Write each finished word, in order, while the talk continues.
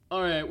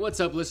what's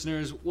up,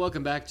 listeners?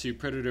 Welcome back to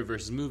Predator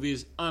vs.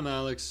 Movies. I'm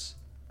Alex.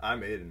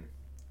 I'm Aidan.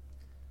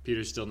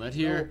 Peter's still not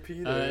here. No,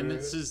 Peter. And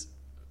this is...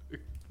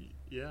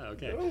 Yeah,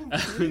 okay. No,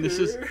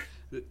 Peter.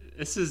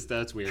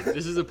 That's weird.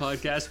 This is a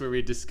podcast where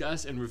we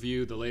discuss and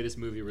review the latest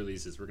movie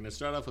releases. We're going to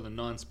start off with a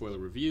non-spoiler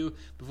review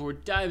before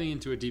diving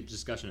into a deep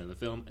discussion of the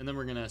film, and then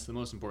we're going to ask the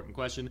most important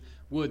question: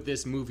 would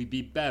this movie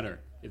be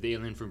better if the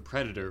alien from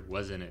Predator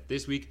was in it?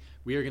 This week,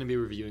 we are going to be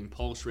reviewing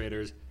Paul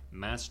Schrader's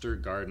Master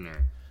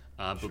Gardener.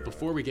 But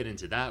before we get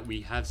into that,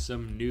 we have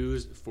some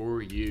news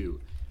for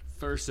you.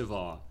 First of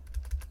all,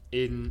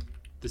 in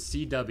the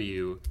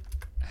CW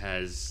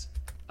has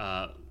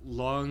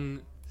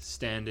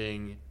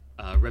long-standing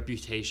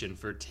reputation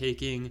for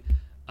taking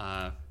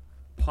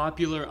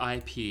popular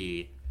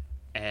IP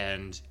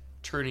and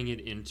turning it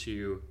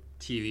into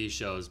TV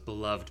shows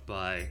beloved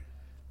by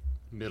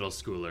middle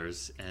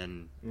schoolers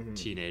and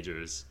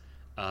teenagers.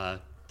 The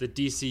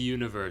DC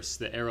Universe,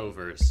 the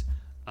Arrowverse,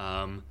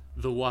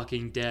 The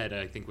Walking Dead,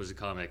 I think, was a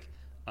comic.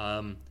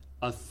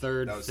 A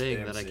third thing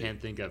AMC that I can't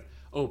think of.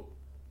 Oh,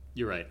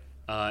 you're right.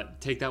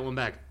 Take that one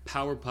back.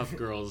 Powerpuff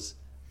Girls,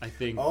 I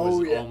think,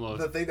 was almost...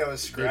 the thing that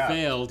was scrapped. They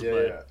failed,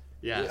 but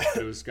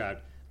it was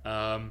scrapped.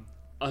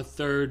 A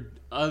third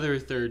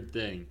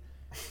thing.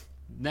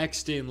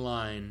 Next in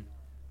line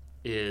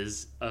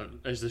is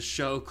a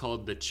show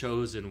called The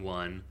Chosen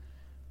One,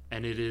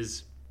 and it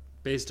is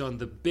based on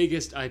the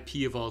biggest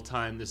IP of all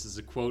time. This is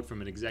a quote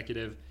from an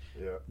executive.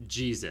 Yeah.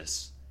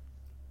 Jesus.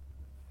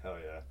 Hell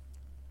yeah.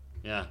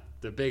 Yeah,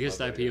 the biggest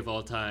IP of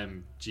all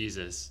time,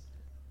 Jesus.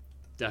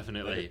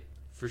 Definitely,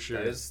 for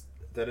sure.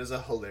 That is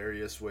a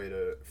hilarious way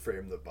to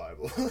frame the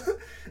Bible.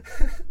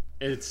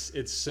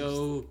 It's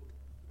so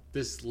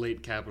this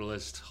late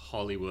capitalist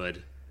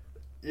Hollywood.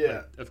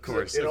 Yeah. But of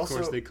course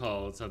they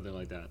call it something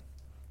like that.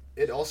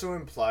 It also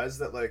implies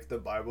that like the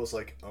Bible's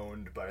like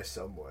owned by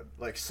someone.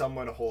 Like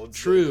someone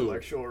holds the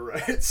intellectual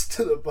rights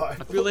to the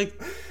Bible. I feel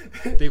like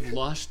they've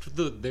lost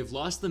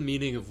the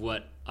meaning of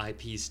what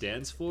IP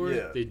stands for.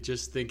 Yeah. They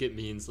just think it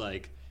means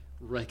like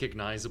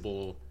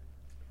recognizable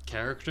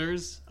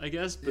characters, I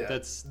guess. But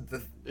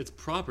it's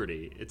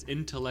property. It's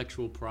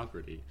intellectual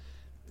property.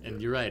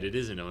 And you're right, it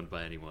isn't owned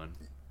by anyone.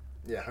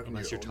 Yeah, how can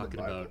unless you're talking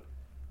about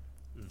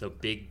the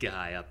big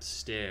guy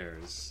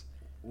upstairs.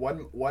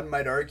 One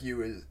might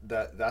argue is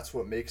that's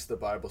what makes the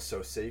Bible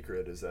so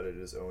sacred, is that it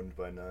is owned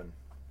by none.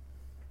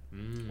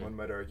 One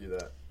might argue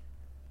that.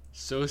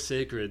 So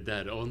sacred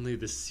that only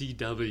the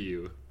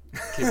CW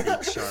can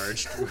be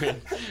charged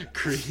with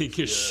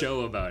creating a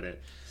show about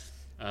it.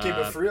 Okay,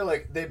 but for real,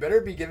 like, they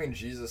better be giving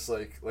Jesus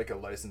like a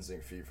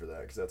licensing fee for that,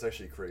 because that's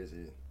actually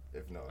crazy.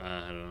 If not,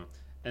 I don't know.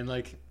 And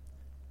like,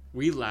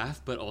 we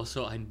laugh, but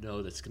also I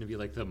know that's going to be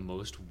like the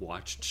most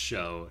watched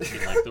show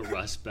in like the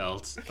Rust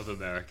Belt of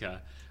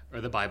America. Or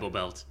the Bible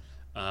Belt.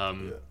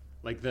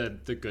 Like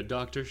the Good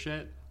Doctor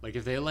shit. Like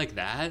if they like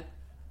that,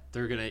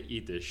 they're gonna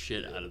eat the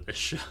shit out of the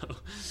show.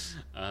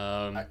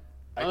 I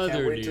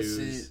can't wait to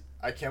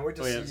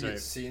see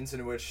scenes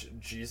in which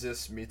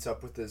Jesus meets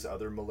up with his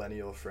other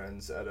millennial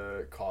friends at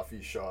a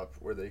coffee shop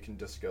where they can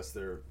discuss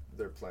their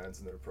plans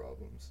and their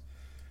problems.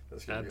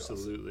 That's gonna be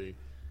absolutely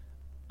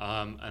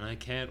awesome. And I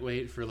can't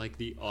wait for like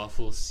the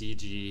awful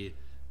CG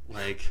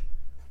like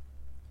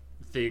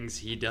things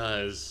he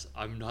does.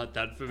 I'm not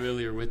that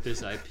familiar with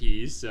this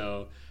IP,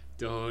 so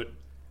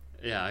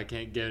I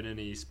can't get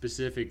any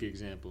specific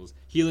examples.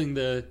 Healing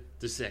the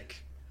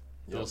sick.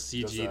 They'll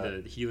CG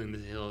the healing the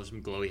hills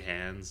from glowy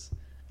hands.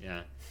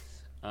 Yeah.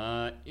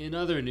 In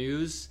other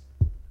news,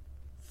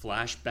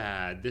 Flash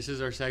Bad. This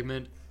is our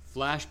segment,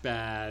 Flash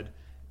Bad.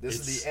 This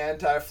is the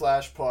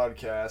anti-Flash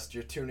podcast.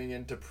 You're tuning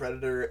into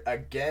Predator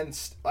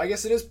against... I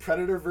guess it is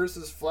Predator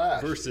versus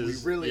Flash. We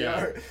really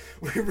are.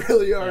 We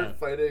really are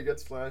fighting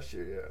against Flash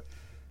here, yeah.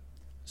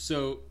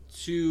 So,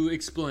 to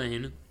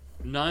explain,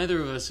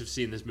 neither of us have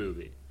seen this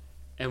movie.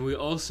 And we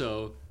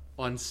also,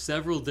 on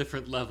several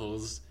different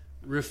levels,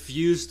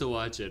 refuse to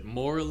watch it.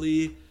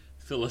 Morally,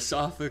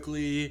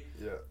 philosophically,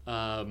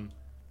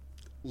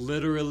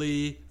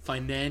 literally,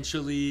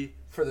 financially.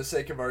 For the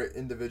sake of our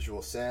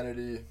individual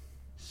sanity,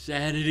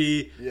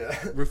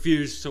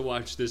 refuse to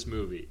watch this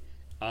movie.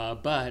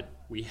 But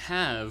we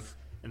have,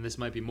 and this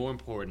might be more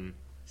important,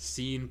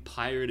 seen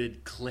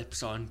pirated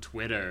clips on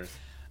Twitter.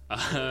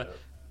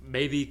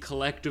 Maybe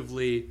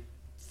collectively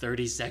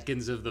 30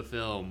 seconds of the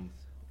film.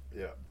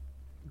 Yeah.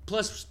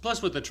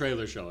 Plus what the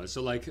trailer shows us.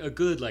 So like a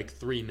good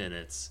 3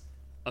 minutes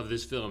of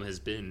this film has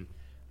been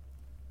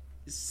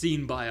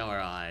seen by our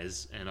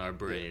eyes and our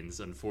brains,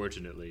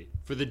 unfortunately,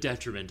 for the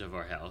detriment of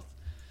our health.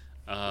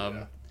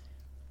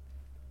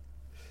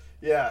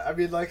 Yeah, I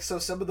mean, so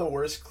some of the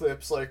worst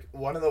clips,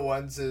 one of the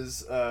ones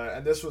is,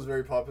 and this was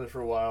very popular for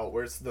a while,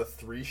 where it's the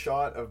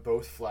 3-shot of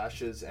both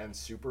Flashes and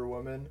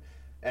Superwoman,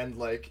 and,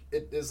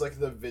 it is,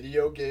 the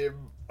video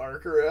game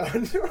arc around,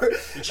 and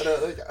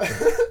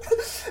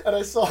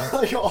I saw,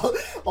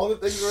 all the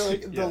things where,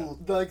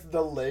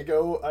 the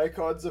Lego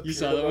icons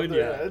appear above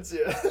their heads,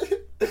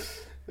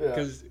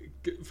 Because,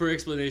 for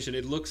explanation,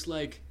 it looks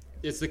like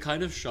it's the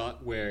kind of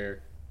shot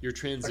where you're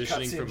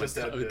transitioning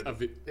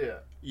from yeah.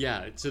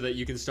 Yeah, so that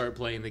you can start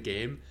playing the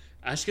game.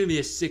 That's gonna be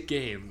a sick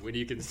game when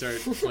you can start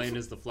playing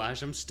as the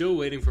Flash. I'm still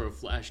waiting for a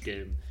Flash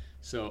game.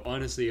 So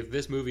honestly, if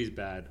this movie's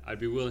bad, I'd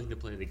be willing to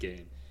play the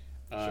game.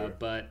 Sure.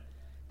 But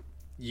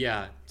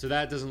yeah, so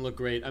that doesn't look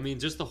great. I mean,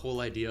 just the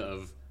whole idea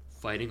of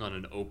fighting on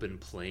an open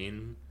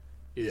plane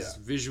is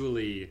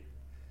visually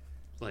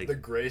like the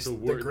gray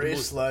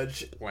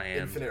sludge, bland.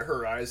 Infinite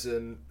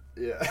Horizon.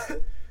 Yeah.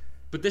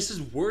 But this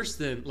is worse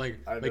than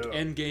like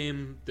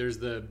Endgame. There's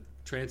the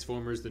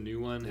Transformers, the new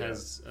one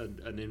has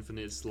an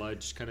infinite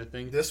sludge kind of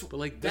thing. This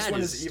that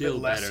one is is still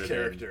even less better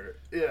character.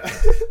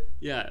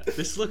 Yeah,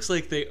 this looks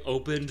like they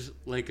opened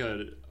like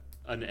an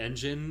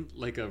engine,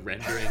 like a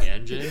rendering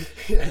engine,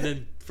 and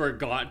then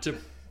forgot to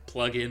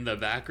plug in the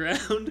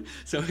background.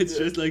 So it's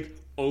just like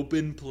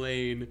open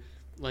plane,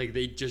 like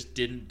they just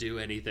didn't do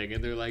anything,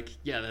 and they're like,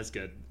 yeah, that's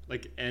good.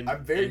 Like, and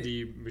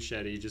Andy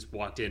Muschietti just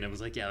walked in and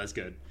was like, yeah, that's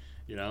good.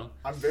 You know?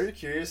 I'm very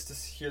curious to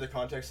hear the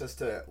context as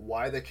to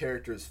why the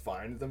characters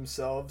find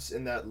themselves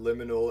in that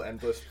liminal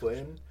endless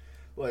plane.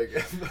 Like,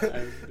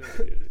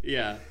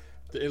 yeah,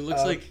 it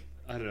looks like,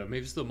 I don't know,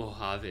 maybe it's the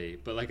Mojave,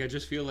 but like I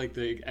just feel like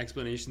the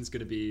explanation's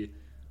gonna be,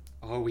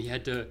 oh, we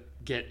had to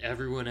get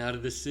everyone out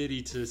of the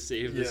city to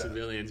save the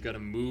civilians. Got to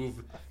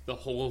move the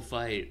whole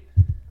fight.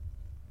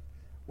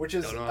 Which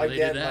is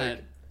again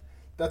like.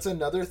 That's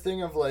another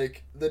thing of,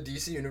 like, the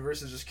DC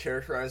universe is just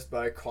characterized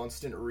by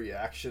constant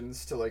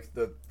reactions to, like,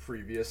 the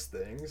previous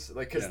things.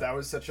 Like, because that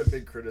was such a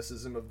big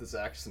criticism of the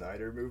Zack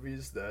Snyder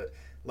movies that,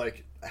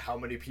 like, how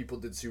many people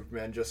did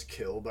Superman just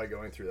kill by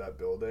going through that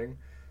building?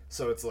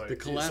 So it's like... The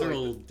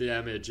collateral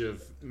damage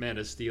of Man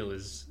of Steel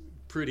is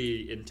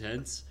pretty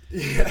intense.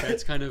 Yeah.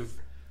 That's kind of...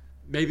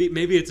 Maybe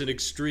it's an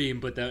extreme,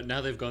 but now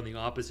they've gone the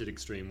opposite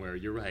extreme where,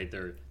 you're right,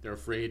 they're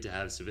afraid to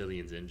have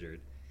civilians injured.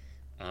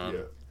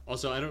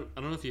 Also, I don't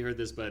know if you heard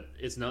this, but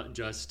it's not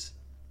just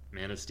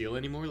Man of Steel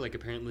anymore. Like,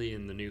 apparently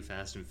in the new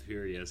Fast and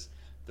Furious,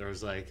 there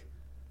was like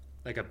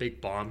a big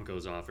bomb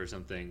goes off or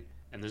something,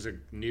 and there's a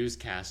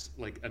newscast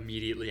like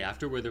immediately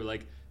after where they're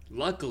like,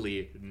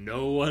 luckily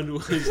no one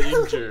was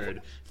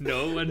injured,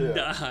 no one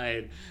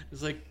died.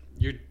 It's like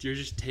you're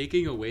just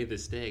taking away the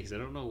stakes. I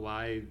don't know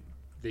why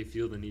they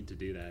feel the need to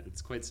do that.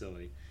 It's quite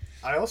silly.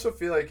 I also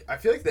feel like the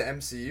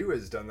MCU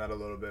has done that a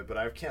little bit, but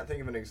I can't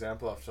think of an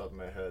example off the top of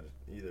my head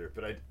either.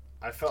 But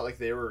I felt like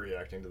they were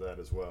reacting to that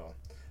as well.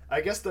 I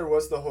guess there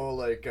was the whole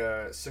like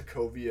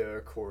Sokovia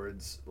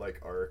Accords like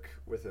arc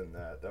within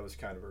that. That was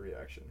kind of a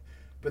reaction,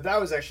 but that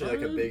was actually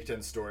like a baked-in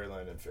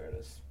storyline. In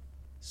fairness,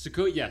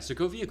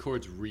 Sokovia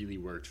Accords really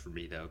worked for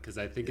me though, because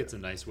I think it's a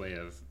nice way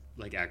of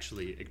like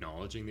actually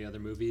acknowledging the other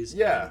movies.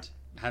 Yeah. And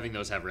having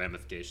those have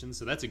ramifications.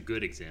 So that's a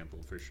good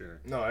example for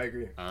sure. No, I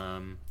agree.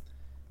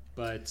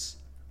 But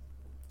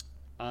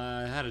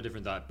I had a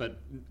different thought. But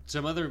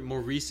some other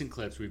more recent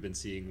clips we've been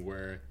seeing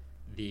were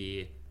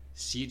the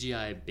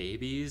CGI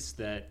babies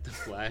that the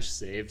Flash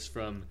saves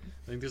from,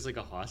 I think there's like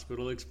a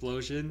hospital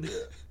explosion.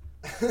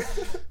 Yeah.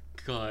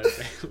 God,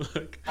 they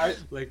look I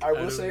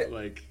will say,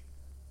 like,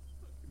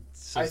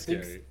 so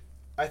scary.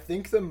 I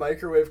think the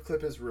microwave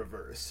clip is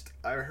reversed.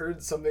 I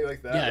heard something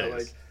like that. Yeah, that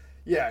like,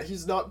 yeah,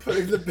 he's not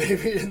putting the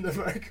baby in the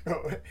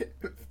microwave.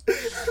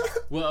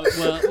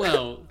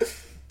 well.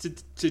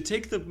 To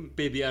take the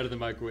baby out of the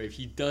microwave,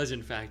 he does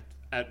in fact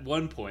at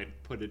one point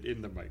put it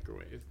in the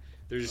microwave.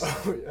 There's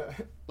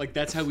like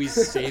that's how he's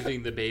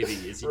saving the baby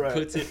is he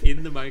puts it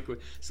in the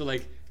microwave. So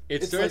like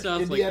it starts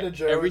off Indiana like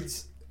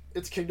Jones.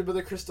 It's Kingdom of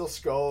the Crystal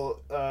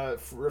Skull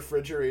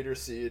refrigerator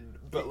scene,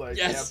 but like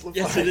amplified.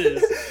 Yes, it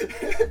is.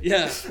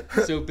 Yeah.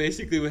 So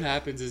basically, what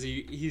happens is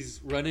he's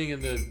running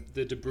and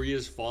the debris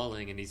is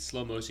falling and he's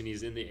slow motion.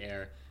 He's in the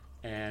air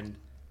and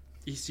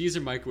he sees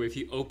a microwave.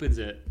 He opens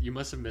it. You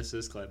must have missed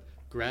this clip.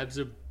 Grabs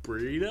a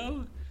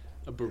burrito,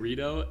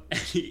 and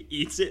he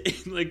eats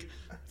it in like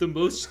the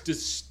most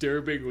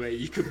disturbing way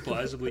you could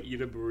possibly eat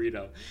a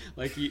burrito.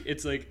 Like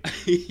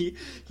he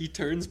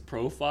turns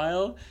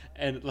profile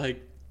and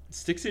like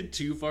sticks it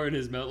too far in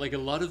his mouth. Like a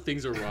lot of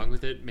things are wrong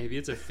with it. Maybe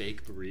it's a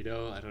fake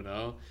burrito. I don't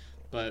know.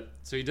 But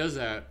so he does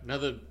that. Now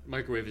the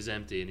microwave is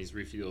empty and he's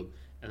refueled.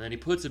 And then he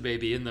puts a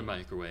baby in the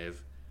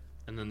microwave.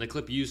 And then the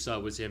clip you saw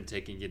was him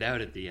taking it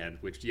out at the end,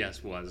 which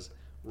was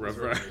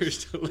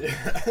reversed. And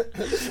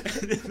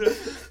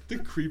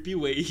the creepy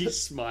way he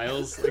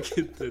smiles, like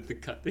the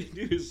cut they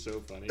do is so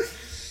funny.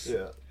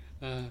 Yeah.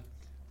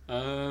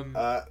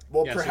 So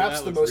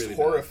Perhaps the most really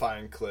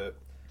horrifying clip.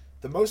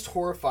 The most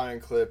horrifying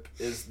clip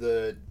is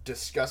the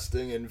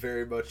disgusting and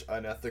very much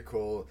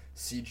unethical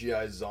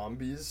CGI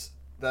zombies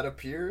that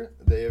appear.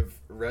 They have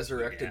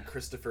resurrected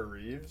Christopher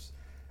Reeves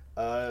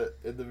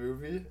in the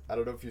movie. I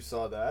don't know if you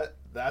saw that.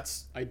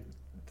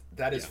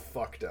 That is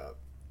fucked up.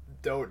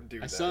 Don't do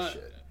that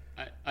shit.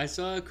 I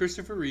saw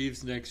Christopher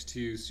Reeves next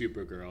to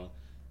Supergirl,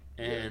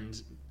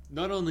 and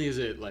not only is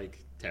it like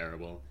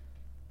terrible,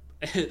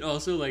 it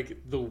also like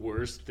the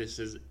worst this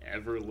has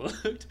ever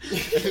looked.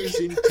 I've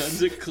seen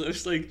tons of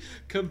clips like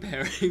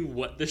comparing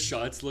what the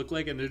shots look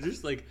like, and they're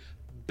just like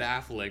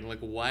baffling. Like,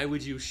 why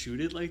would you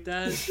shoot it like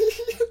that?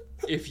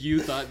 if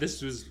you thought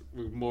this was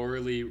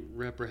morally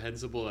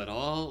reprehensible at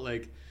all,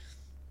 like,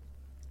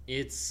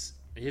 it's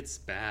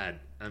bad.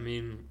 I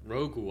mean,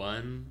 Rogue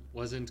One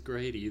wasn't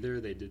great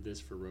either. They did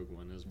this for Rogue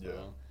One as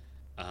well.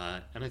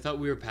 And I thought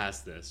we were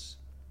past this,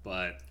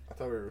 but... I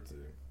thought we were too.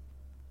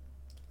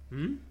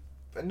 Hmm?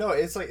 But no,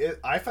 it's like,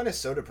 I find it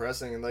so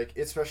depressing, and like,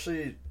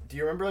 especially, do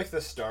you remember like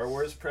the Star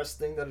Wars press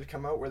thing that had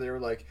come out where they were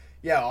like,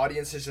 yeah,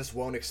 audiences just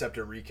won't accept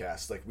a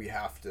recast, like, we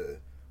have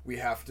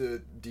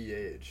to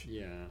de-age.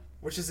 Yeah.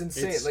 Which is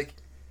insane. Like,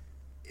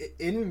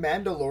 in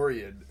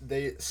Mandalorian,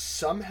 they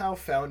somehow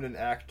found an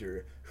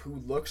actor who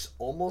looks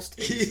almost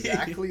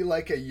exactly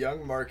like a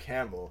young Mark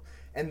Hamill,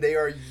 and they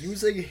are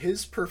using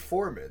his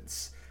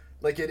performance.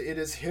 Like, it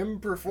is him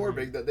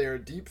performing that they are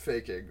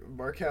deep-faking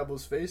Mark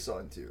Hamill's face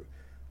onto.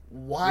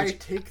 Why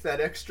take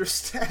that extra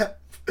step?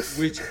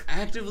 Which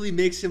actively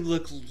makes him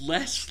look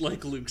less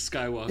like Luke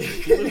Skywalker.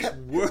 He looks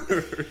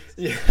worse.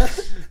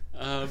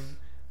 Yeah.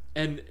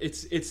 And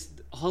it's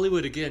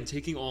Hollywood, again,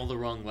 taking all the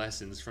wrong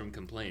lessons from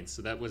complaints.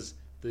 So that was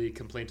the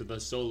complaint of the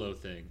Solo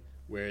thing,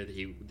 where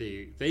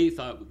they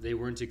thought they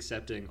weren't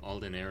accepting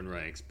Alden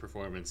Ehrenreich's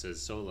performance as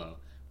Solo,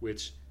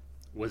 which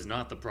was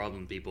not the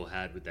problem people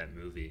had with that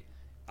movie.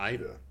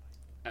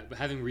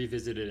 Having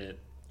revisited it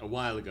a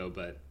while ago,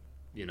 but,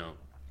 you know,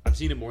 I've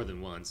seen it more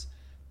than once.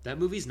 That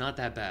movie's not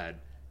that bad.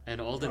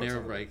 And Alden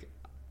Ehrenreich,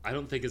 I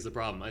don't think is the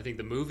problem. I think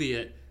the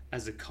movie,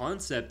 as a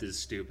concept, is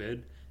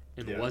stupid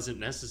and wasn't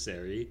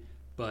necessary.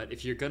 But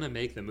if you're going to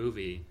make the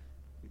movie,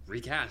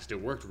 recast.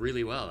 It worked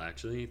really well,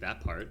 actually,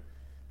 that part.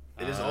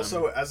 It is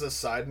also, as a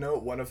side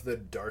note, one of the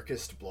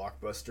darkest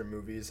blockbuster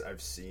movies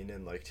I've seen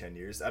in like 10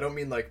 years. I don't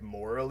mean like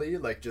morally,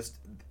 like just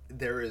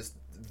there is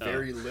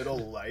very little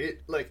light.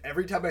 Like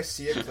every time I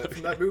see a clip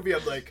from that movie,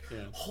 I'm like,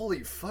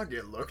 holy fuck,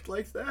 it looked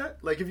like that?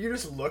 Like if you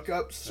just look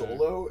up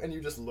Solo and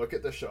you just look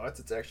at the shots,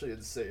 it's actually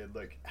insane.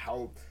 Like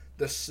how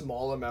the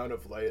small amount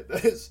of light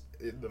that is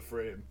in the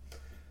frame.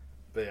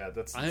 But yeah,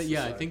 that's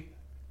I think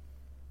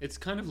it's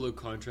kind of low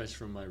contrast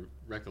from my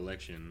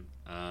recollection.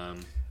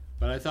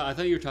 But I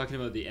thought you were talking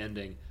about the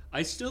ending.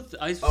 I stand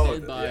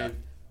by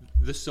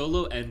the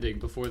Solo ending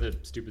before the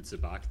stupid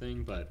Sabacc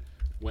thing. But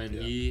when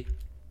he,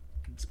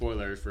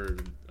 spoiler for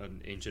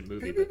an ancient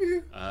movie,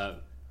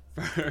 but,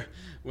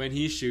 when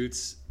he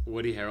shoots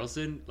Woody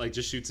Harrelson, like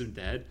just shoots him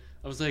dead,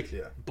 I was like,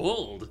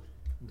 bold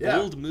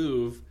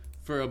move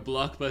for a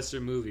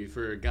blockbuster movie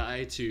for a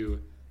guy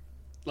to,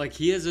 like,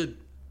 he has a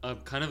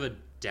kind of a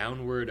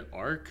downward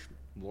arc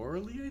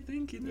morally, I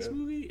think, in this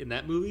movie. In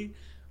that movie,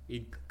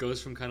 he goes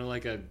from kind of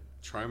like a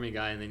charming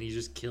guy, and then he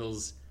just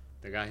kills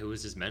the guy who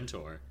was his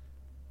mentor.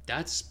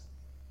 That's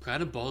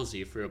kind of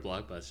ballsy for a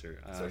blockbuster.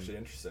 It's actually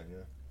interesting,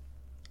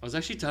 I was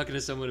actually talking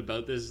to someone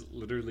about this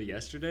literally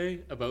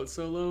yesterday, about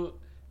Solo,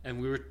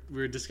 and we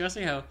were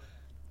discussing how,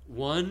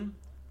 one,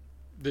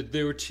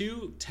 there were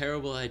two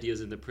terrible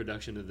ideas in the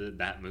production of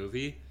that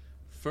movie.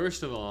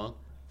 First of all,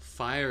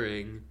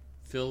 firing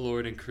Phil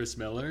Lord and Chris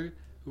Miller,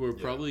 who are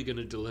probably going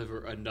to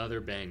deliver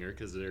another banger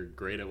because they're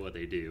great at what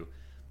they do.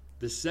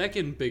 The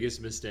second biggest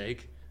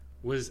mistake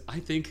was, I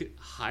think,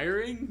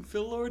 hiring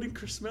Phil Lord and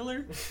Chris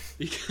Miller.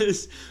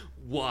 Because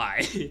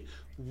why?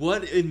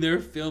 What in their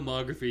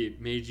filmography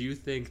made you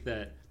think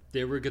that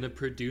they were going to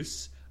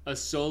produce a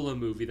Solo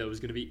movie that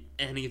was going to be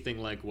anything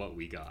like what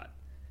we got?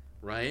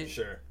 Right?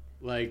 Sure.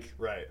 Like...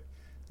 Right.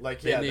 Like,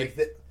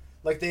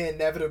 they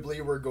inevitably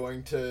were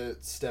going to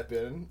step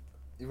in.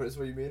 Is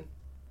what you mean?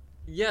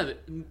 Yeah,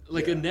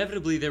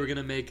 inevitably they were going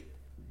to make...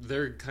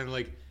 They're kind of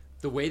like...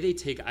 The way they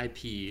take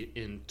IP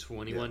in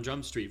 21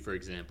 Jump Street, for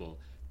example,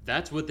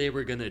 that's what they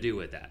were going to do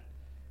with that.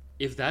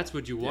 If that's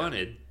what you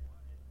wanted,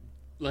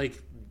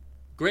 like,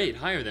 great,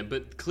 hire them.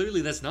 But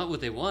clearly that's not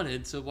what they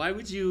wanted, so why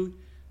would you...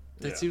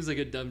 That seems like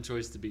a dumb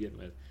choice to begin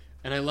with.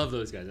 And I love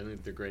those guys. I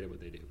think they're great at what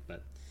they do.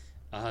 But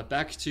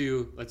back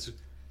to... Let's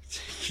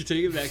take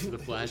it back to The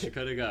Flash. You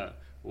kind of got...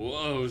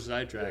 Whoa,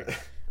 sidetracked.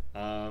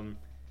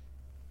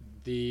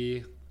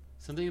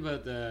 Something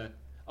about the...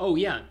 Oh,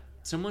 yeah.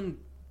 Someone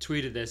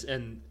tweeted this,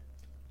 and...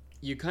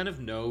 You kind of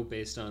know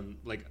based on,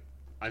 like,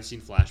 I've seen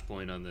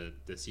Flashpoint on the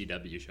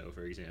CW show,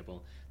 for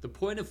example. The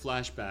point of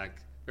Flashpoint,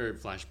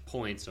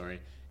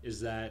 is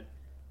that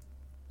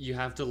you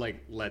have to,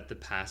 like, let the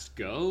past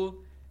go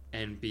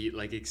and be,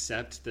 like,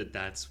 accept that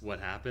that's what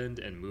happened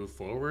and move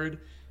forward.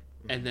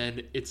 And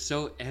then it's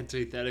so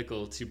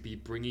antithetical to be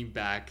bringing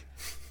back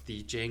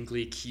the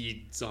jangly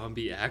key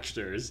zombie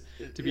actors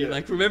to be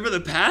like, remember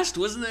the past?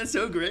 Wasn't that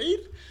so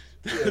great?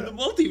 The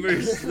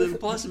multiverse, the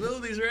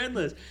possibilities are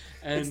endless.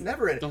 And it's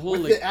never ending. The whole,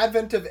 with the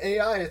advent of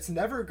AI, it's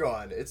never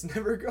gone. It's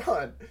never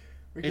gone.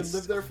 We can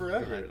live there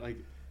forever. God, like,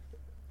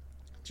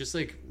 just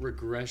like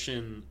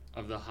regression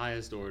of the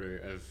highest order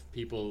of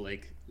people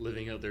like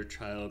living out their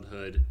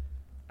childhood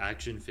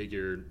action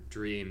figure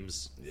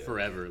dreams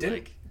forever.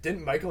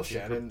 Didn't Michael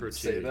Shannon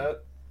say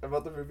that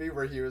about the movie,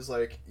 where he was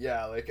like,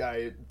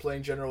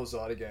 playing General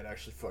Zod again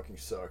actually fucking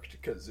sucked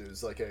because it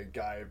was like a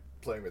guy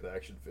playing with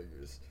action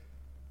figures.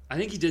 I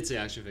think he did say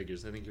action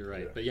figures. I think you're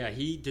right. But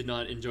he did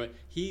not enjoy...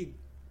 He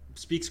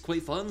speaks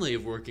quite fondly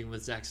of working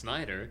with Zack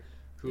Snyder,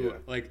 who,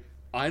 like,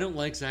 I don't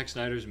like Zack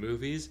Snyder's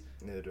movies,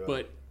 Neither do I.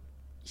 but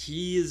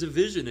he is a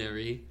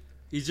visionary.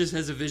 He just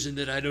has a vision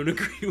that I don't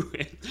agree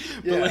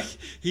with. Yeah. But like,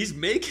 he's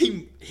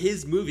making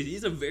his movies.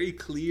 He's a very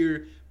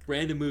clear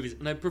brand of movies,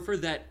 and I prefer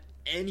that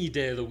any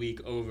day of the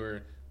week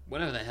over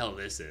whatever the hell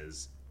this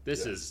is.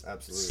 This is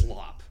absolutely.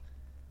 slop.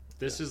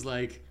 This is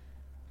like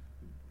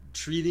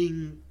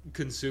treating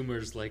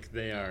consumers like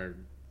they are,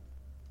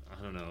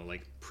 I don't know,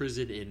 like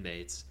prison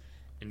inmates,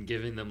 and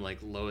giving them like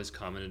lowest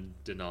common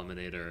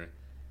denominator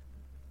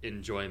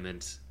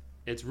enjoyment.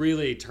 It's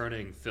really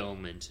turning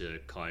film into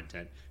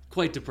content.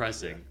 Quite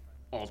depressing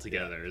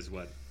altogether is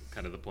what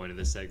kind of the point of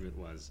this segment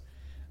was.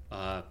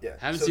 Haven't seen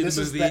the movie. This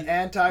is the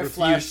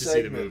anti-Flash refuse to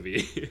segment. see the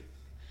movie.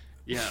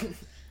 Yeah.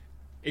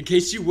 In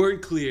case you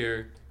weren't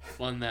clear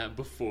on that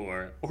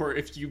before, or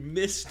if you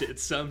missed it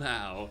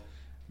somehow,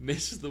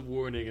 missed the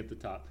warning at the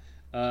top.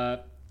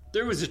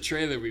 There was a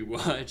trailer we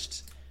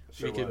watched.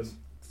 Sure we can was.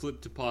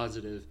 flip to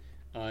positive.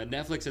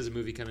 Netflix has a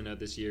movie coming out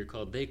this year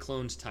called They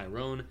Cloned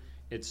Tyrone.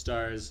 It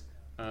stars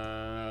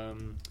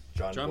John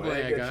Boyega,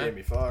 Boyega,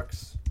 Jamie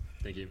Foxx.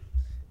 Thank you.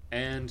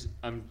 And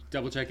I'm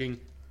double checking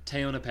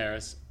Teyonah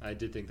Parris. I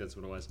did think that's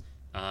what it was.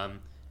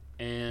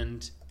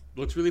 And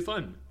looks really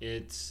fun.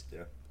 It's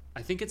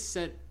I think it's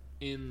set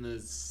in the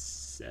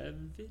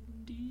 70s.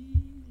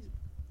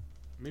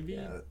 Maybe.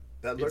 Yeah,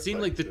 that It looked seemed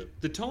like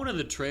the tone of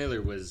the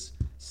trailer was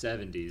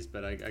 70s,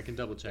 but I can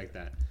double check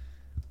that.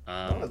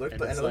 It looked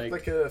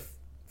like a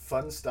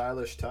fun,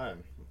 stylish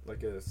time.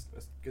 Like a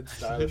good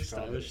stylish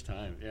stylish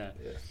time, yeah.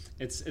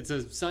 It's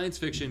a science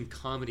fiction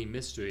comedy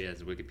mystery,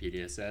 as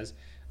Wikipedia says,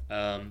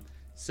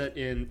 set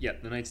in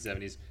the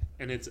 1970s,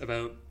 and it's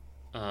about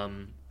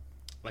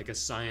like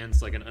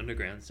an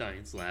underground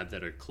science lab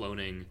that are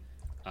cloning,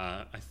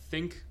 I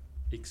think,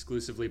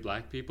 exclusively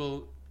black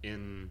people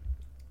in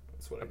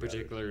a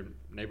particular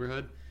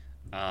neighborhood.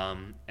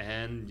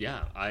 And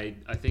yeah, I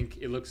think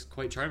it looks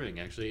quite charming.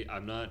 Actually,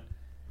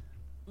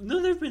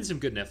 there have been some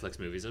good Netflix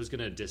movies. I was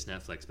gonna diss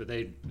Netflix, but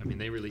they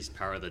released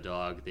Power of the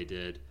Dog. They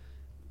did.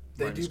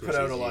 They do put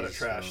out a lot of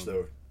trash,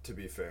 though. To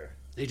be fair,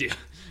 they do.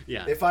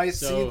 Yeah. If I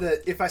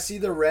see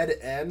the red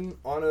N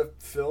on a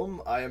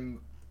film, I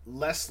am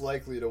less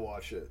likely to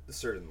watch it.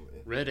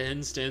 Certainly. Red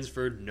N stands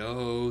for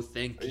no,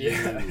 thank you.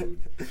 Yeah.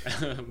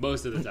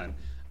 Most of the time,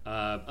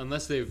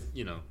 unless they've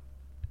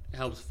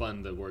helped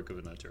fund the work of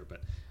an auteur.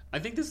 But I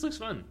think this looks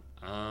fun.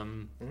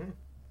 John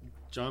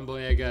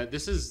Boyega.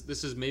 This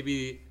is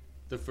maybe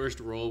the first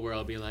role where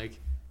I'll be like,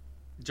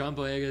 John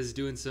Boyega is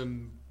doing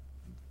some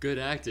good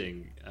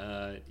acting.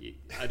 I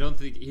don't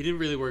think he didn't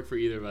really work for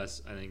either of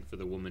us. I think for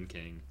The Woman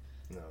King.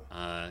 No.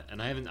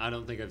 And I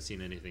don't think I've seen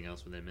anything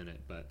else with him in it.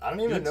 But I don't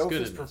even know if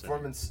his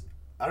performance.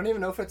 I don't even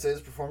know if I'd say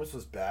his performance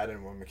was bad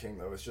in Woman King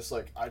though. It's just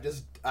like I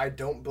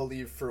don't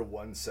believe for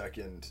 1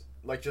 second.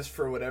 Like, just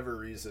for whatever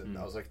reason,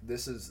 I was like,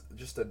 this is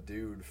just a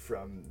dude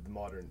from the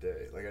modern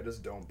day. Like, I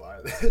just don't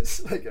buy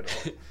this, like, at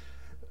all.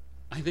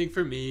 I think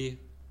for me,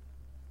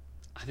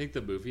 I think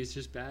the movie is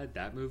just bad.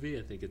 That movie,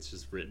 I think it's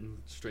just written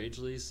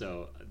strangely.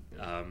 So,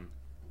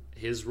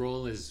 his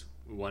role is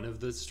one of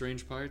the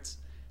strange parts.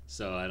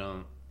 So I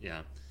don't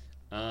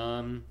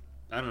know.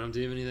 Do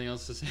you have anything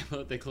else to say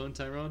about They Cloned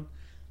Tyrone?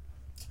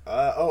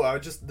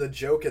 The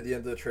joke at the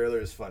end of the trailer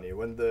is funny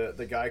when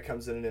the guy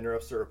comes in and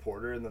interrupts the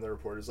reporter, and then the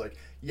reporter's like,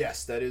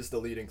 "Yes, that is the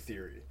leading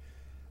theory."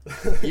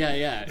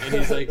 Yeah,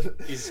 and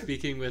he's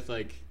speaking with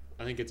I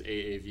think it's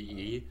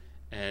AAVE,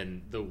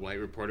 and the white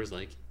reporter's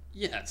like,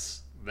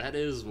 "Yes, that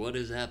is what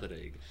is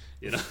happening,"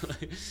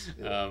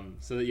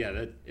 So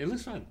that it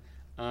looks fun.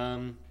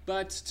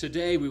 But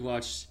today we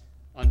watched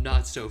a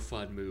not so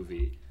fun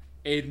movie.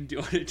 Aidan, do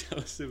you want to tell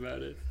us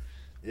about it?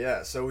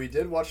 Yeah, so we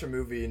did watch a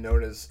movie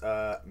known as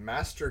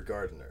Master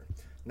Gardener.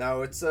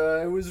 Now, it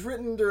was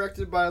written and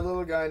directed by a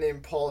little guy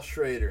named Paul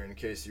Schrader, in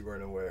case you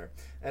weren't aware.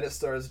 And it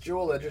stars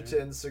Joel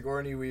Edgerton,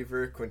 Sigourney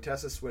Weaver,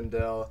 Quintessa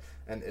Swindell,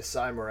 and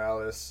Isai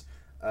Morales.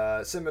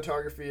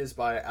 Cinematography is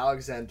by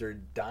Alexander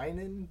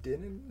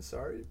Dinan,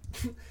 sorry.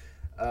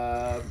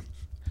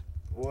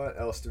 What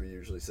else do we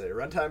usually say?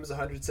 Runtime is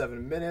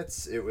 107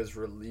 minutes. It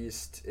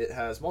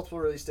has multiple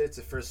release dates.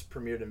 It first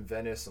premiered in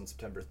Venice on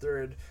September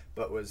 3rd,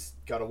 but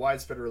got a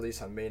widespread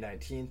release on May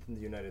 19th in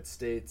the United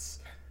States.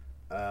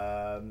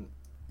 Budget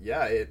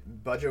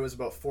was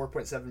about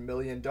 $4.7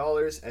 million,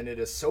 and it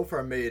has so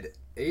far made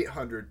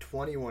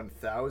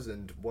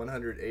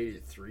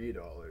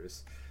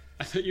 $821,183.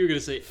 I thought you were gonna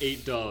say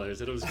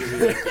 $8, and I was gonna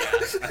be like,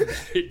 yeah,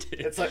 it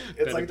did. It's like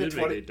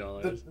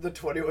the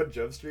 21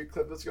 Jump Street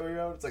clip that's going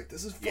around. It's like,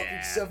 this is fucking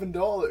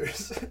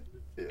 $7.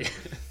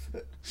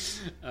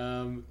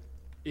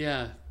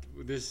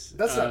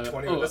 That's not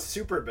 21. That's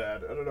super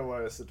bad. I don't know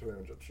why I said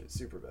 21 Jump Street.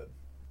 Super bad.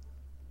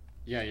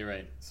 Yeah, you're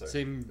right. Sorry.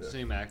 Same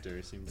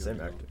actor. Same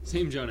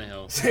Jonah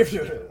Hill. Same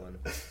Jonah Hill.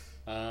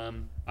 I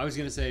was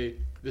gonna say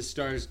this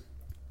stars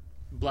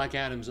Black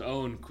Adam's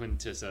own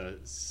Quintessa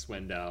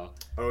Swindell.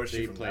 Oh, is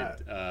she from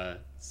that?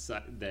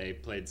 They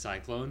played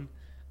Cyclone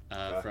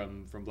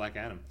from Black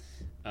Adam.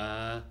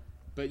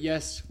 But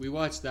yes, we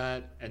watched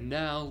that, and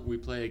now we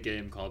play a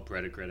game called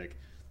Predacritic.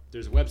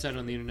 There's a website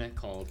on the internet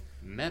called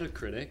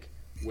Metacritic,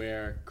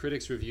 where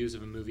critics' reviews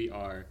of a movie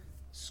are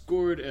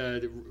scored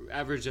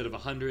averaged out of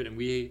 100, and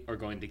we are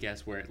going to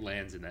guess where it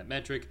lands in that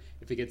metric.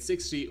 If it gets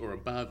 60 or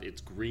above,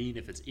 it's green.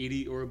 If it's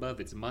 80 or above,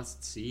 it's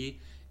must see.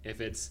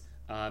 If it's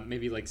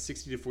maybe like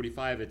 60 to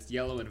 45, it's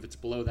yellow, and if it's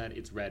below that,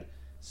 it's red.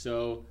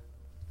 So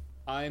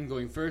I'm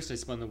going first. I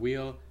spun the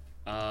wheel.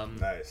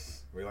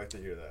 Nice. We like to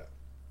hear that.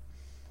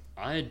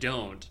 I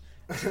don't.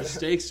 The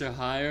stakes are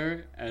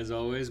higher, as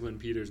always, when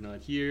Peter's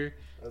not here.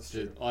 That's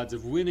the true. odds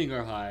of winning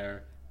are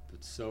higher,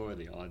 but so are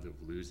the odds of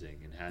losing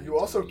and having You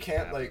also to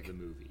can't, recap like, the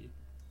movie.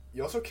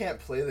 You also can't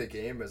play the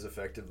game as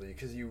effectively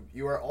because you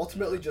are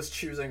ultimately just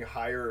choosing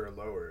higher or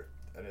lower,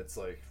 and it's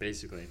like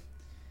Basically.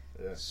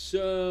 yeah.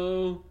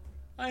 So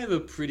I have a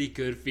pretty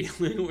good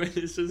feeling where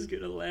this is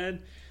gonna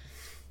land.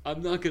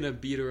 I'm not gonna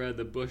beat around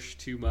the bush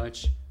too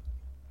much.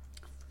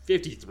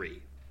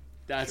 53.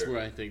 That's Sure.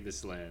 where I think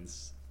this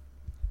lands.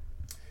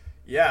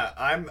 Yeah,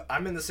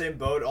 I'm in the same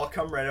boat. I'll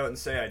come right out and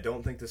say I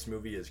don't think this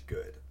movie is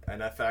good,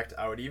 and in fact,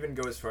 I would even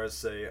go as far as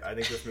say I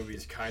think this movie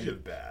is kind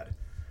of bad.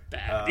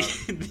 Bad.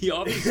 The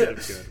opposite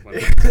of good. What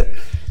would you say?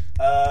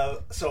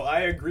 So I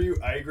agree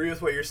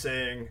with what you're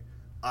saying.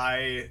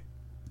 We'll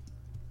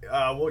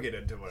get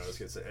into what I was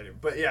gonna say anyway.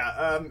 But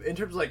yeah, in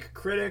terms of like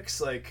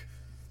critics, like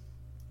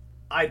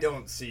I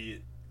don't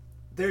see.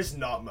 There's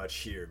not much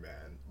here,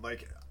 man.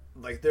 Like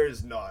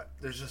there's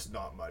just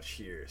not much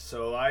here.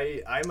 So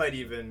I might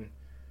even.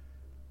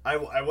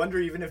 I wonder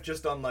even if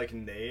just on like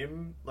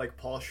name, like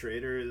Paul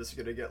Schrader is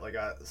gonna get like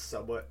a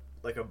somewhat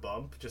like a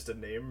bump, just a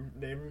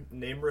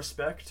name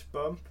respect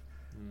bump.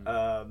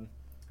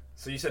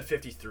 So you said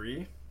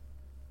 53.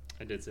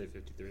 I did say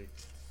 53.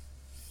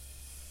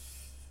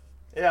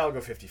 Yeah, I'll go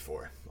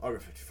 54.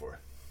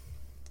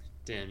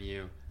 Damn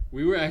you.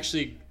 We were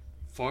actually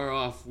far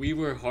off. We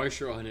were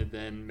harsher on it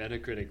than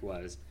Metacritic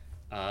was.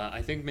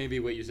 I think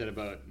maybe what you said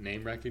about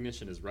name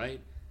recognition is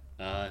right,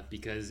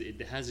 because it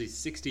has a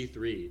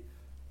 63,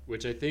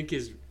 which I think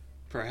is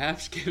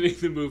perhaps giving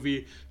the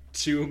movie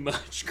too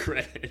much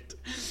credit.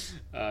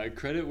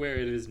 Credit where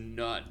it is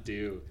not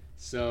due.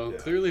 So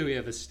clearly we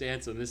have a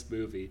stance on this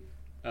movie.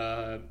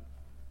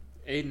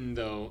 Aidan,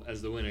 though,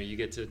 as the winner, you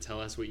get to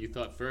tell us what you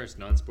thought first.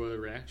 Non-spoiler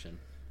reaction.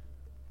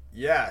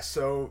 Yeah,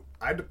 so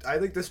I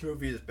think this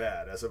movie is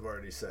bad, as I've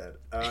already said.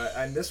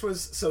 And this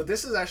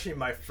is actually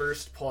my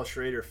first Paul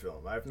Schrader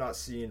film. I've not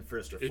seen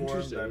First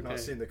Reformed. I've not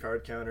seen The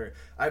Card Counter.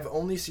 I've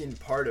only seen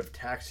part of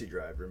Taxi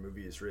Driver, a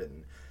movie he's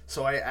written.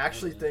 So I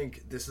actually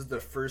think this is the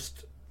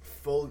first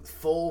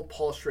full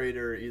Paul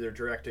Schrader, either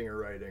directing or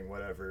writing,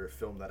 whatever,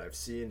 film that I've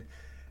seen.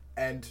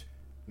 And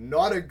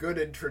not a good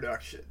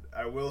introduction,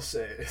 I will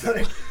say.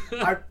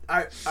 Like,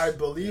 I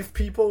believe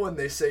people when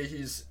they say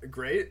he's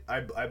great.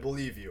 I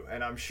believe you,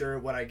 and I'm sure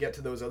when I get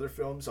to those other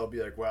films, I'll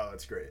be like, wow,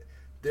 that's great.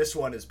 This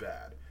one is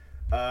bad.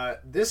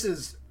 This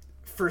is,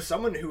 for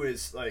someone who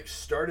is like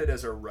started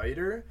as a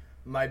writer,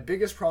 my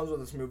biggest problems with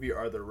this movie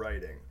are the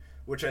writing,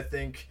 which I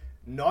think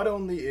not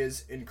only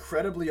is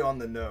incredibly on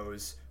the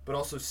nose, but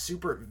also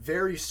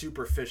very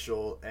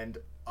superficial and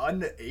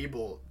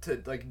unable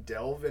to like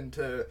delve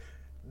into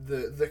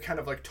the kind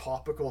of like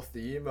topical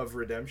theme of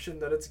redemption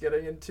that it's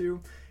getting into,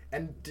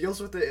 and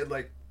deals with it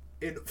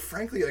in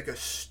frankly like a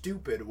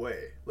stupid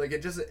way. Like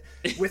it just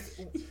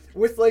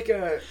with like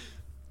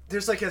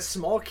there's like a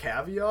small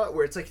caveat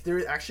where it's like there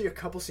are actually a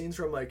couple scenes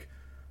where I'm like,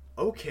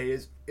 okay,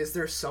 is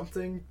there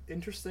something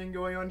interesting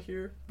going on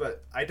here?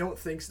 But I don't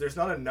think there's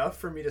not enough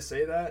for me to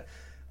say that.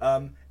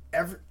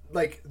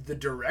 Like the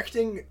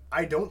directing,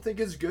 I don't think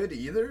is good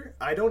either.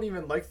 I don't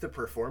even like the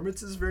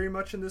performances very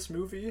much in this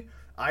movie.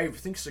 I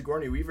think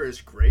Sigourney Weaver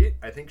is great.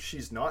 I think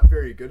she's not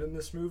very good in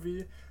this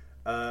movie.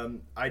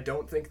 I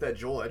don't think that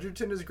Joel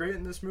Edgerton is great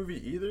in this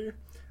movie either.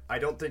 I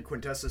don't think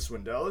Quintessa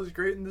Swindell is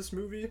great in this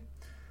movie.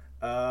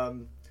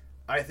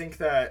 I think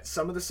that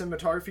some of the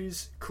cinematography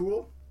is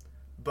cool,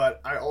 but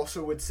I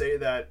also would say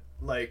that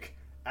like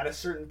at a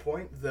certain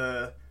point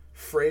the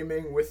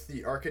framing with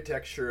the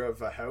architecture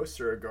of a house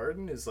or a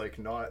garden is like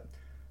not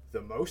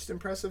the most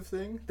impressive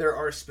thing. There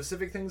are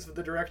specific things with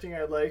the directing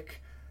I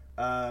like,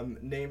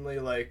 namely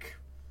like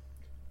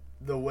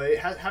the way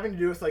having to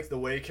do with like the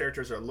way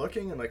characters are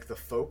looking and like the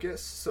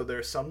focus. So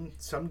there's some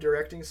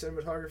directing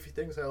cinematography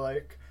things I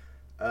like.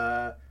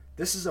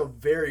 This is a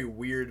very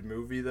weird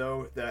movie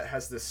though that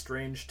has this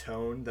strange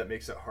tone that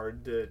makes it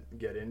hard to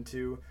get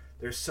into.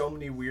 There's so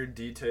many weird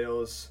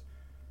details.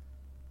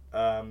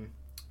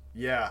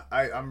 Yeah,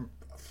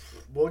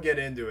 we'll get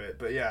into it,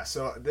 but yeah,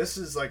 so this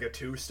is like a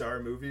 2-star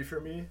movie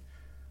for me,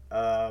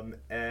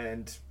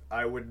 and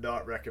I would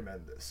not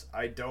recommend this.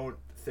 I don't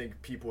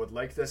think people would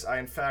like this.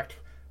 In fact,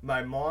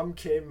 my mom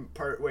came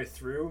partway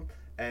through,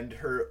 and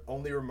her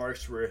only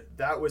remarks were,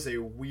 that was a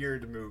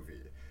weird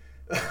movie.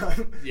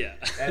 Yeah.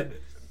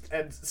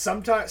 And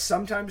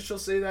sometimes she'll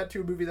say that to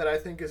a movie that I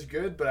think is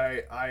good,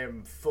 but I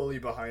am fully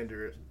behind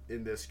her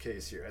in this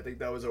case here. I think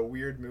that was a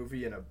weird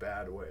movie in a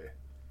bad way.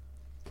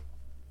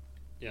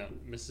 Yeah,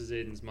 Mrs.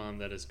 Aiden's mom,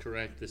 that is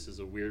correct. This is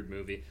a weird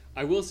movie.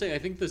 I will say, I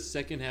think the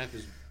second half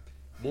is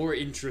more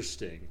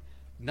interesting.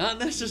 Not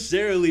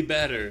necessarily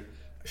better,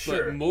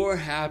 Sure. But more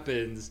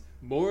happens,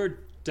 more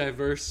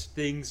diverse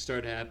things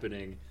start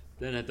happening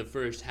than at the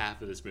first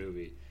half of this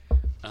movie.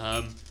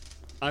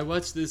 I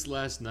watched this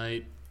last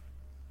night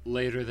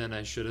later than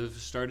I should have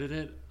started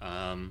it.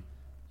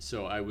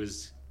 So I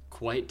was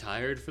quite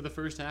tired for the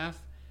first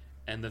half.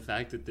 And the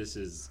fact that this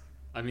is...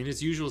 I mean,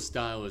 its usual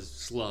style is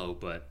slow,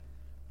 but...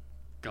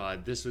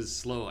 God, this was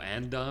slow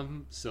and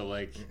dumb. So,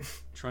 like,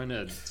 trying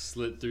to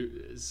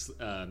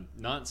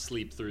not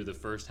sleep through the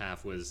first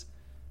half was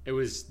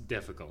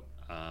difficult.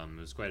 It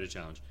was quite a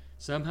challenge.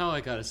 Somehow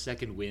I got a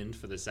second wind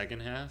for the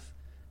second half,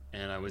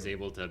 and I was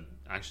able to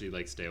actually,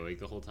 like, stay awake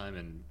the whole time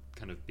and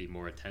kind of be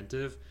more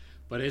attentive.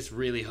 But it's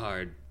really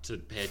hard to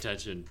pay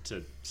attention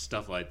to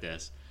stuff like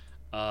this.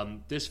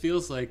 This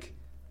feels like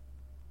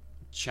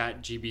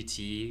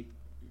ChatGPT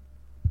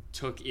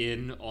took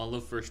in all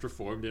of First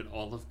Reformed and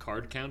all of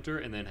Card Counter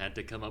and then had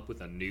to come up with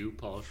a new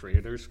Paul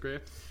Schrader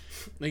script.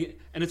 Like,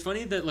 and it's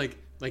funny that like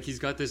he's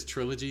got this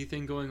trilogy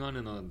thing going on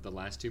in the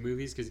last two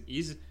movies, because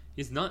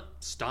he's not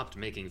stopped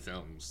making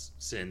films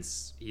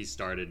since he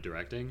started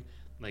directing.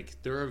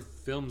 Like, there are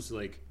films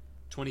like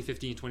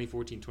 2015,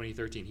 2014,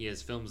 2013, he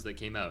has films that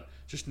came out.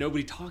 Just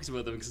nobody talks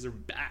about them because they're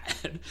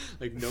bad.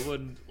 Like, no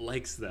one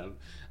likes them.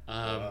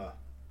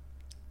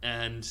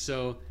 And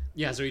so,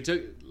 yeah, so he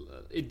took...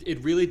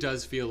 It really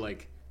does feel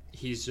like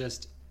he's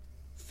just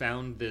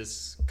found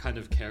this kind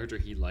of character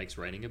he likes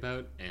writing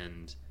about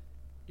and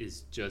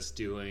is just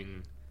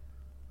doing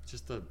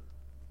just the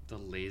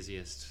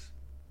laziest,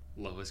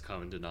 lowest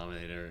common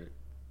denominator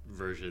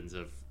versions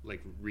of,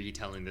 like,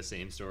 retelling the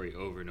same story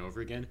over and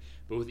over again,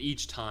 but with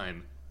each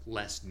time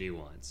less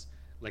nuance.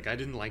 Like, I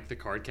didn't like the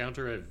Card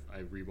Counter.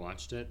 I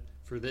rewatched it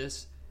for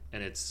this,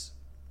 and it's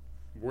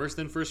worse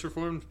than First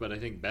Reformed, but I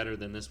think better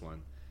than this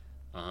one.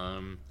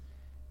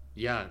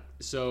 Yeah,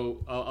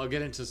 so I'll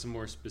get into some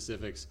more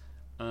specifics.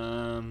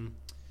 Yeah,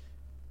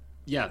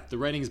 the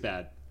writing's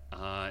bad.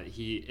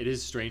 It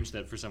is strange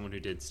that for someone who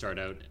did start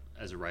out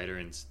as a writer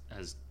and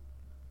has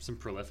some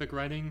prolific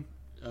writing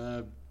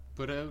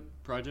put out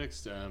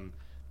projects,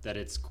 that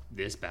it's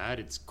this bad.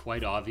 It's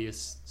quite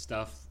obvious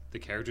stuff. The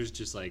characters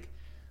just like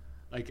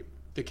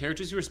the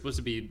characters who are supposed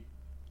to be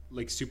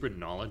like super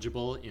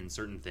knowledgeable in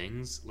certain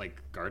things,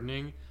 like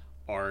gardening,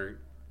 are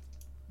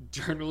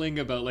journaling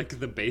about like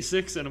the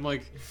basics, and I'm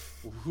like,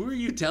 who are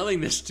you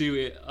telling this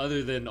to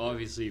other than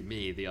obviously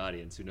me, the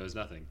audience, who knows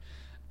nothing?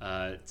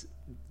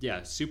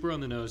 Yeah, super on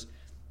the nose.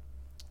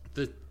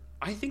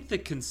 I think the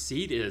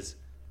conceit is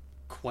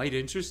quite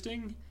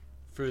interesting.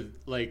 For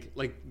like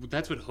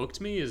that's what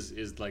hooked me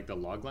is like the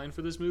logline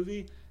for this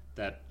movie,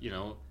 that, you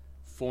know,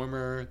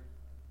 former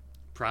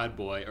Proud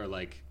Boy or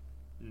like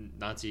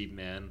Nazi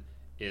man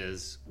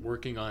is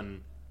working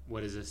on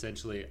what is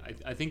essentially,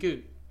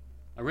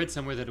 I read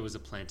somewhere that it was a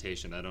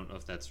plantation. I don't know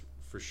if that's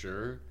for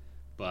sure,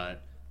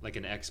 but like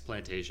an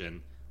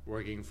ex-plantation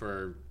working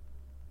for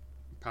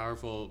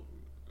powerful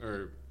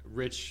or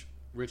rich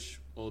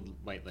old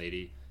white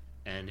lady,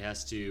 and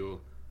has to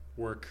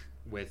work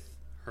with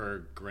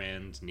her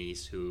grand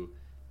niece who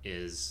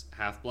is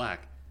half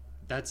black.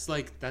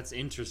 That's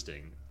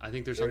interesting. I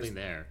think there's something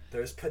there.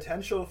 There's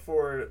potential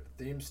for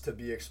themes to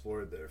be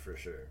explored there for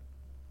sure.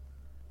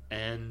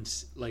 And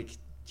like,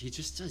 he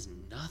just does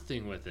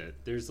nothing with it.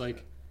 There's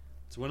like,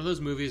 it's one of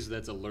those movies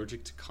that's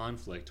allergic to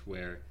conflict,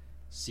 where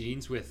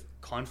scenes with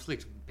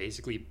conflict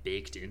basically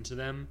baked into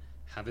them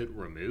have it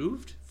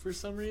removed for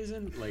some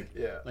reason. Like,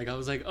 yeah. Like I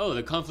was like, oh,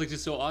 the conflict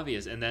is so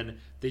obvious, and then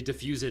they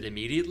diffuse it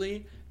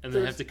immediately, and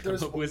they have to come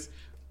up with...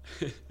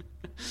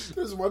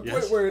 There's one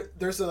point where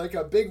there's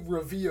a big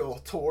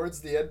reveal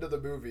towards the end of the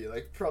movie,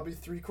 like probably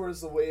 3/4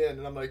 of the way in,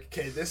 and I'm like,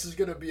 okay, this is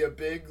gonna be a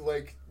big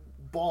like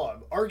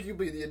bomb.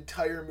 Arguably, the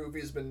entire movie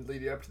has been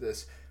leading up to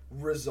this,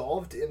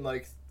 resolved in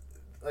like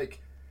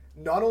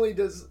not only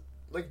does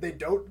like they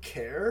don't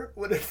care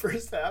when it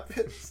first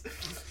happens,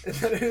 and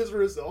then it is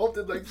resolved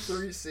in like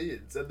 3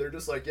 scenes, and they're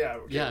just like, yeah,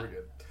 we're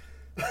good.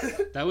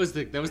 that was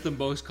the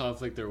most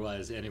conflict there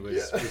was, and it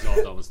was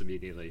resolved almost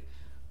immediately.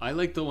 I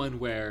like the one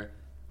where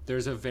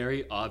there's a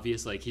very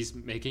obvious, like, he's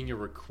making a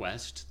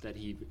request that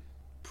he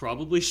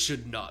probably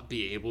should not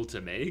be able to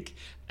make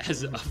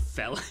as a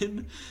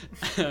felon,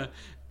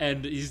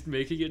 and he's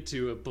making it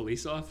to a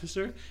police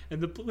officer, and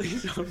the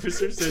police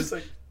officer says,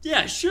 like,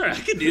 yeah, sure, I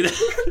can do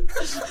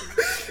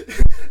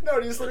that. No,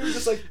 and he's literally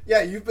just like,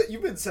 yeah, you've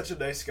been such a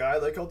nice guy,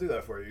 like, I'll do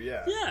that for you,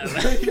 yeah. Yeah.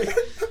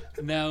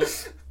 Now,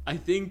 I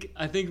think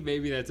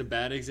maybe that's a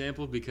bad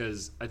example,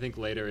 because I think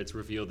later it's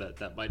revealed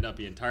that might not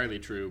be entirely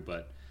true,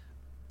 but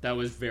that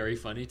was very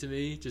funny to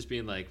me, just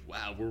being like,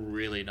 wow, we're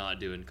really not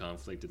doing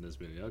conflict in this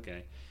movie.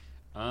 Okay.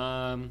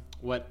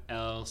 What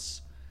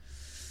else?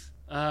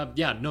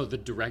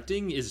 The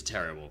directing is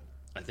terrible.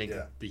 I think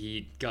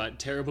he got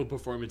terrible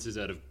performances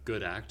out of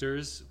good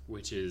actors,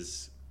 which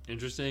is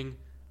interesting.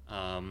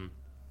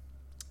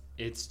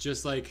 It's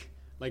just like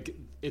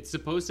it's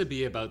supposed to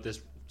be about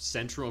this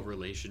central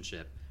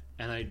relationship,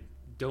 and I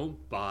don't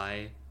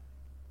buy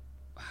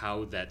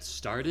how that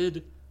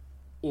started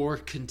or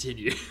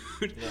continued.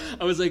 No.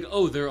 I was like,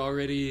 oh, they're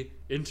already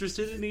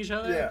interested in each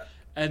other? Yeah.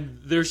 and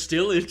they're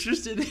still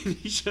interested in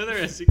each other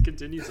as it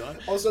continues on.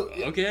 Also,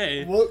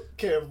 okay, we'll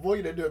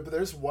get into it, but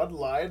there's one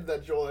line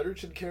that Joel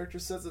Edgerton character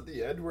says at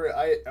the end where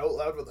I out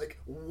loud was like,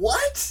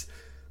 "What?"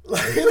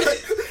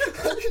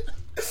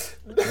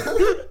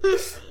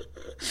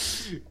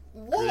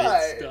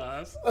 Why?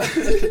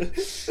 Great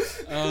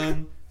stuff.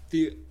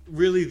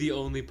 The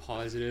only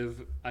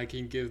positive I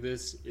can give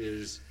this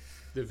is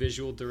the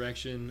visual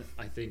direction.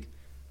 I think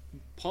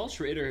Paul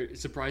Schrader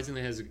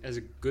surprisingly has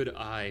a good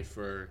eye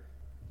for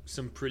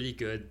some pretty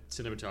good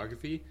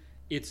cinematography.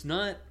 It's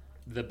not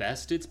the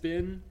best it's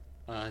been.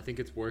 I think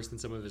it's worse than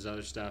some of his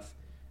other stuff.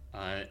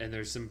 And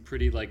there's some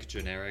pretty like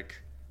generic,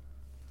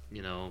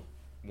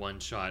 one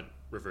shot,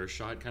 reverse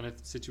shot kind of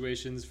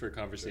situations for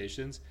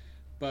conversations.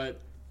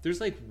 But there's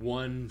like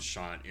one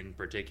shot in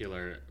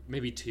particular,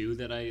 maybe two,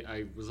 that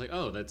I was like,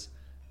 oh, that's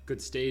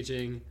good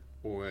staging,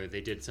 or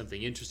they did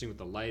something interesting with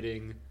the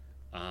lighting.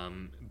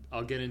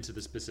 I'll get into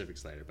the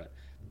specifics later, but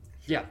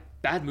yeah,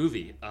 bad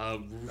movie.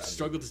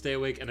 Struggled to stay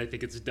awake, and I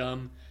think it's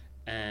dumb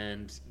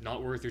and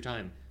not worth your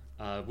time.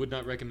 Would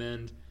not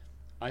recommend.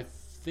 I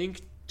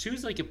think 2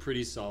 is like a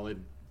pretty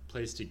solid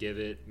place to give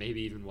it,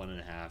 maybe even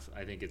 1.5.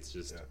 I think it's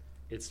just,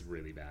 it's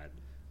really bad.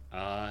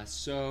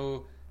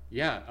 So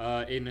yeah,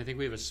 Aiden, I think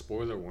we have a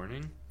spoiler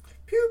warning.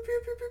 Pew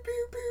pew pew pew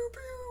pew pew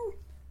pew.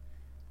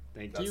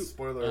 Thank That's you.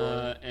 Spoiler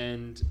warning.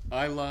 And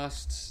I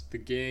lost the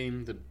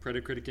game, the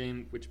Predacritic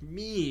game, which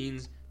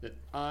means that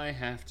I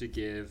have to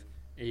give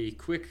a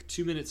quick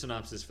 2-minute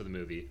synopsis for the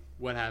movie.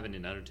 What happened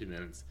in under 2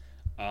 minutes?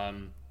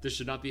 This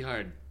should not be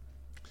hard.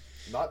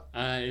 Not in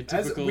as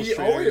typical we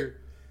Schrader.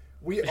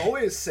 we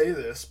always say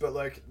this, but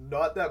like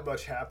not that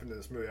much happened in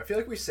this movie. I feel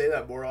like we say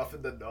that more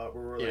often than not,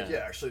 where we're like, yeah,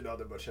 actually not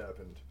that much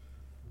happened.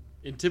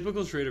 In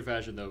typical Schrader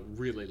fashion, though,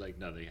 really like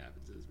nothing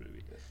happens in this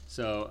movie.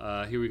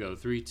 So here we go.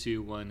 3,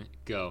 2, 1,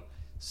 go.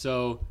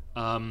 So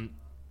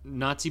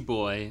Nazi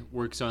boy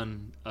works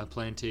on a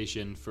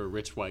plantation for a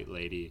rich white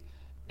lady,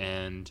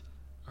 and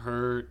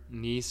her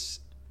niece,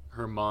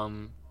 her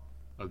mom.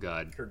 Oh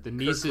God,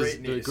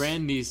 the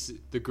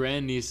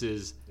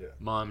grandniece's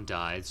mom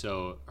died.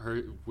 So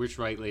her rich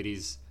white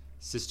lady's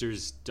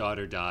sister's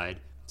daughter died.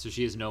 So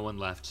she has no one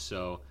left.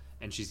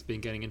 And she's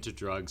been getting into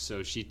drugs.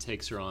 So she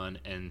takes her on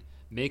and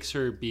makes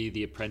her be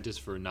the apprentice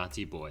for a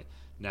Nazi boy.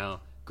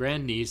 Now,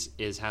 grandniece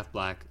is half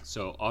black,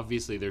 so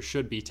obviously there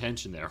should be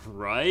tension there,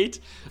 right?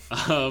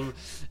 And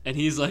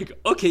he's like,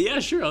 okay, yeah,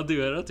 sure, I'll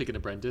do it. I'll take an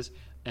apprentice.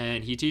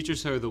 And he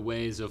teaches her the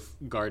ways of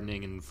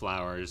gardening and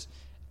flowers.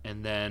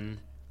 And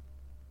then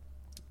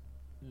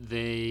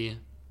they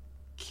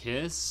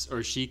kiss,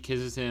 or she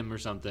kisses him or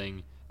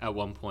something at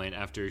one point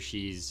after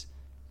she's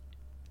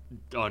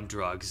on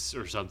drugs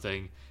or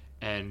something.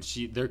 And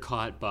they're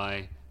caught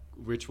by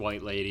rich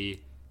white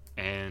lady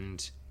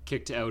and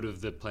kicked out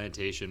of the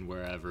plantation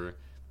wherever.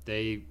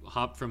 They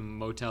hop from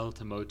motel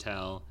to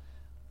motel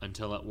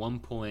until at one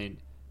point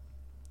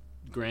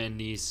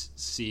grandniece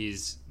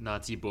sees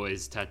Nazi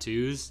boy's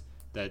tattoos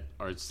that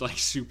are like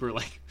super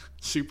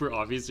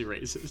obviously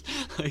racist,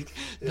 like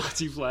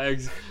Nazi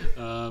flags,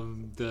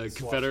 the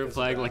Confederate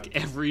flag, like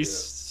every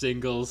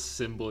single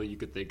symbol you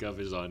could think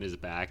of is on his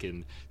back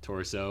and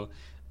torso.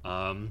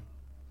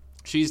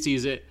 She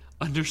sees it.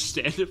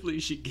 Understandably,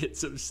 she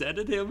gets upset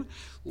at him.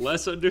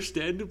 Less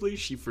understandably,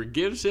 she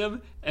forgives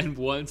him and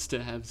wants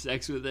to have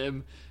sex with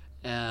him.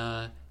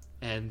 And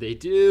they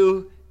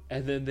do.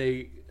 And then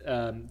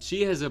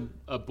she has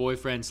a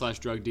boyfriend /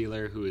 drug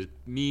dealer who is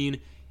mean.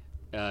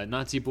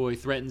 Nazi boy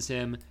threatens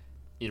him.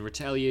 In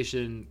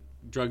retaliation,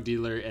 drug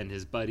dealer and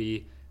his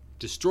buddy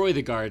destroy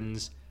the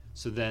gardens.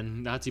 So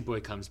then Nazi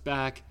boy comes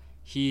back.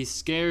 He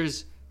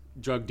scares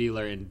drug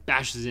dealer and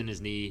bashes in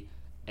his knee.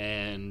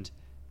 And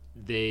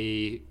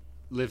they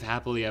live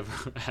happily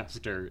ever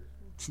after,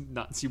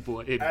 Nazi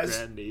boy and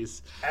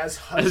grandniece. As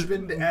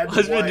husband and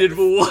wife.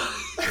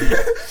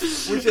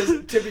 Which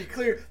is, to be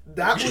clear,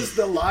 that was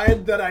the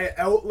line that I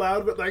out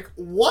loud went like,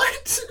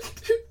 what?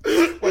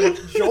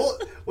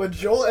 when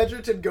Joel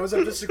Edgerton goes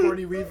up to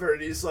Sigourney Weaver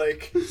and he's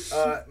like,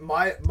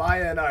 Maya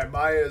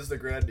is the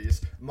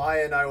grandniece,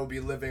 Maya and I will be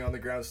living on the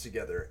grounds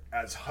together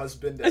as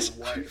husband and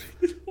wife.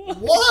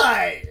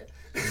 Why?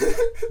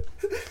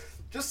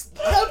 Just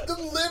have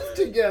them live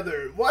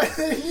together. Why do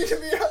they need to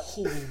be?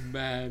 Oh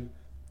man,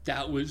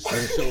 that was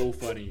so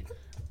funny.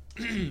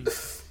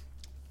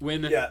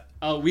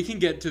 We can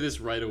get to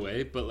this right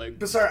away,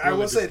 but sorry, I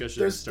will say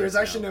there's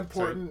actually an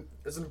important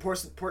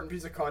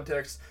piece of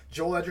context.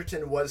 Joel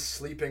Edgerton was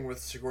sleeping with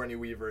Sigourney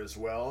Weaver as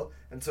well,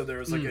 and so there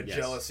was like a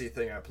jealousy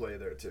thing at play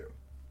there too.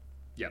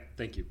 Yeah,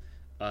 thank you.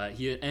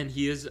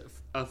 He is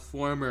a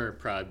former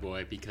Proud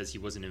Boy because he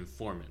was an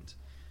informant.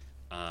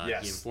 He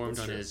informed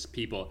on his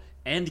people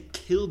and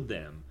killed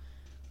them.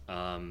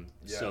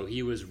 So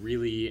he was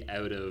really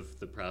out of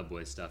the Proud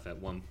Boy stuff at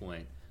one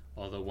point.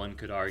 Although one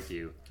could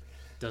argue,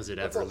 does it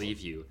ever leave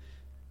you?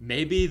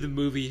 Maybe the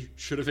movie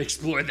should have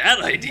explored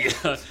that idea.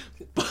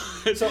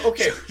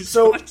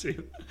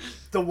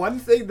 The one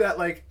thing that,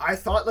 like, I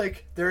thought,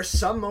 like, there are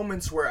some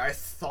moments where I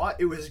thought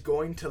it was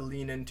going to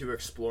lean into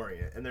exploring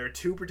it. And there are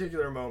two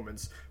particular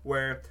moments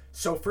where,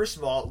 so first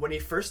of all, when he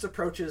first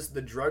approaches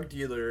the drug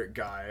dealer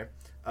guy,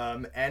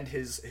 and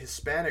his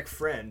Hispanic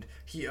friend,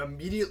 he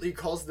immediately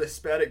calls the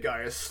Hispanic guy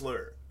a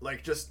slur.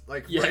 Like, just,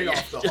 like, right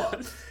off the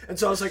hop. And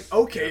so I was like,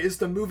 okay, is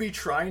the movie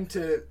trying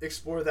to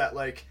explore that,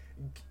 like,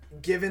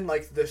 given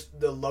like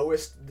the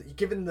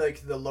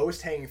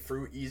lowest hanging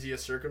fruit,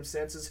 easiest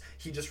circumstances,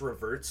 he just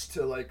reverts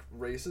to like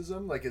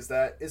racism? Like, is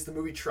the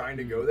movie trying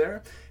to go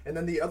there? And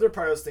then the other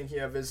part I was thinking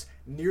of is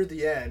near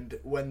the end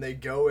when they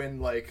go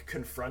and like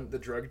confront the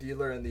drug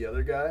dealer and the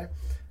other guy,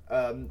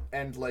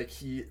 and like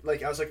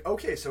I was like,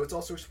 okay, so it's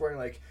also exploring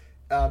like,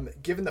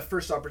 given the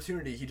first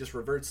opportunity, he just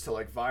reverts to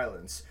like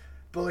violence.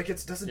 But like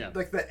it doesn't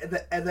like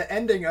the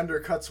ending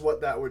undercuts what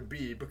that would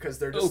be, because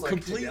they're just like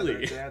completely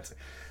together dancing.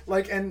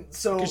 Like, and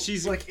so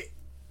she's like,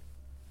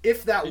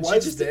 if that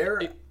was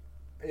there,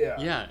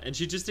 yeah, and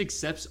she just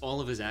accepts all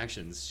of his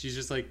actions. She's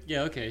just like,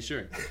 yeah, okay,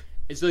 sure.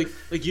 It's like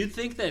you'd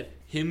think that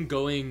him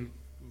going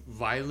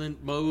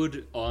violent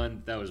mode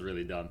on, that was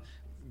really dumb,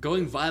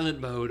 going violent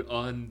mode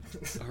on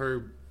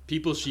her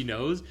people she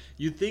knows,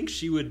 you'd think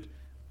she would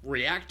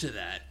react to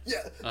that.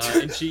 Yeah,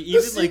 and she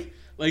even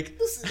like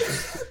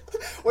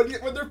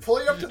when they're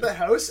pulling up to the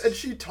house and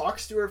she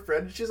talks to her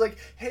friend and she's like,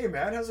 hey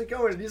man, how's it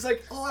going? And he's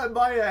like, oh, I'm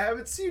Maya, I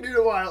haven't seen you in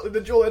a while. And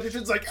then Joel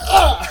Edgerton's like,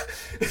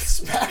 and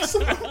smacks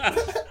him.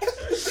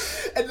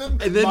 and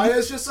then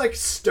Maya's just like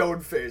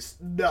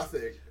stone-faced,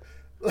 nothing.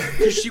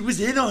 Because she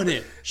was in on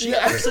it. She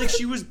acts like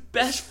she was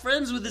best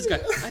friends with this guy.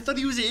 I thought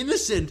he was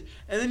innocent,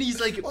 and then he's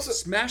like also,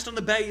 smashed on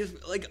the back,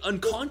 like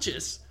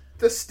unconscious.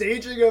 The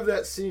staging of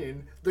that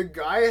scene, the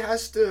guy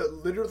has to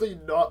literally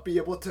not be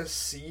able to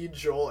see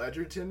Joel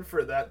Edgerton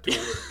for that to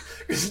work.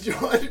 Because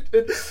Joel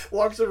Edgerton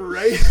walks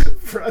right in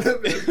front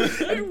of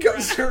him and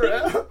comes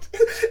around.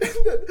 And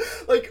then,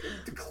 like,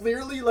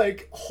 clearly,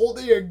 like,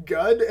 holding a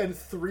gun and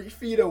 3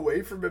 feet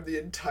away from him the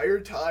entire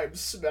time,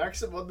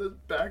 smacks him on the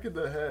back of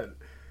the head.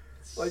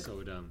 Like,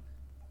 so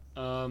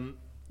dumb.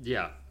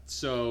 Yeah,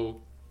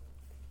 so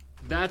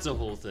that's a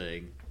whole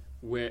thing.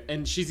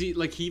 And she's,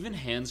 like, he even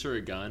hands her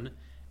a gun.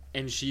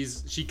 And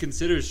she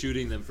considers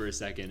shooting them for a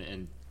second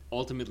and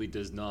ultimately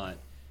does not.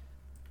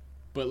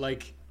 But,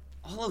 like,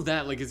 all of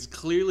that, like, it's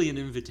clearly an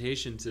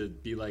invitation to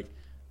be like,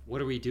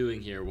 what are we doing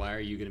here? Why are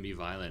you going to be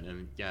violent?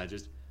 And, yeah,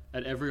 just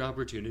at every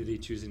opportunity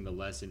choosing the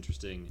less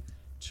interesting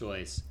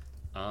choice.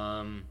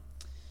 Yeah,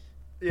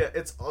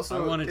 it's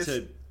also...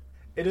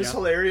 It is Yeah.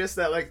 hilarious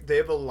that, like, they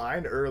have a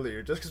line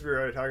earlier, just because we were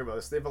already talking about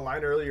this, they have a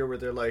line earlier where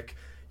they're like,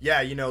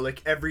 yeah, you know,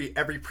 like, every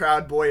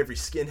proud boy, every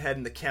skinhead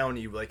in the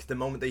county, like, the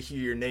moment they hear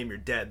your name, you're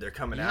dead. They're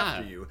coming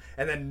after you.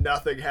 And then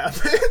nothing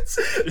happens.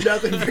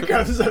 Nothing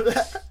becomes of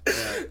that.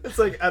 Yeah. It's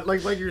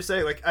like you were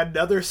saying, like,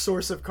 another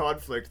source of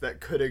conflict that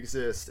could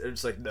exist. And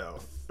it's like, no,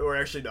 we're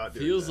actually not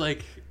doing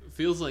that.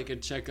 Feels like a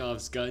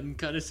Chekhov's gun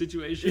kind of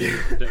situation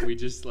that we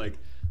just, like,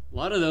 a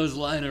lot of those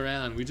lying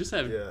around. We just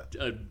have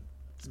a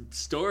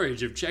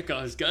storage of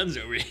Chekhov's guns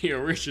over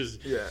here. We're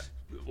just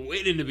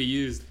waiting to be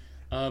used.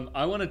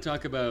 I want to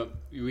talk about,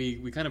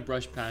 we kind of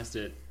brushed past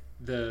it,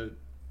 the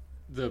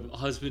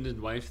husband and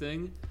wife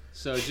thing.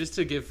 So just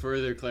to give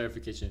further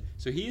clarification,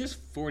 so he is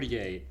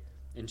 48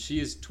 and she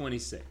is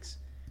 26.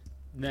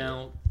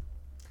 Now,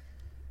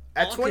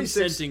 at all 26,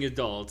 consenting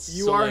adults,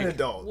 you are an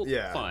adult.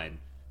 Well, fine.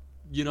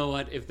 You know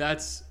what? If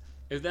that's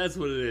what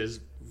it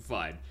is,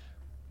 fine.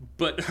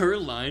 But her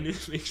line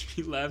makes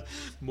me laugh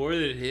more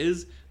than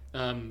his.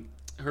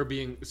 Her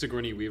being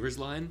Sigourney Weaver's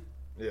line.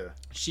 Yeah.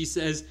 He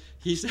says,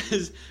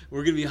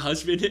 we're going to be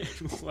husband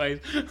and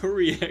wife. Her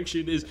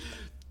reaction is,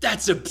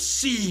 that's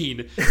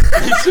obscene.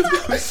 It's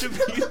supposed to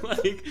be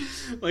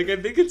like, I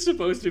think it's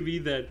supposed to be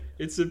that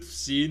it's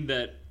obscene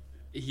that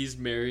he's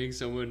marrying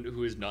someone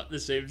who is not the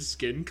same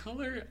skin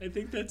color. I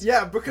think that's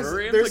because her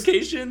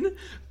implication.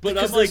 But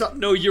I'm like,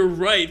 no, you're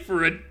right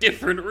for a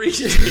different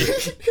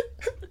reason.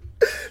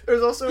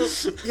 There's also,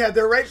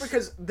 they're right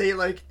because they,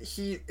 like,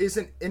 he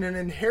isn't in an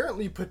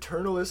inherently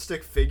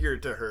paternalistic figure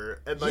to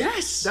her. And, like,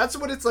 that's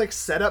what it's, like,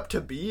 set up to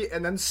be.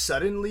 And then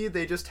suddenly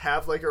they just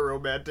have, like, a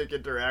romantic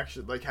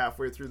interaction, like,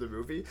 halfway through the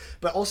movie.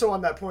 But also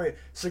on that point,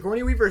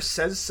 Sigourney Weaver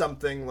says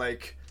something,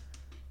 like,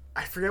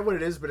 I forget what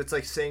it is, but it's,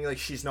 like, saying, like,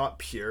 she's not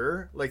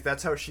pure. Like,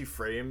 that's how she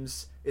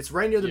frames. It's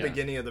right near the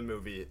beginning of the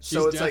movie.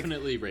 She's it's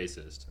definitely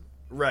racist.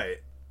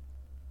 Right.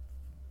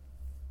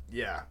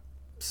 Yeah.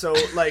 So,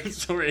 like,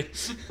 sorry.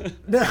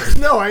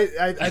 No, I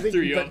think,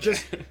 threw you but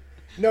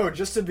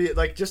just to be,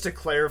 like, just to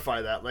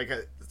clarify that, like,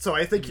 so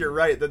I think you're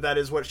right that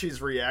is what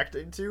she's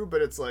reacting to,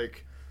 but it's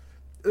like,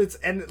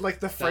 and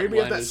like the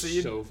framing of that scene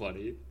is so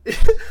funny.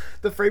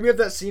 The framing of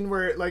that scene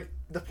where, like,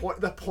 the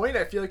point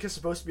I feel like is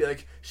supposed to be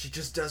like, she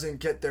just doesn't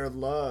get their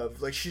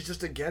love, like, she's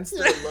just against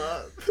their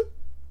love.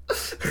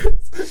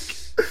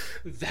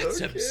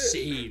 That's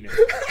obscene.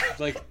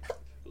 like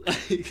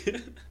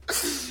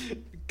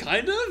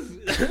kind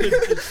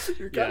of.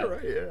 You're kind of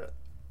right, yeah.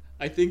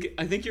 I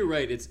think you're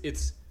right.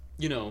 It's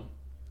you know,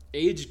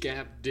 age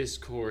gap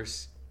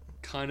discourse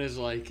kind of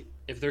like,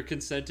 if they're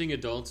consenting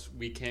adults,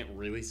 we can't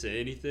really say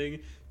anything.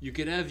 You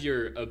can have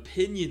your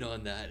opinion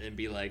on that and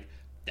be like,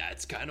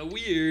 that's kind of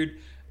weird.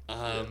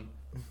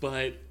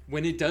 But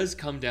when it does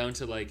come down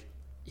to like,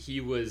 he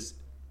was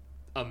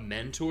a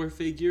mentor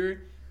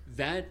figure,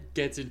 that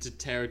gets into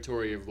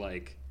territory of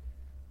like,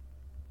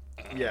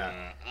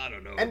 I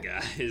don't know, and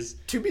guys.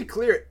 To be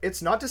clear,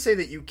 it's not to say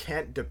that you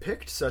can't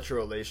depict such a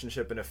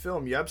relationship in a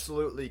film. You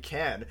absolutely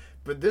can.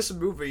 But this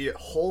movie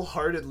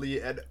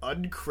wholeheartedly and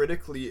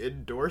uncritically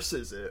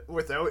endorses it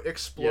without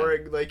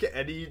exploring like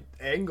any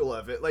angle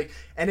of it. Like,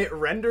 and it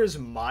renders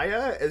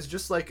Maya as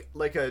just like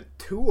a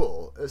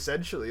tool,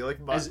 essentially. Like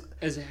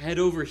as head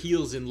over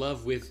heels in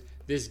love with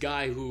this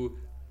guy who,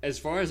 as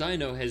far as I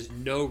know, has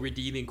no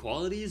redeeming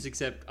qualities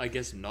except, I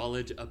guess,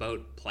 knowledge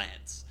about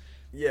plants.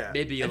 Yeah.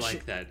 Maybe you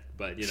like that,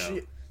 but, you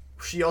know.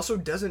 She also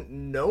doesn't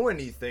know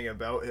anything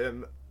about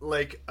him,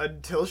 like,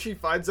 until she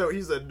finds out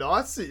he's a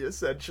Nazi,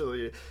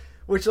 essentially.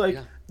 Which, like,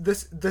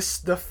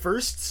 the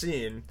first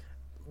scene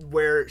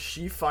where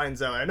she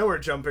finds out... I know we're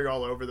jumping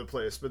all over the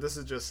place, but this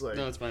is just, like...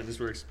 No, it's fine. This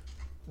works.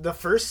 The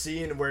first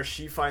scene where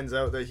she finds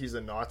out that he's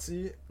a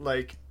Nazi,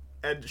 like,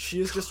 and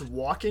she is just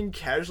walking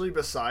casually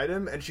beside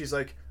him, and she's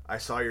like, I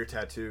saw your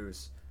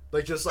tattoos.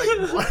 Like, just, like,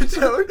 what?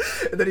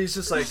 And then he's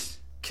just like,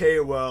 okay,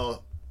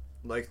 well...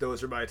 like,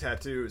 those are my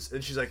tattoos.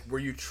 And she's like, were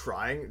you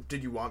trying?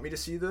 Did you want me to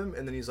see them?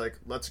 And then he's like,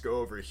 let's go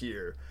over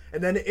here.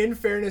 And then, in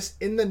fairness,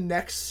 in the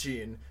next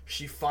scene,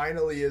 she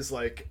finally is,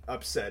 like,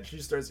 upset. She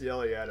starts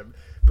yelling at him.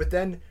 But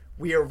then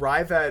we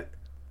arrive at,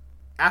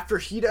 after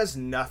he does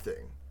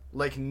nothing,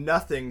 like,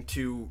 nothing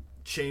to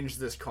change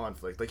this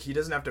conflict. Like, he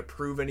doesn't have to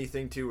prove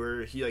anything to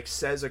her. He, like,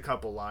 says a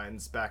couple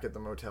lines back at the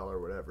motel or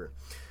whatever.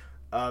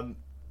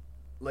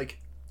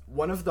 Like,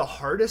 one of the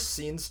hardest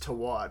scenes to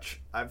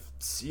watch I've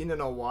seen in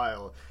a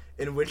while,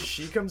 in which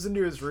she comes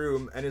into his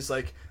room and is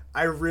like,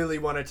 I really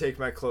want to take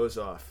my clothes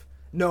off.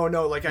 No,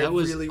 like, I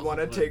really want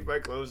to take my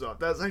clothes off.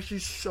 That's actually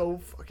so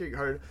fucking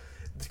hard.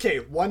 Okay,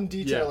 one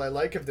detail I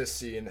like of this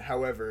scene,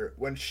 however,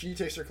 when she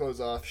takes her clothes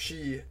off,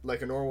 she,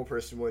 like a normal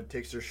person would,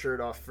 takes her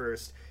shirt off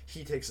first.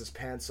 He takes his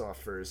pants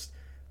off first.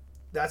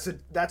 That's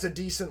a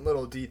decent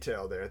little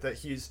detail there, that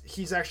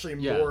he's actually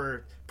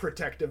more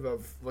protective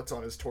of what's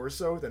on his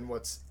torso than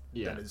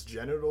than his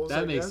genitals.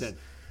 That makes sense.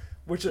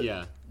 Which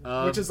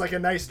is like a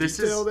nice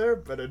detail there,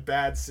 but a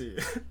bad scene.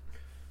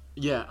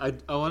 I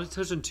want to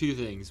touch on two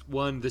things.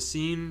 One, the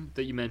scene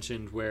that you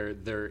mentioned where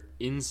they're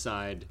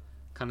inside,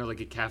 kind of like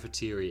a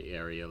cafeteria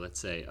area, let's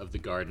say, of the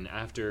garden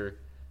after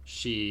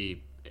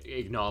she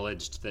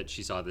acknowledged that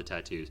she saw the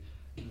tattoos.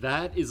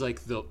 That is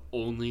like the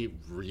only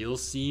real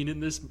scene in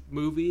this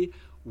movie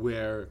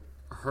where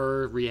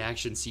her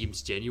reaction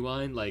seems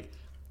genuine. Like,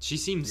 she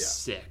seems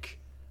sick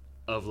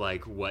of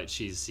like what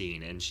she's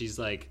seen, and she's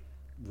like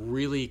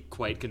really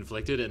quite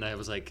conflicted. And I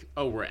was like,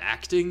 oh, we're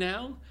acting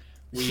now.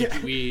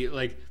 We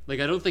like I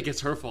don't think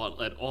it's her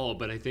fault at all,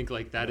 but I think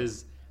like that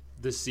is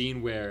the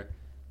scene where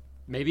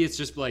maybe it's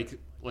just like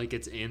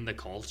it's in the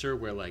culture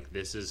where like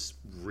this is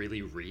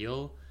really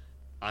real.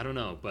 I don't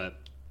know, but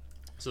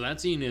so that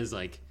scene is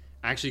like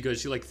actually good.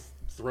 She like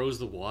throws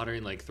the water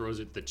and like throws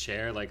it at the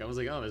chair. Like, I was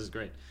like, oh, this is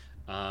great.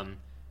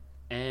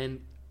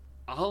 And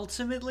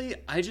ultimately,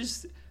 I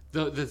just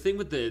the thing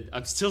with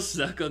I'm still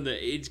stuck on the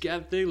age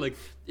gap thing. Like,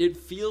 it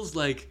feels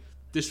like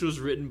this was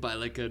written by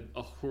like a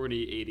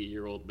horny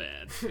 80-year-old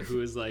man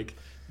who is like,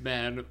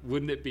 man,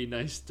 wouldn't it be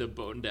nice to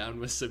bone down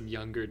with some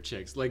younger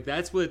chicks? Like,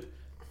 that's what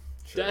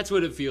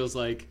it feels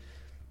like.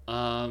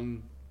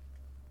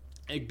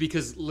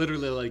 Because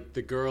literally, like,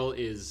 the girl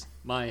is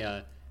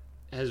Maya,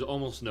 has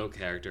almost no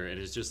character and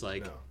is just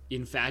like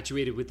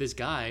infatuated with this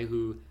guy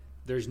who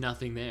there's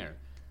nothing there.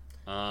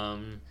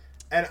 And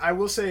I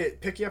will say,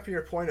 picking up on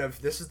your point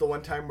of this is the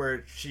one time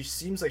where she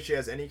seems like she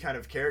has any kind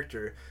of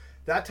character,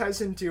 that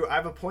ties into, I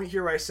have a point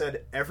here where I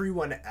said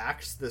everyone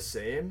acts the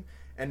same,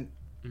 and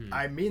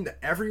I mean that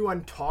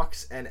everyone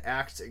talks and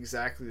acts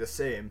exactly the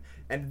same,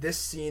 and this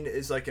scene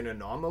is like an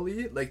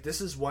anomaly. Like,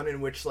 this is one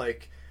in which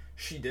like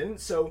she didn't.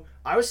 So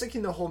I was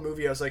thinking the whole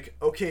movie, I was like,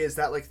 okay, is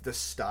that like the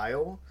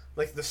style?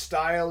 Like, the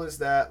style is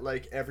that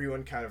like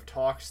everyone kind of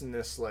talks in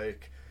this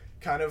like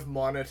kind of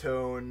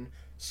monotone,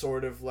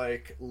 sort of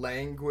like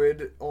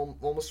languid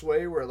almost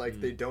way where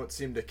like they don't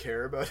seem to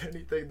care about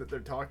anything that they're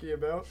talking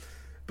about.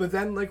 But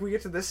then like we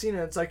get to this scene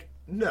and it's like,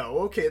 no,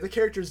 okay, the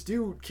characters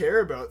do care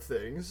about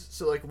things,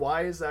 so like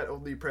why is that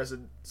only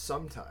present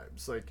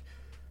sometimes? Like,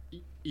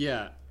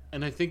 yeah.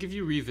 And I think if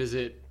you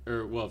revisit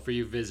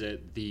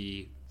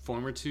the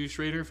former two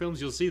Schrader films,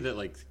 you'll see that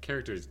like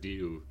characters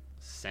do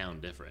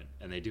sound different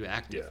and they do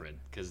act different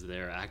because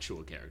they're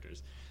actual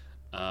characters.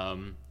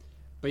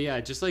 But yeah,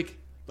 just like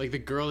the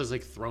girl is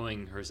like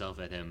throwing herself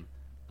at him.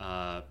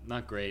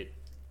 Not great.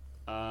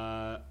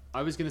 I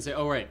was gonna say,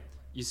 oh right,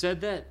 you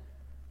said that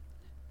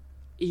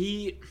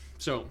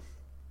so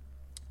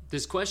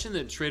this question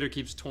that Schrader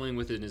keeps toying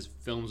with in his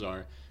films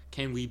are,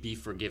 can we be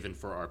forgiven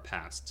for our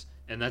past?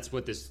 And that's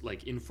what this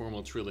like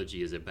informal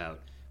trilogy is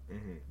about.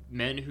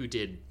 Men who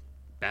did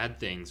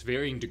bad things,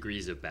 varying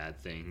degrees of bad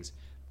things.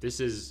 This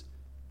is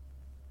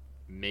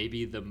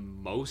maybe the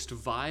most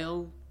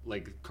vile.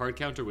 Like, Card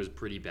Counter was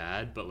pretty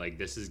bad, but, like,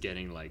 this is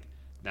getting, like,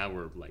 now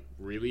we're, like,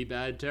 really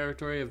bad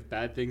territory of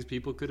bad things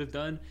people could have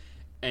done.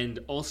 And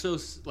also,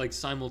 like,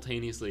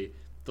 simultaneously,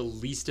 the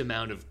least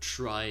amount of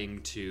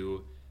trying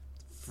to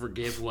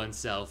forgive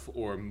oneself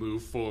or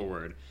move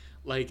forward.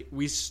 Like,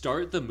 we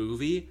start the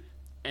movie,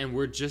 and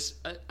we're just,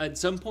 at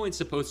some point,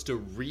 supposed to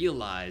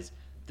realize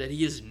that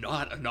he is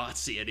not a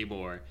Nazi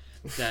anymore.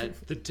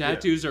 That the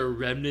tattoos are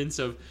remnants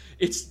of,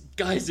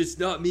 guys, it's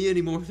not me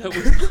anymore. That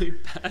was my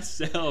past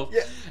self.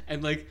 Yeah.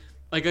 And, like,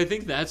 I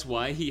think that's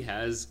why he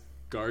has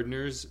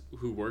gardeners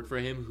who work for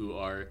him who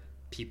are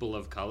people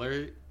of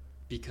color,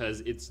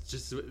 because it's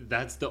just,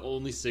 that's the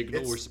only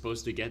signal we're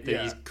supposed to get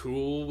that he's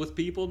cool with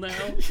people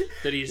now,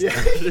 that he's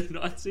not a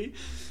Nazi.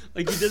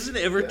 Like, he doesn't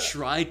ever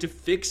try to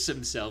fix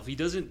himself. He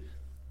doesn't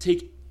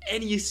take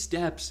any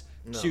steps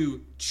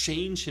to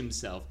change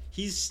himself.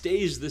 He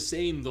stays the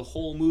same the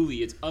whole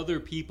movie. It's other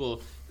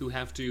people who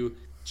have to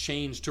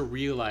change to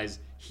realize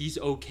he's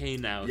okay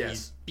now. Yes.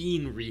 He's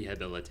being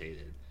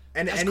rehabilitated.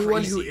 And That's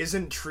anyone crazy. who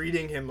isn't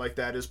treating him like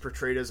that is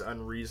portrayed as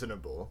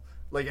unreasonable.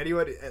 Like,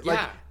 anyone,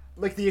 Yeah.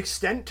 like the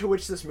extent to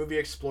which this movie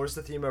explores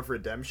the theme of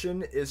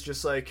redemption is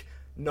just like,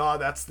 nah,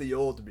 that's the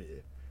old me.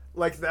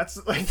 Like, that's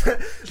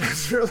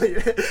really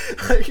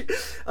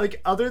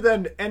like other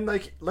than, and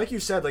like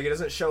you said, like, it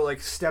doesn't show like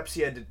steps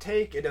he had to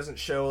take. It doesn't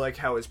show like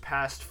how his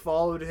past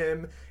followed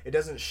him. It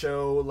doesn't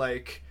show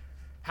like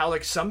how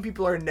like some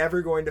people are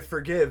never going to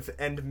forgive,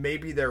 and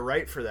maybe they're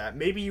right for that.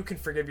 Maybe you can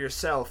forgive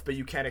yourself, but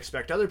you can't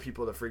expect other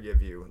people to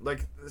forgive you.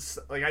 Like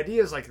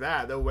ideas like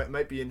that, though, it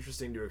might be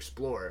interesting to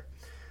explore.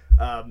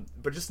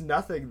 But just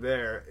nothing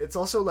there. It's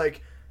also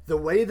like the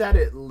way that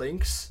it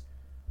links.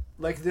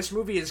 Like, this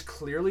movie is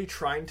clearly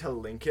trying to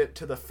link it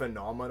to the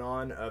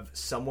phenomenon of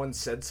someone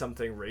said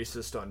something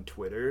racist on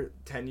Twitter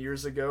 10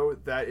 years ago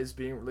that is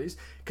being released.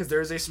 Because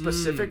there's a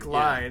specific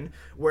line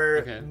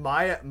where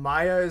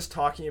Maya is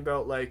talking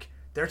about, like,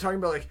 they're talking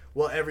about, like,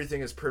 well,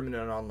 everything is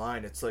permanent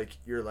online. It's like,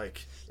 you're,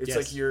 like, it's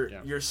like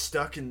you're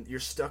stuck in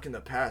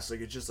the past.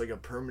 Like, it's just, like, a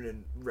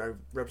permanent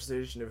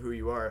representation of who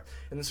you are.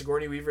 And then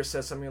Sigourney Weaver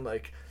says something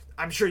like,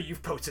 I'm sure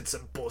you've posted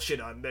some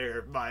bullshit on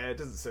there, Maya. It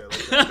doesn't say it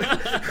like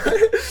that.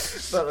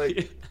 But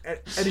like, and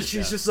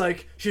she's just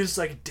like,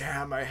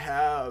 damn, I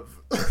have.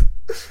 Like,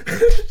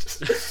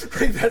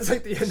 that's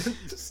like the end of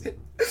the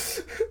scene.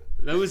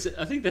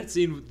 I think that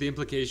scene, the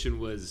implication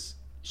was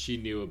she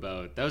knew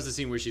about, that was the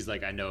scene where she's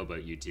like, I know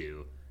about you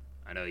two.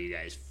 I know you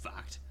guys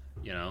fucked,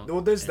 you know?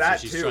 Well, there's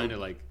that she's too. Trying to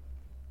like,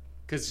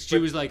 because she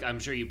was like, I'm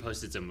sure you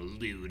posted some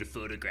lewd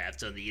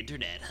photographs on the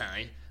internet,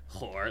 huh?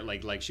 Or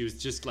like she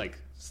was just like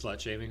slut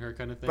shaming her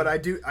kind of thing. But I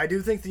do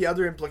think the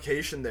other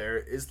implication there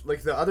is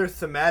like the other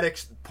thematic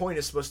point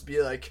is supposed to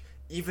be like,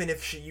 even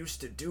if she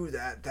used to do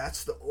that,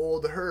 that's the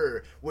old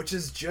her, which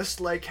is just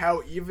like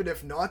how even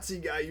if Nazi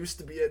guy used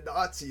to be a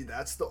Nazi,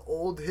 that's the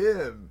old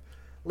him.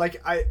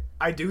 Like,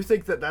 I do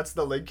think that that's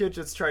the linkage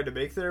it's trying to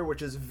make there,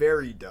 which is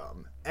very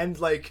dumb. And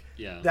like,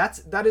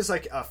 that is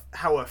like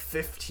how a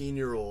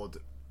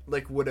 15-year-old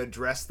like would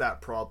address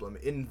that problem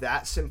in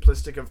that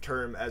simplistic of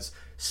term, as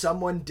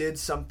someone did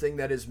something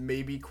that is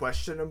maybe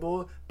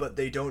questionable, but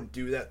they don't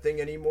do that thing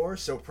anymore,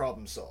 so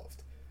problem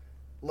solved.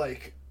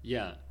 Like,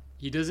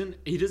 he doesn't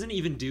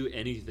even do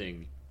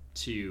anything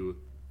to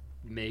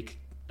make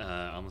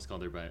I almost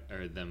called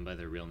them by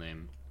their real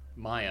name,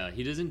 Maya.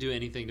 He doesn't do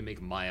anything to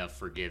make Maya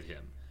forgive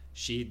him.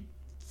 She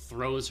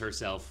throws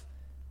herself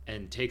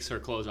and takes her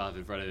clothes off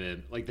in front of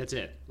him. Like, that's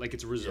it. Like,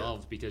 it's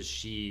resolved because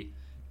she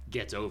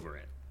gets over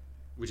it,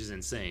 which is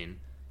insane.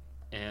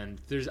 And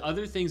there's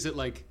other things that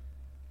like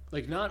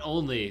not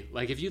only,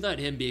 like, if you thought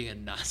him being a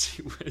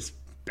Nazi was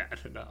bad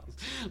enough,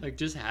 like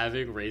just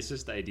having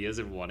racist ideas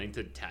and wanting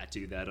to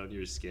tattoo that on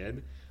your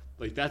skin,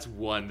 like, that's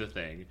one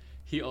thing.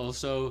 He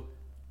also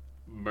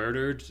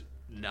murdered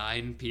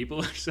 9 people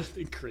or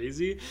something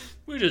crazy.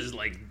 We're just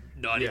like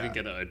not even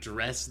gonna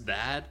address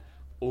that.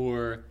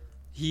 Or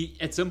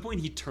at some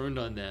point he turned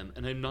on them,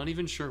 and I'm not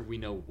even sure we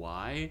know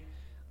why.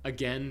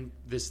 Again,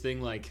 this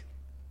thing, like,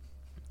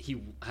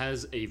 he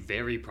has a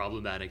very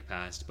problematic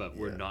past, but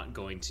we're not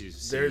going to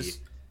see.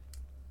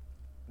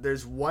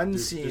 There's one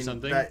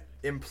scene that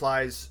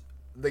implies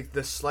like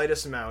the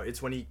slightest amount.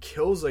 It's when he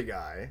kills a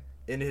guy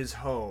in his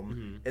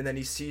home, and then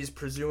he sees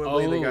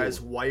presumably the guy's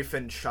wife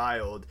and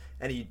child,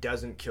 and he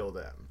doesn't kill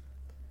them.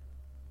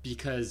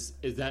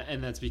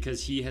 That's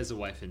because he has a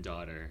wife and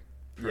daughter,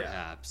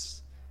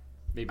 perhaps.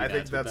 Maybe I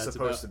think that's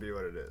supposed to be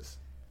what it is.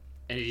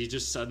 And he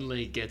just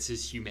suddenly gets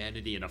his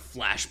humanity in a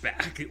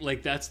flashback.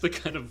 Like, that's the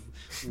kind of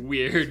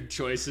weird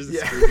choices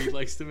this movie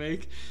likes to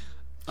make.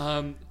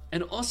 And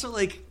also,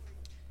 like,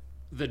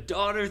 the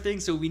daughter thing.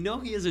 So we know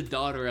he has a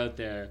daughter out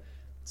there.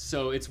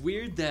 So it's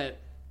weird that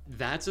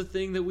that's a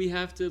thing that we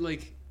have to,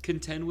 like,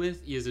 contend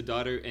with. He has a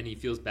daughter, and he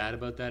feels bad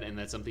about that, and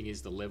that's something he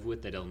has to live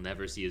with, that he'll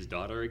never see his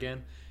daughter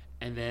again.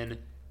 And then,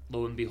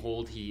 lo and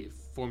behold, he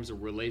forms a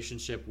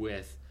relationship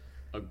with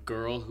a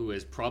girl who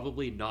is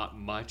probably not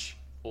much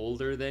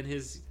older than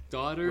his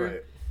daughter,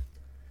 right?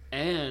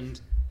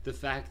 And the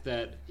fact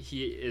that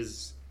he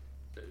is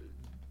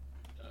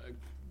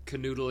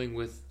canoodling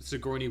with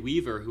Sigourney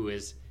Weaver, who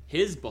is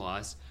his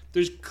boss,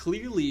 there's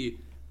clearly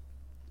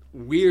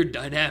weird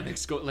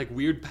dynamics, like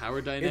weird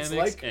power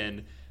dynamics,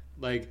 and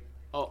like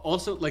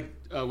also like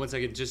 1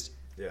 second, just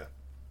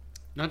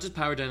not just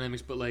power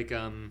dynamics, but like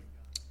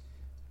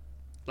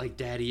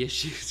daddy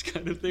issues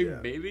kind of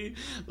thing, maybe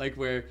like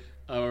where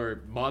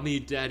or mommy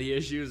daddy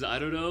issues. I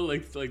don't know,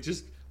 like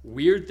just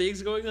weird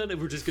things going on,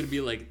 and we're just gonna be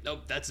like,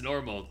 nope, that's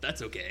normal,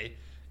 that's okay,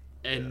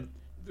 and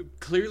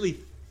clearly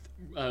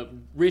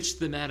rich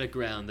thematic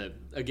ground that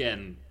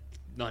again,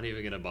 not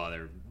even gonna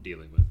bother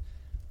dealing with.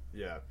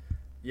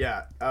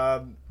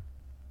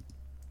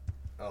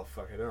 Oh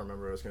fuck, I don't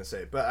remember what I was gonna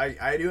say, but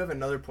I do have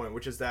another point,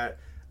 which is that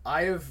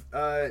I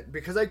have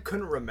because I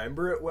couldn't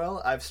remember it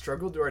well, I've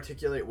struggled to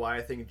articulate why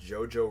I think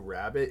Jojo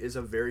Rabbit is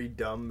a very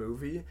dumb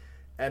movie,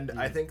 and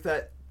I think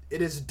that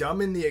it is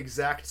dumb in the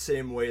exact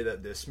same way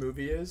that this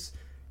movie is,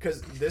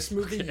 because this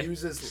movie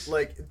uses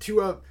like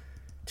to an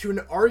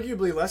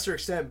arguably lesser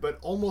extent, but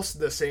almost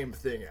the same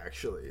thing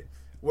actually,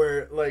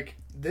 where like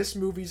this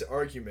movie's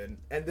argument,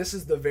 and this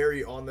is the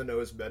very on the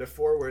nose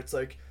metaphor, where it's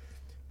like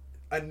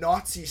a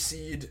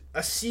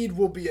seed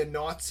will be a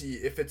Nazi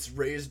if it's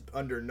raised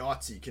under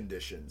Nazi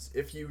conditions.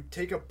 If you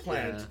take a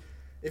plant,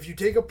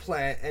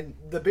 and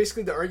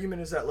basically the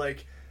argument is that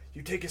like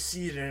you take a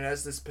seed and it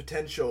has this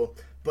potential,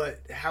 but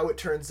how it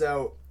turns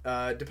out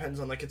depends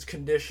on like its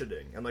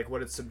conditioning and like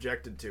what it's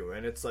subjected to,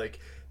 and it's like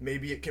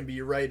maybe it can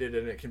be righted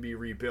and it can be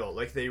rebuilt.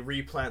 Like they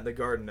replant the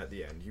garden at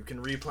the end. You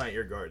can replant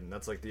your garden.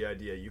 That's like the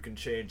idea. You can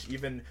change.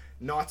 Even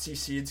Nazi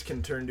seeds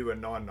can turn to a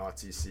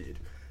non-Nazi seed.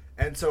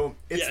 And so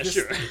it's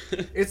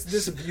it's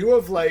this view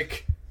of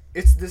like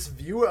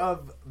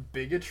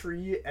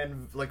bigotry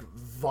and like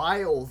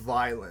vile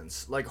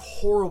violence, like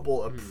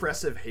horrible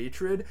oppressive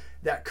hatred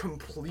that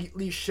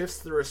completely shifts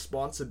the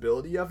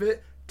responsibility of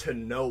it to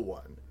no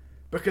one.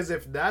 Because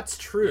if that's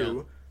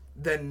true,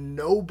 then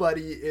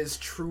nobody is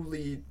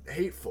truly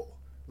hateful.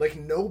 Like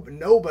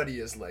nobody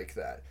is like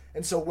that.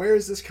 And so where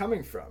is this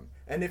coming from?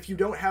 And if you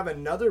don't have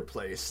another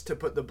place to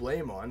put the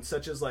blame on,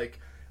 such as like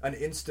an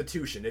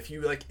institution, if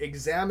you like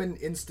examine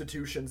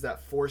institutions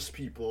that force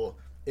people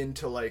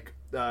into like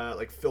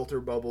filter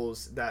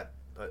bubbles that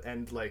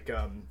and like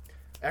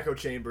echo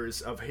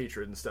chambers of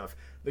hatred and stuff,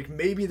 like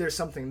maybe there's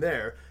something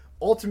there.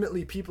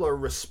 Ultimately people are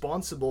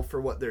responsible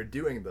for what they're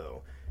doing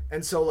though.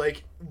 And so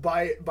like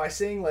by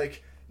saying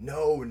like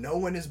no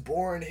one is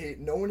born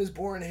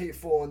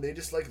hateful and they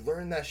just like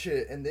learn that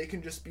shit and they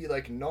can just be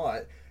like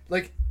not,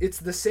 like it's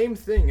the same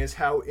thing as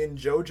how in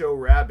Jojo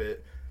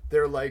Rabbit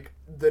they're like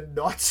the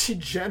Nazi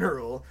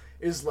general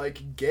is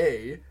like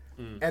gay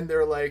and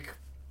they're like,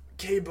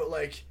 okay, but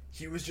like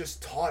he was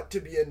just taught to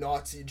be a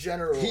Nazi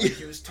general. Like,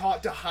 he was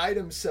taught to hide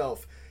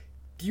himself.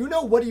 Do you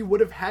know what he would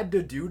have had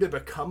to do to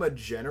become a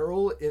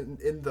general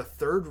in the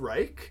Third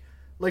Reich?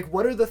 Like,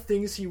 what are the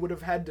things he would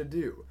have had to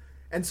do?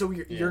 And so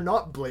you're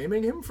not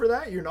blaming him for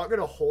that? You're not going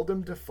to hold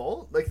him to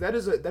fault? Like, that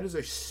is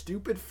a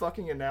stupid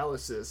fucking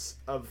analysis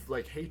of,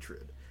 like,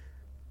 hatred.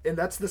 And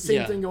that's the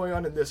same thing going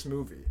on in this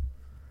movie.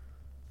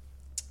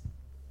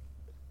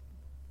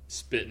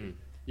 Spittin'.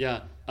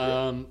 Yeah.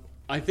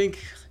 I think,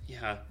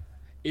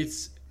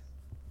 it's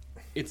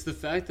the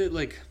fact that,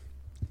 like,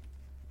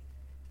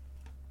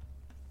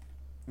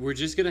 we're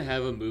just going to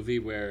have a movie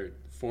where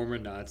former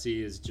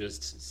Nazi is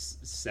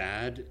just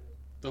sad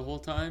the whole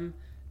time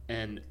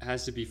and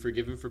has to be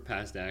forgiven for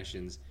past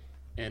actions.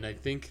 And I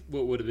think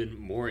what would have been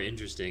more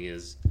interesting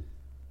is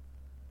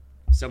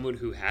someone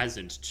who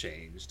hasn't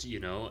changed,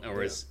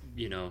 or is,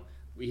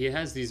 he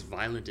has these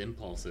violent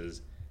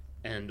impulses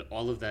and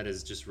all of that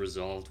is just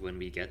resolved when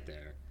we get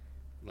there.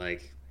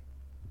 Like,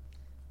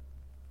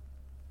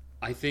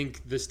 I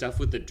think the stuff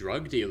with the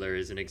drug dealer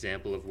is an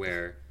example of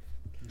where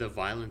the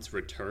violence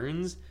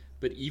returns,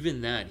 but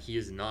even that, he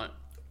is not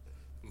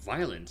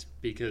violent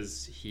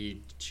because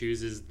he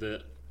chooses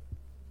the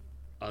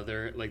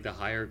other, like the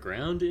higher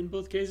ground in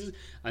both cases.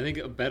 I think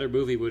a better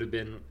movie would have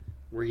been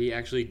where he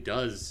actually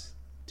does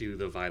do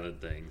the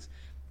violent things.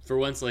 For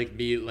once, like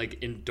me,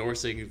 like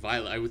endorsing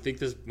violence, I would think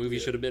this movie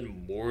should have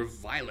been more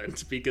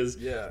violent because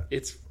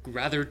it's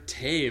rather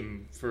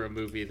tame for a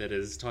movie that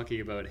is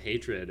talking about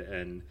hatred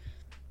and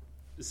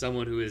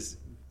someone who has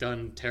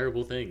done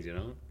terrible things,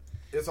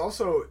 It's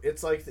also,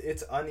 it's like,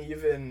 it's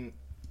uneven,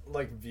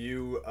 like,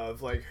 view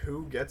of, like,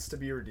 who gets to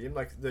be redeemed.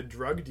 Like, the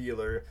drug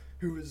dealer,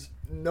 who is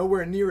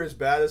nowhere near as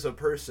bad as a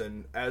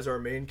person as our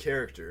main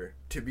character,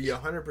 to be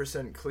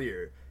 100%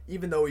 clear,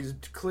 even though he's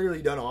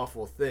clearly done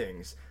awful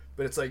things.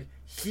 But it's like,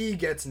 he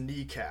gets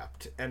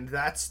kneecapped, and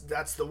that's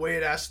the way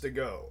it has to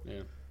go.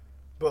 Yeah.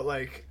 But,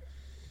 like,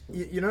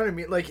 you know what I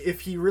mean? Like,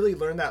 if he really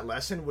learned that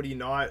lesson, would he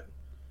not...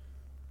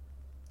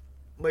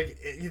 Like,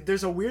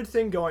 there's a weird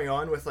thing going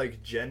on with,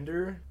 like,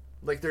 gender.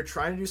 Like, they're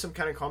trying to do some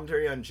kind of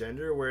commentary on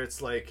gender where it's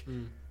like...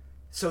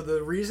 So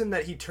the reason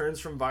that he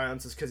turns from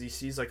violence is because he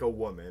sees, like, a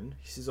woman.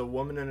 He sees a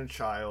woman and a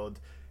child.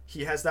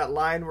 He has that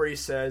line where he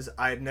says,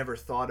 I had never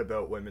thought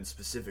about women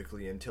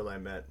specifically until I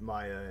met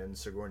Maya and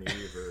Sigourney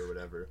Weaver or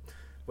whatever.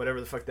 Whatever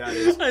the fuck that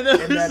is. I know.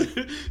 And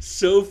then,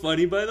 so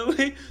funny, by the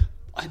way.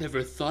 I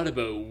never thought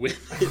about women.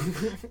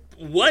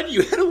 What?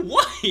 You had a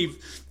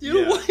wife? You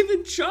had a wife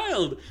and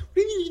child? What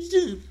do you mean you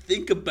didn't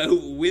think about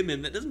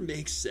women? That doesn't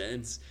make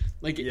sense.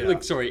 Like,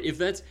 sorry, if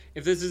this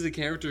is a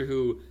character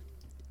who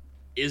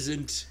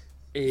isn't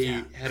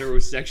a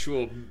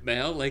heterosexual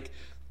male, like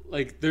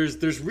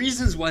there's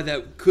reasons why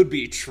that could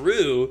be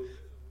true,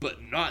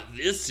 but not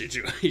this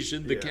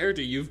situation. The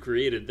character you've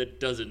created, that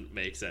doesn't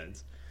make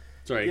sense.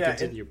 Sorry,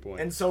 continue your point.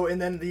 And so, and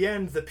then the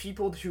end, the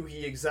people who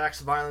he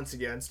exacts violence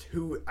against,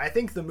 who I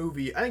think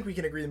we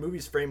can agree the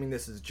movie's framing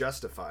this as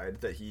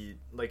justified, that he,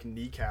 like,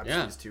 kneecaps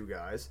these two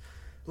guys.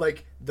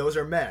 Like, those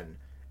are men.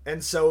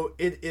 And so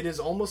it is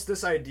almost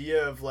this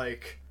idea of,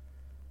 like,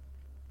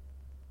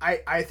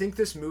 I think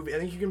this movie, I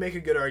think you can make a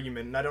good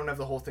argument, and I don't have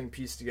the whole thing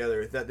pieced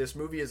together, that this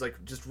movie is,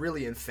 like, just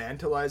really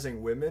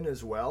infantilizing women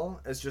as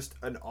well, as just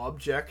an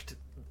object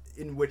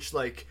in which,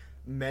 like,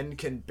 men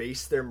can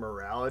base their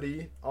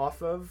morality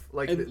off of.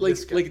 Like, and like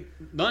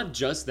not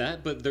just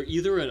that, but they're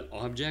either an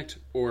object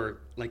or,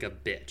 like, a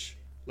bitch.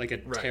 Like a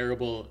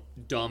terrible,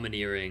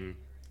 domineering,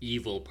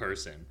 evil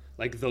person.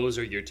 Like, those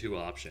are your two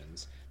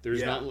options.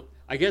 There's not...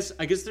 I guess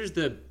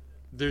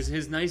there's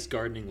his nice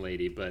gardening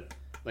lady, but,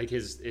 like,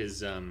 his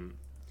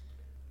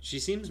she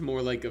seems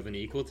more like of an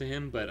equal to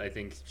him, but I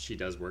think she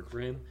does work for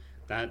him.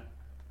 That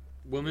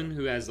woman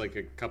who has, like,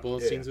 a couple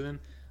of scenes with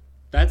him,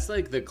 that's,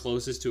 like, the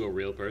closest to a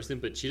real person,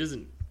 but she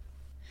doesn't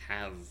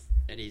have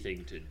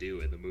anything to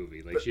do in the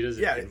movie. Like, she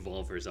doesn't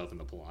involve herself in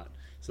the plot.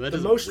 So that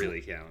doesn't really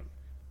count.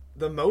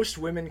 The most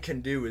women can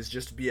do is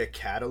just be a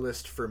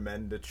catalyst for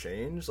men to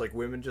change. Like,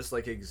 women just,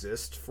 like,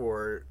 exist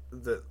for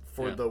the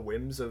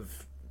whims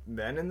of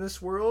men in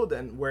this world,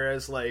 and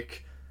whereas,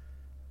 like,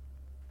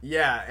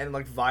 and,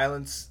 like,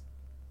 violence...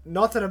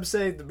 Not that I'm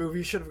saying the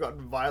movie should have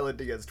gotten violent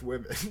against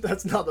women.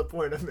 That's not the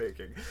point I'm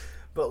making.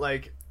 But,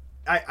 like...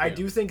 I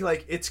do think,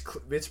 like, it's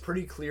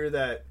pretty clear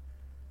that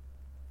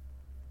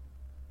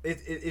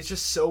it's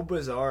just so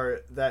bizarre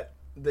that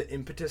the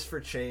impetus for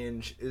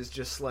change is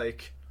just,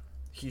 like,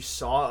 he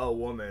saw a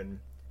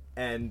woman,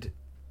 and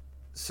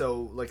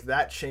so, like,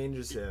 that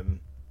changes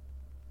him,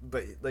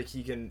 but, like,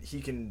 he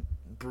can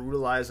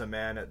brutalize a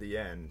man at the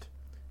end.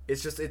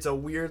 It's a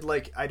weird,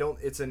 like,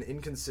 it's an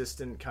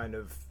inconsistent kind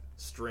of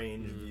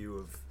strange view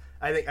of...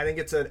 I think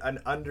it's an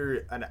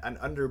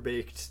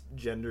underbaked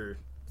gender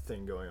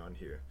thing going on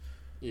here.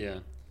 Yeah.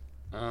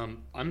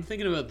 I'm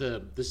thinking about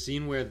the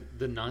scene where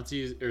the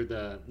Nazis, or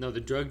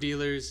the drug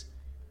dealers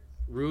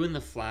ruin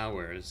the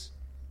flowers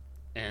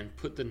and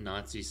put the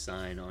Nazi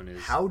sign on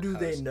his How do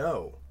house. they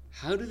know?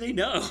 How do they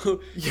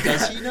know? Yeah.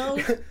 Does he know?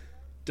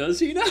 Does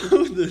he know?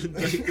 Does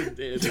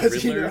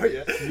he know?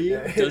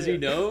 Yeah. Does he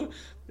know?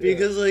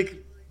 Because,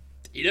 like,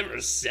 he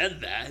never said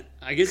that.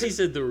 I guess he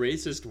said the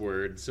racist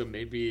word, so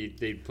maybe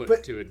they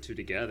put two and two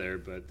together,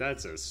 but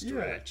that's a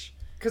stretch.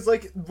 Because,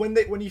 like,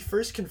 when he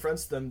first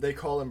confronts them, they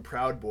call him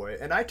Proud Boy,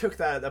 and I took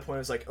that at that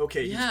point as, like,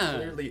 okay,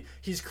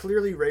 he's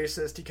clearly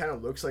racist. He kind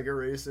of looks like a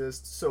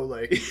racist, so,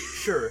 like,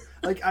 sure,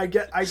 like, I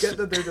get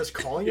that they're just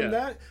calling him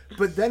that,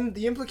 but then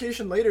the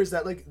implication later is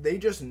that, like, they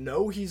just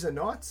know he's a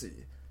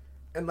Nazi,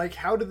 and, like,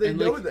 how do they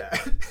know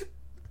that?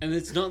 And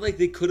it's not like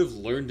they could have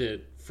learned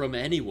it from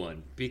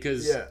anyone,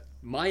 because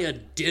Maya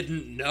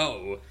didn't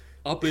know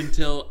up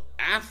until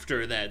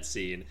after that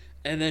scene.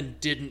 And then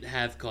didn't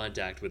have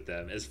contact with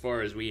them, as far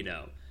as we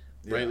know,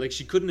 right? Like,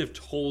 she couldn't have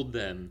told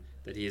them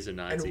that he is a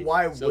Nazi. And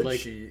why would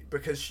she?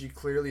 Because she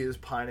clearly is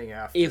pining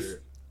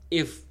after.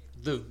 If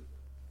the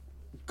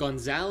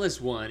Gonzalez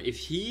one, if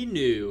he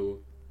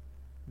knew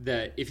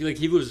that, if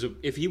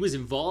he was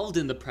involved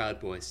in the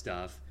Proud Boy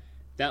stuff,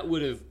 that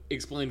would have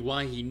explained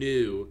why he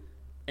knew,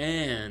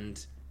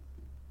 and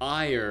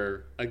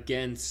ire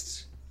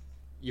against.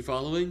 You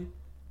following?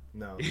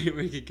 No. You're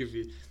making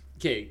confused.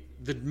 Okay,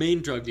 the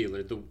main drug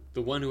dealer,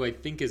 the one who I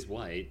think is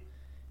white,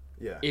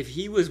 if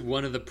he was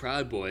one of the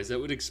Proud Boys, that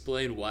would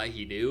explain why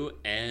he knew,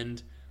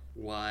 and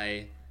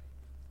why,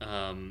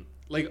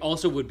 like,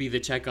 also would be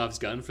the Chekhov's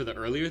gun for the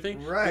earlier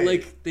thing. Right. But,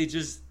 like, they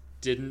just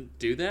didn't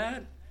do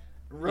that.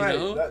 Right, you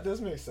know? That does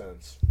make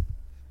sense.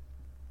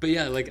 But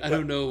yeah, like, I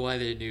don't know why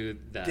they knew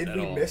that at all.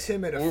 Did we miss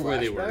him in a flashback? Where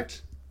they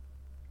worked.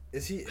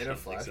 Is he in a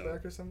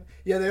flashback or something?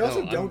 Yeah, they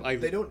also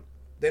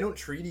they don't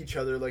treat each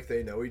other like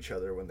they know each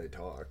other when they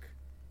talk.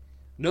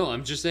 No,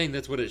 I'm just saying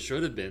that's what it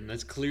should have been.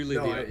 That's clearly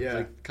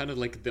like, kind of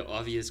like the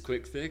obvious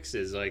quick fix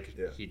is, like,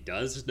 he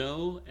does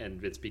know,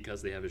 and it's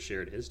because they have a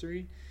shared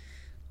history.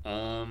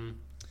 I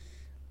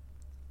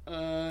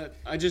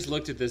just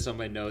looked at this on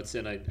my notes,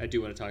 and I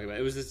do want to talk about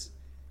it. It was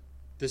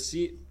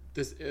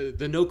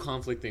the no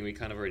conflict thing we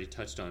kind of already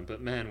touched on.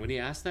 But man, when he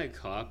asked that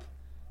cop,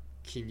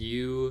 "Can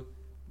you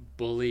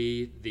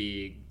bully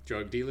the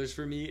drug dealers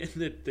for me?" and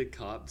the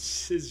cop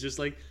is just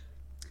like,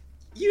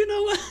 you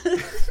know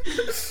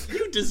what?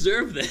 You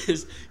deserve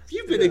this.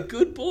 You've been a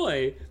good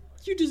boy.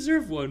 You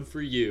deserve one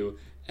for you.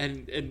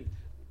 And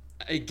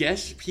I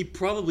guess he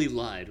probably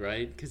lied,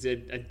 right? Because I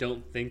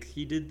don't think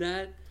he did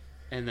that.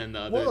 And then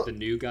the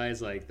new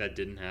guy's like, that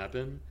didn't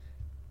happen.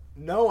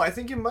 No, I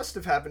think it must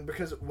have happened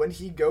because when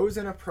he goes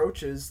and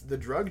approaches the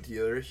drug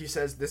dealer, he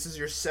says, "This is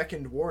your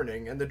second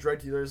warning," and the drug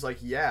dealer is like,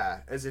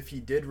 "Yeah," as if he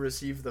did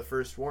receive the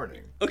first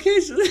warning. Okay,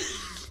 so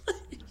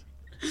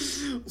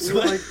So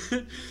like,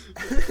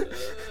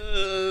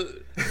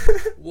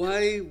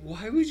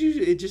 why would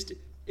you just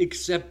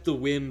accept the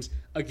whims?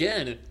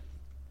 Again,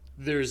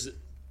 there's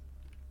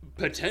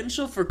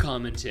potential for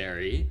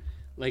commentary,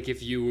 like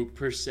if you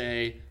per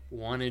se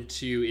wanted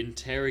to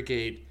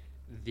interrogate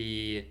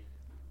the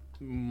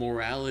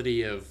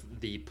morality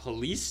of the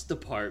police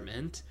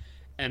department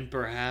and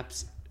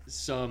perhaps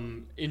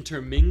some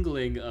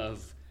intermingling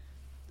of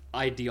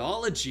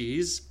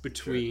ideologies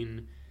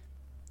between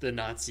the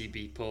Nazi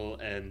people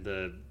and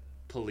the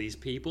police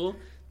people.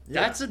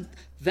 Yeah.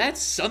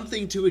 That's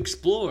something to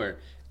explore.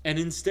 And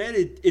instead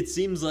it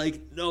seems like,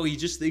 no, he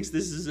just thinks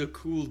this is a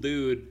cool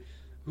dude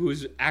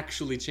who's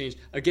actually changed.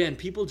 Again,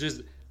 people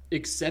just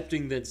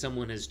accepting that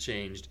someone has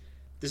changed.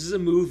 This is a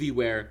movie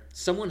where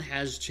someone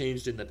has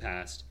changed in the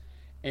past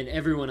and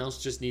everyone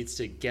else just needs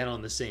to get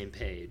on the same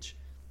page.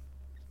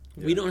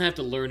 Yeah. We don't have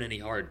to learn any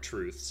hard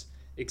truths,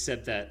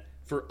 except that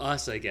for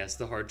us, I guess,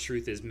 the hard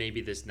truth is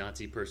maybe this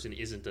Nazi person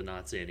isn't a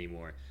Nazi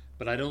anymore.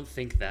 But I don't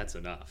think that's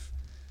enough.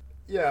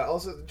 Yeah,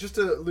 also, just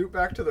to loop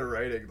back to the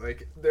writing,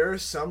 like, there are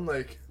some,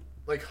 like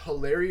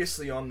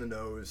hilariously on the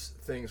nose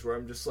things where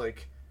I'm just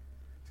like,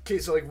 okay,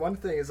 so, like, one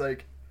thing is,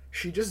 like,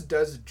 she just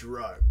does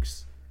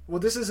drugs. Well,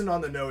 this isn't on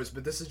the nose,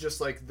 but this is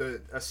just, like,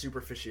 a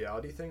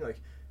superficiality thing.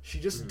 Like, she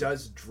just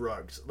does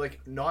drugs. Like,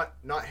 not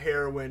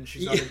heroin.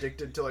 She's not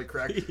addicted to, like,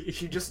 crack.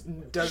 She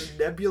just does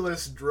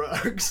nebulous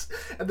drugs.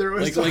 And there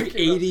was like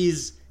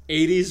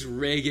 80s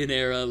Reagan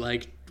era,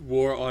 like,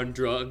 war on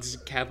drugs,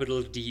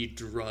 capital D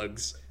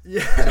drugs.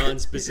 Yeah.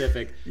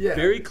 Non-specific. Yeah.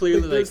 Very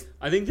clearly, like,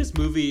 I think this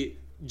movie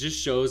just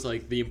shows,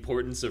 like, the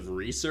importance of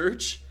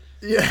research.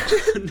 Yeah.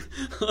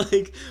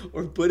 Like,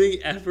 or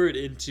putting effort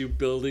into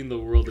building the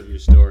world of your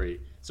story.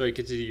 Sorry,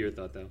 continue your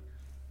thought, though.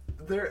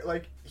 There,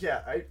 like,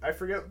 yeah, I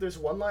forget, there's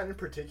one line in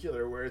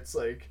particular where it's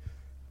like,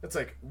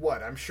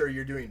 what, I'm sure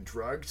you're doing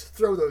drugs?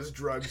 Throw those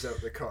drugs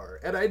out the car.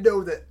 And I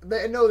know that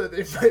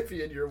they might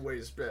be in your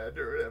waistband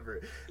or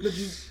whatever. And then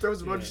she throws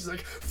them out and she's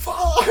like,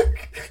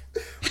 fuck!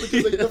 Which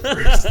is like the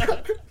first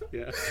time.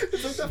 Yeah.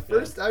 It's like the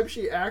first time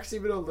she acts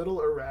even a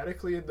little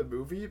erratically in the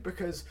movie,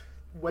 because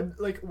when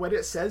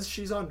it says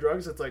she's on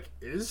drugs, it's like,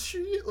 is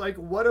she? Like,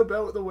 what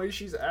about the way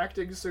she's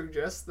acting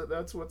suggests that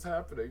that's what's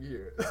happening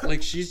here?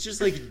 Like, she's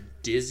just, like,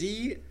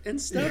 dizzy and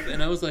stuff,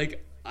 and I was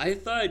like, I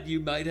thought you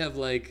might have,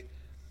 like,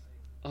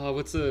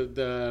 what's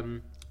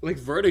like,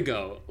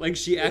 vertigo. Like,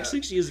 she acts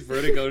like she has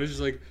vertigo, and it's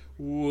just like,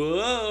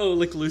 whoa,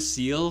 like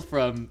Lucille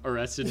from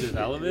Arrested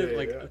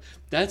Development.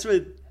 That's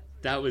what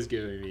that was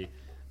giving me.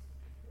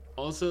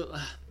 Also,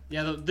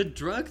 yeah, the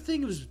drug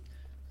thing was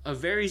a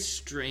very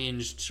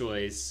strange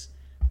choice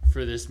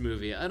for this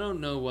movie. I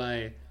don't know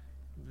why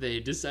they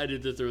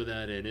decided to throw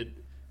that in.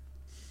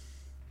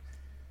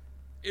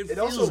 It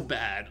feels also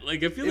bad.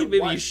 Like, I feel like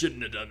maybe you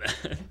shouldn't have done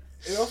that.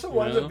 It also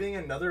winds up being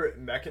another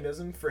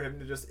mechanism for him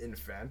to just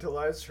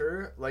infantilize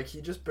her. Like,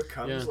 he just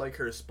becomes like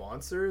her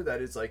sponsor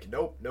that is like,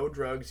 nope, no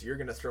drugs, you're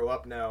gonna throw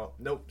up now.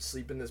 Nope,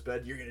 sleep in this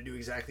bed, you're gonna do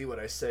exactly what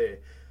I say.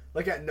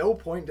 Like, at no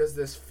point does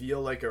this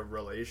feel like a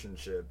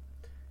relationship.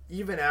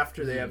 Even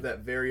after they have that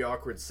very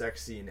awkward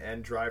sex scene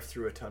and drive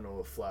through a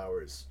tunnel of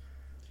flowers.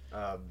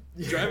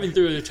 Driving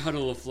through a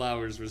tunnel of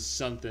flowers was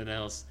something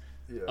else.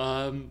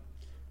 Yeah.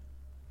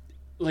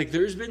 Like,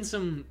 there's been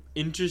some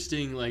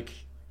interesting, like,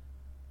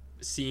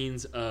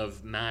 scenes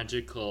of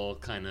magical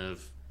kind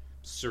of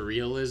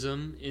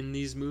surrealism in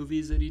these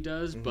movies that he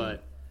does,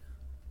 but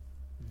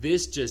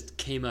this just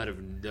came out of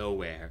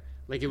nowhere.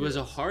 Like, it was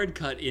a hard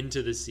cut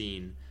into the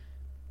scene.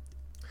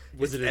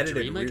 Was it a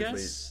dream, I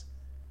guess?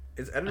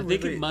 I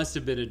think it must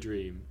have been a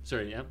dream.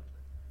 Sorry, yeah.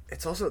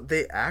 It's also,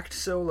 they act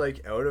so,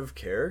 like, out of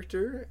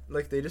character.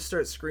 Like, they just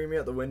start screaming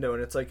out the window,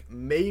 and it's like,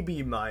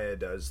 maybe Maya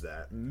does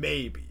that.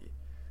 Maybe.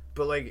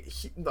 But, like,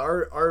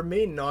 our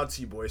main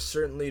Nazi boy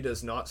certainly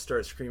does not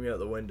start screaming out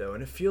the window,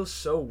 and it feels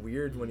so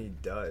weird when he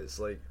does.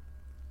 Like,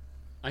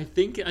 I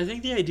think the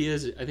idea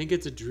is, I think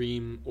it's a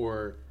dream,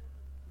 or,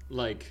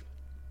 like,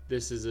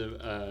 this is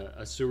a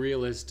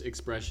surrealist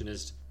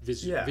expressionist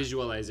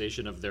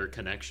visualization of their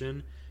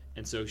connection.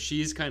 And so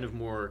she's kind of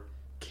more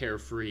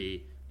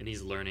carefree, and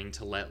he's learning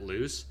to let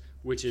loose,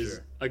 which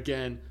is,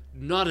 again,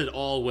 not at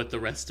all what the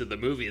rest of the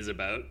movie is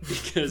about,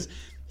 because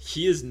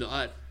he is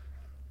not,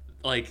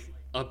 like,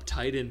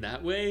 uptight in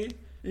that way.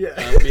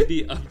 Yeah.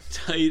 Maybe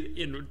uptight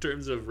in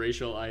terms of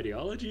racial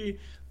ideology,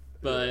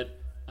 but,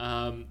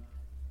 and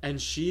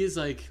she is,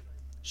 like,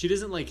 she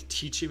doesn't, like,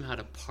 teach him how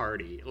to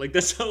party. Like,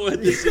 that's not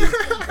what this is.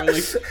 Or,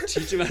 like,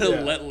 teach him how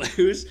to let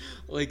loose.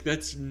 Like,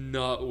 that's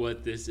not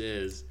what this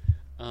is.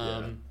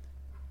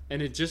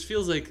 And it just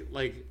feels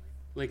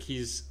like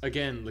he's,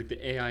 again, like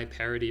the AI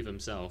parody of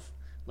himself.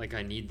 Like,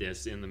 I need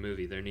this in the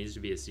movie. There needs to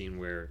be a scene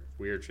where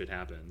weird shit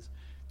happens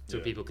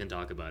so people can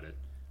talk about it.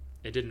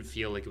 It didn't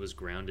feel like it was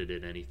grounded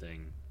in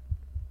anything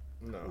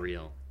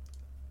real.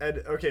 And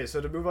okay,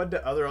 so to move on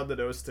to other on the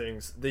nose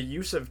things, the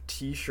use of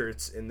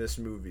t-shirts in this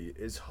movie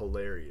is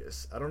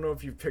hilarious. I don't know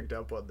if you picked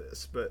up on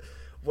this, but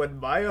when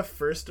Maya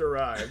first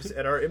arrives,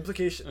 and our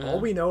implication,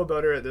 all we know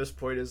about her at this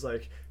point is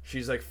like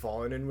she's like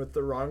fallen in with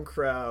the wrong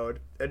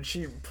crowd, and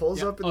she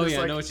pulls up in this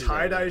like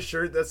tie-dye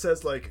shirt that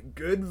says like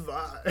 "good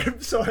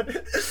vibes" on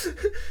it,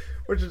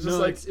 which is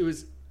just it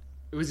was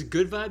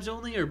good vibes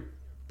only or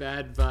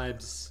bad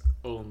vibes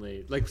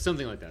only, like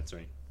something like that.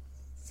 Sorry.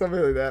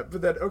 Something like that.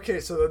 But then, okay,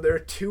 so then there are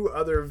two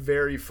other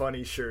very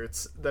funny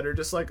shirts that are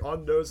just like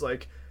on nose,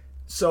 like,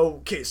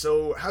 so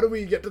how do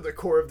we get to the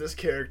core of this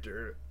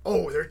character?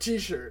 Oh, their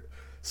t-shirt.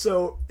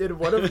 So in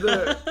one of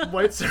the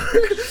white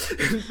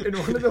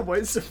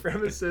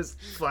supremacist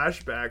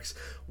flashbacks,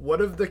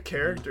 one of the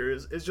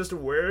characters is just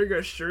wearing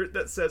a shirt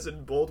that says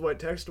in bold white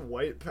text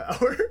 "white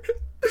power."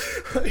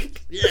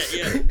 Like,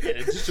 yeah.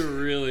 Just to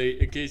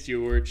really, in case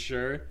you weren't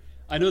sure,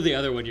 I know the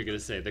other one you're gonna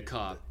say, the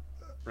cop.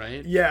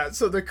 Right? Yeah,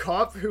 so the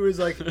cop who is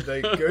like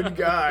the good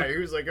guy,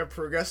 who's like a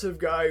progressive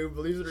guy who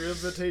believes in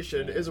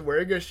rehabilitation, is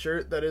wearing a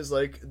shirt that is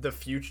like the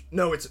future.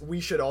 No, it's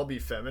 "We should all be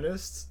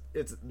feminists."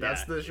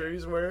 That's the shirt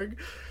he's wearing.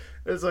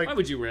 It's like, why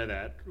would you wear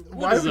that?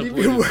 Why would he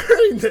be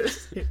wearing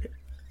this?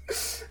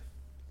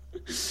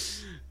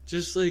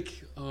 Just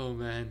like, oh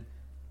man,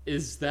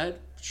 is that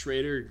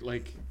Schrader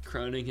like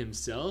crowning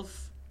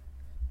himself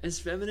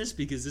as feminist?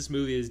 Because this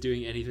movie is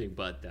doing anything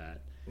but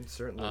that. It's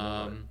certainly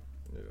not.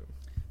 Yeah.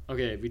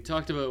 Okay, we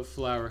talked about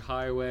Flower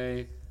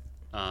Highway,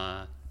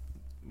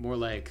 more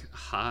like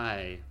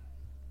Highway.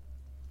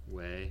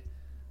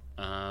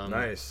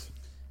 Nice.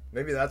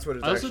 Maybe that's what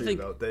it's actually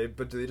about. They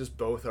just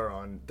both are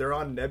on. They're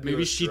on nebulous.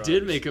 Maybe she drugs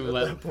did make him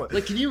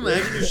like. Can you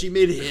imagine if she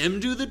made him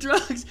do the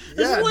drugs?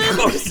 That's way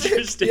more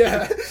interesting.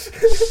 Yeah.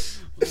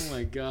 Oh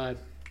my god.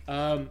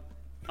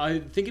 I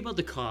think about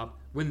the cop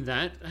when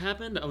that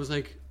happened. I was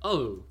like,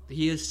 oh,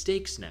 he has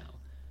stakes now.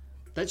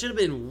 That should have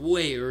been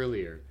way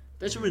earlier.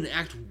 That should have been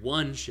Act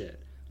 1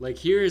 shit. Like,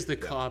 here is the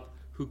cop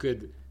who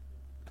could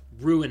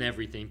ruin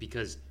everything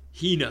because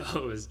he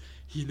knows.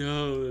 He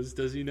knows.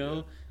 Does he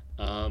know?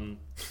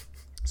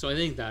 So I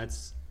think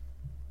that's,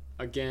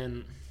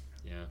 again,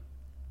 yeah.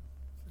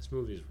 This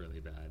movie is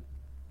really bad.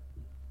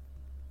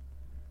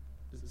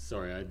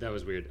 Sorry, that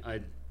was weird.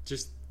 I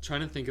just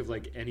trying to think of,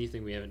 like,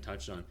 anything we haven't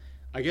touched on.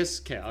 I guess,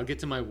 okay, I'll get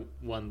to my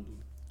one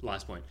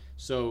last point.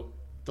 So,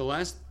 the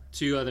last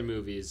two other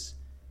movies,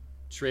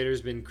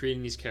 Schrader's been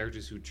creating these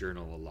characters who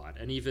journal a lot,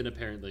 and even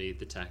apparently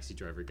the taxi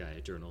driver guy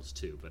journals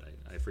too, but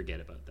I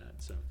forget about that.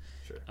 So,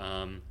 sure.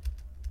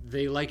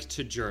 They like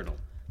to journal.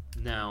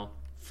 Now,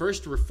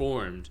 First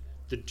Reformed,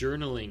 the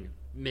journaling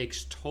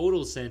makes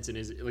total sense and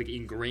is like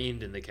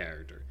ingrained in the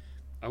character.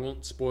 I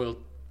won't spoil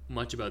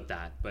much about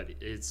that, but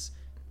it's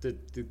the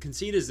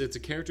conceit is it's a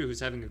character who's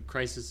having a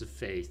crisis of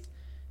faith,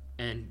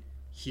 and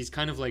he's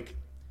kind of like,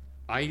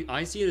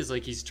 I see it as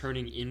like he's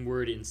turning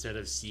inward instead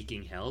of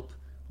seeking help.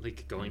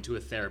 Like going to a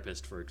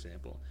therapist, for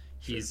example.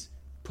 He's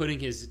putting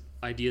his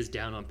ideas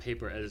down on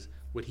paper as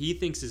what he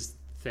thinks is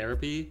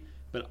therapy,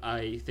 but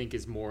I think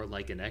is more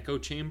like an echo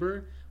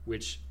chamber,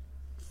 which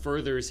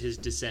furthers his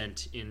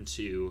descent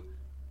into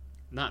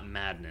not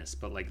madness,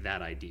 but like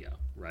that idea,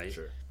 right?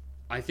 Sure.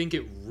 I think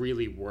it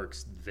really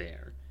works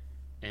there.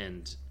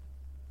 And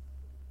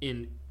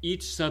in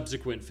each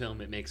subsequent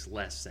film, it makes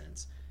less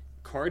sense.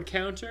 Card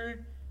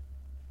Counter,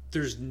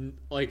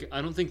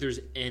 I don't think there's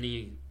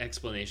any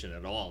explanation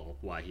at all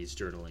why he's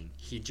journaling.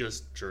 He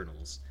just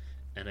journals.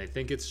 And I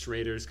think it's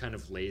Schrader's kind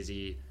of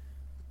lazy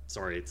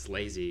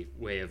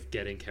way of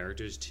getting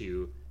characters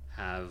to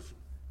have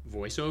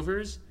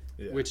voiceovers,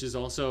 which is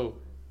also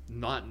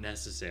not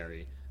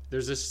necessary.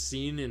 There's a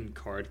scene in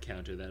Card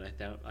Counter that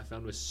I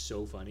found was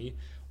so funny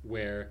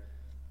where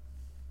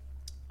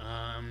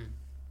I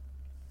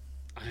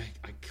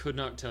could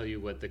not tell you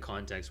what the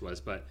context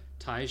was, but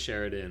Ty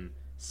Sheridan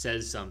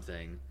says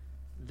something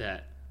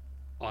that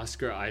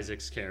Oscar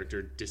Isaac's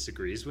character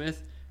disagrees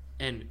with,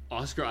 and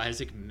Oscar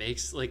Isaac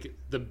makes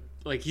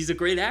he's a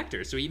great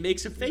actor, so he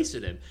makes a face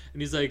at him,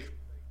 and he's like,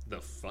 "The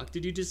fuck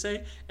did you just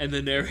say?" And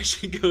the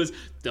narration goes,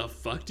 "The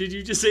fuck did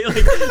you just say?"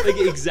 Like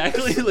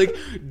exactly, like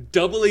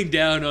doubling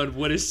down on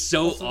what is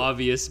so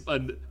obvious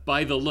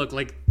by the look.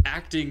 Like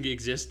acting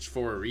exists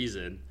for a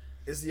reason.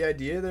 Is the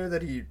idea there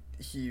that he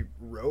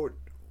wrote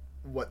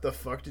 "What the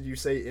fuck did you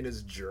say" in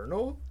his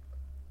journal?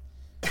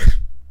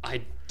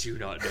 I do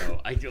not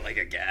know. I feel like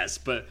a guess,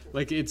 but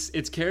like it's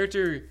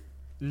character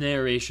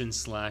narration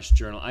 /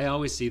 journal. I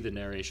always see the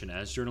narration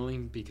as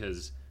journaling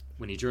because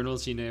when he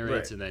journals, he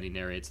narrates, and then he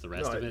narrates the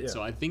rest of it. Yeah.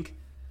 So I think,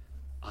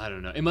 I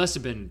don't know. It must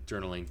have been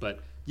journaling,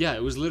 but yeah,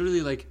 it was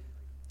literally like,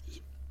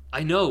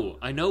 I know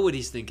what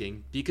he's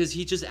thinking because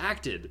he just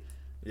acted.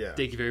 Yeah.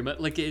 Thank you very much.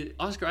 Like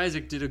Oscar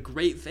Isaac did a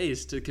great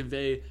face to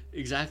convey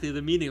exactly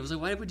the meaning. I was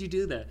like, why would you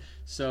do that?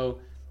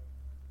 So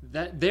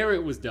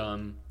it was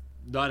dumb,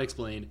 not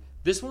explained.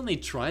 This one, they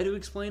try to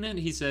explain it.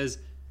 He says,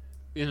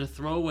 in a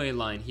throwaway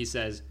line, he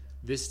says,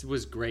 "This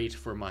was great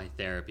for my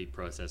therapy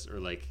process," or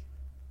like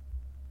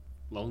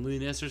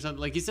loneliness or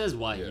something. Like he says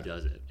why he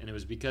does it, and it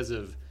was because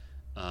of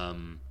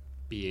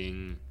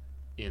being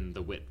in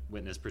the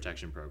witness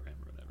protection program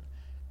or whatever.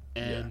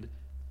 And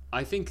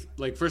I think,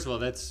 like, first of all,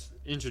 that's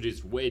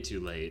introduced way too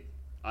late.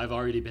 I've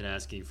already been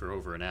asking for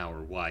over an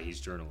hour why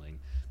he's journaling.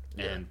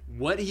 And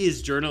what he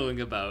is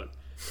journaling about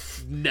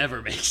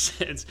never makes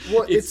sense.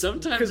 Well, it's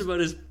sometimes about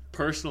his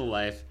personal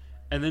life,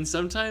 and then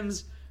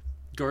sometimes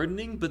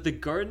gardening, but the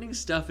gardening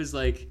stuff is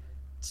like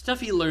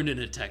stuff he learned in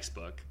a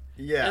textbook.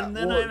 Yeah. And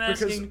then I'm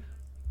asking,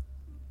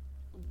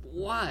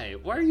 why?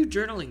 Why are you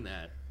journaling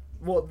that?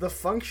 Well, the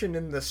function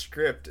in the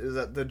script is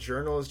that the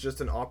journal is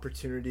just an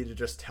opportunity to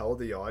just tell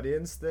the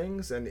audience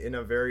things, and in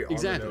a very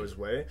on-the-nose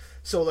way.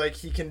 So, like,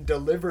 he can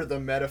deliver the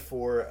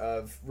metaphor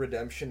of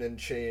redemption and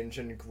change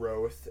and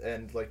growth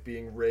and, like,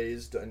 being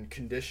raised and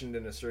conditioned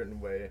in a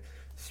certain way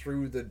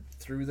through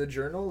the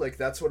journal. Like,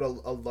 that's what a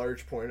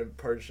large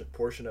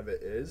portion of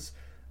it is.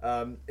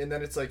 And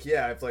then it's like,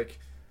 I've, like...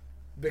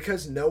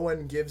 Because no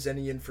one gives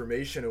any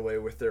information away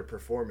with their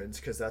performance,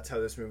 because that's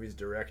how this movie's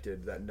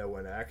directed, that no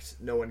one acts,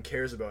 no one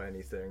cares about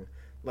anything.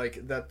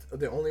 Like, that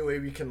the only way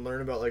we can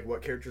learn about, like,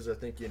 what characters are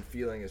thinking and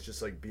feeling is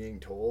just, like, being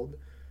told.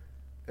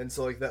 And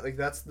so, like,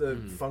 that's the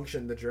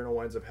function the journal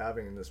winds up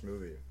having in this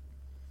movie.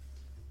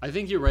 I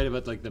think you're right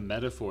about, like, the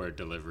metaphor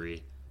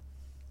delivery.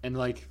 And,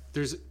 like,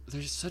 there's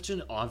such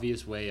an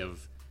obvious way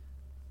of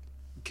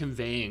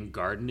conveying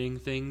gardening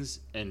things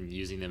and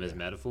using them as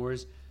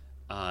metaphors.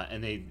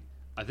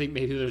 I think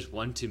maybe there's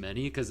one too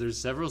many, because there's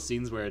several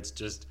scenes where it's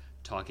just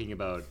talking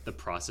about the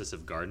process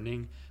of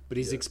gardening, but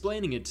he's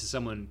explaining it to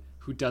someone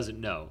who doesn't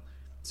know.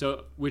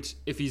 So, which,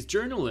 if he's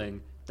journaling,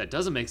 that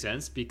doesn't make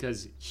sense,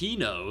 because he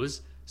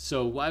knows,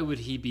 so why would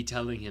he be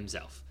telling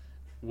himself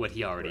what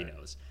he already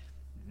knows?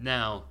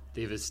 Now,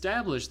 they've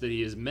established that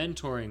he is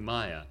mentoring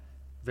Maya.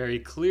 Very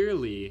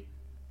clearly,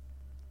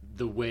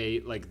 the way,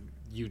 like,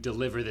 you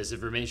deliver this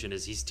information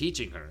is he's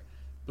teaching her.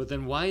 But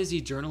then why is he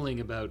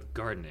journaling about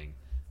gardening?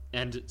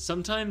 And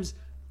sometimes,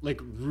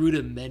 like,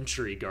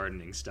 rudimentary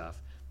gardening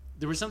stuff.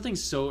 There was something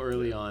so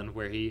early on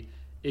where he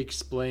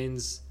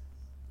explains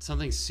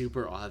something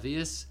super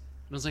obvious.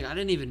 And I was like, I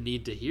didn't even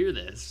need to hear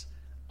this.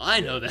 I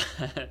know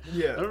that.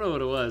 Yeah. I don't know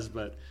what it was,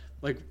 but,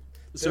 like,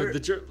 so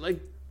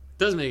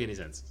doesn't make any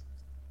sense.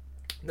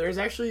 There's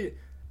actually,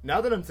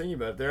 now that I'm thinking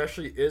about it, there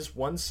actually is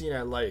one scene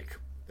I like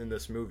in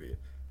this movie.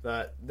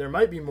 That there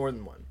might be more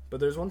than one,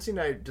 but there's one scene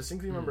I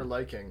distinctly remember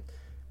liking.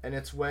 And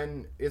it's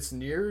when it's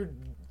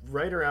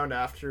right around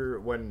after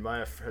when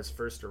Maya has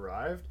first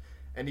arrived,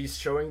 and he's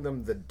showing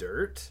them the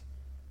dirt.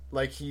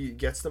 Like, he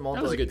gets them all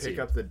to, like, pick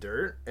up the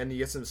dirt, and he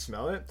gets them to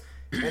smell it.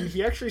 And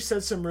he actually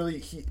says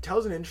he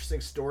tells an interesting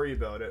story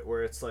about it,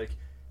 where it's like,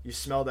 you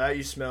smell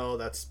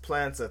that's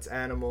plants, that's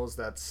animals,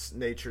 that's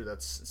nature,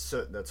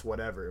 that's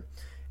whatever.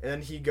 And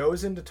then he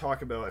goes in to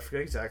talk about, I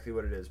forget exactly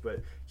what it is, but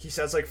he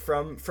says, like,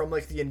 from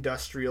like the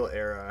industrial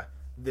era,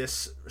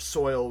 this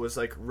soil was,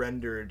 like,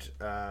 rendered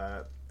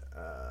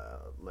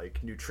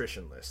like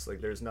nutritionless, like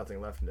there's nothing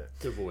left in it,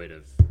 devoid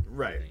of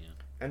right.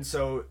 And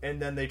so,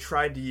 and then they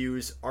tried to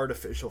use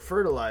artificial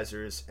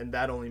fertilizers, and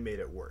that only made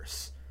it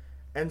worse.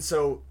 And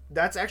so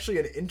that's actually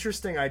an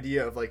interesting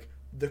idea of, like,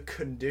 the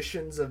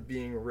conditions of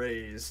being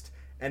raised,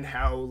 and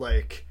how,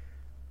 like,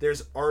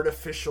 there's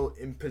artificial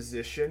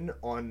imposition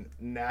on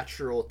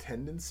natural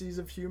tendencies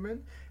of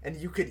human. And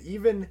you could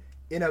even,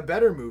 in a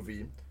better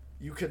movie,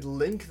 you could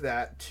link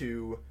that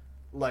to,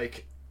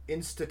 like,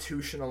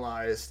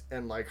 institutionalized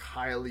and, like,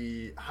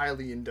 highly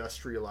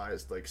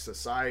industrialized, like,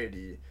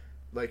 society,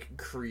 like,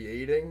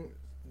 creating,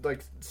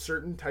 like,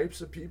 certain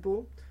types of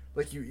people,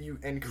 like, you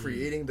and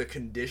creating the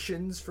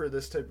conditions for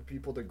this type of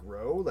people to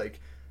grow. Like,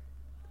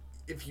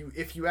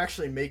 if you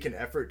actually make an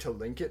effort to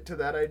link it to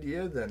that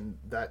idea, then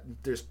that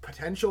there's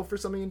potential for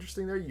something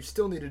interesting there. You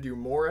still need to do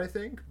more, I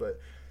think, but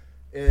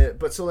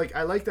so, like,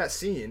 I like that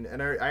scene,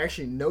 and I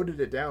actually noted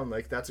it down,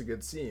 like, that's a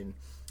good scene.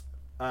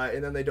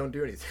 And then they don't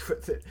do anything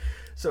with it.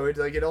 So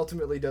it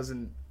ultimately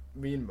doesn't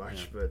mean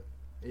much, but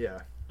yeah.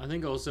 I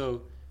think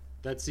also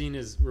that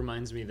scene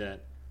reminds me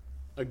that,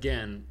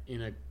 again,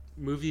 in a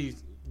movie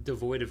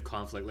devoid of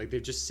conflict, like,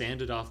 they've just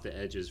sanded off the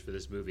edges for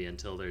this movie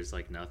until there's,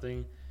 like,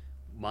 nothing.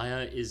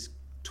 Maya is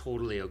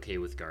totally okay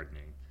with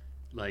gardening.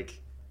 Like,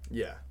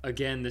 yeah.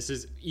 Again, this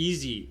is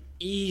easy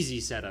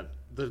setup.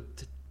 The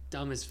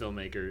dumbest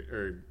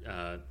filmmaker,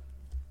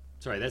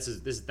 sorry,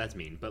 that's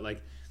mean, but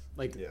like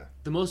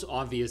the most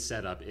obvious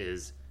setup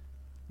is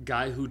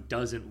guy who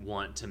doesn't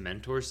want to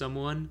mentor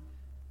someone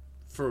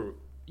for,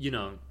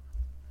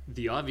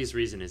 the obvious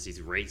reason is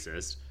he's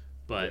racist,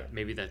 but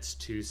maybe that's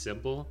too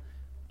simple.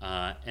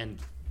 And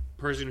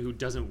person who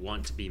doesn't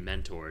want to be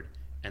mentored,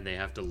 and they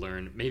have to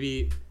learn.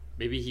 Maybe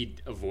he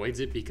avoids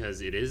it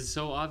because it is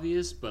so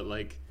obvious, but,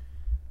 like,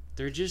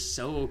 they're just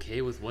so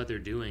okay with what they're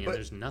doing, and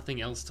there's nothing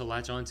else to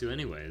latch onto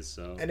anyways.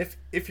 So, and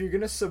if you're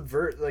gonna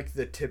subvert, like,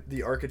 the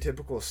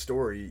archetypical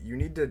story, you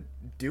need to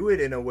do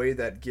it in a way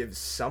that gives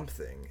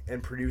something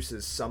and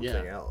produces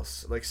something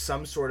else, like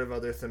some sort of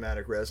other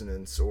thematic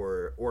resonance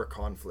or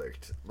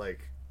conflict,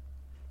 like,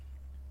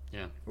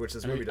 which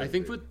this movie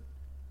doesn't.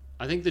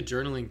 I think the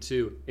journaling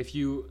too.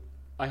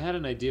 I had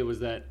an idea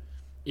was that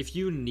if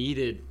you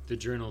needed the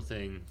journal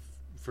thing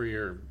for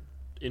your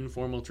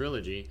informal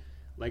trilogy.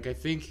 Like, I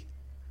think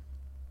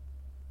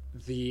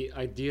the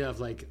idea of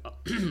like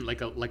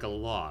like a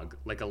log,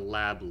 like a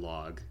lab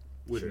log,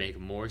 would Sure. make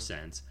more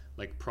sense.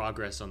 Like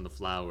progress on the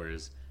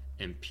flowers,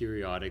 and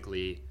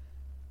periodically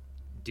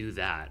do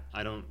that.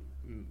 I don't.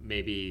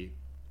 Maybe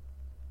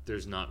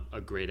there's not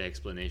a great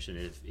explanation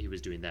if he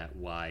was doing that,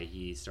 why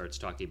he starts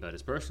talking about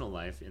his personal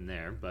life in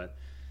there. But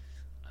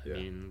I Yeah.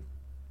 mean,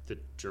 the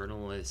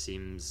journal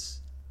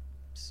seems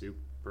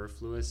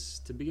superfluous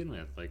to begin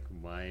with. Like,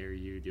 why are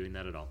you doing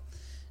that at all?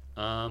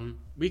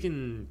 We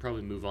can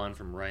probably move on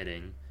from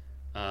writing.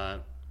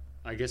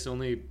 I guess the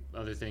only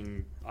other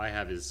thing I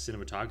have is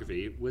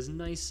cinematography. It was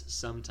nice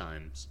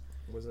sometimes.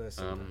 Wasn't it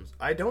sometimes?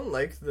 I don't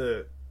like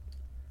the...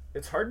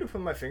 It's hard to put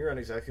my finger on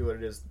exactly what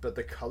it is, but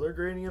the color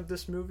grading of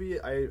this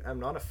movie I am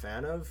not a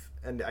fan of,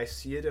 and I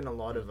see it in a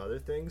lot of other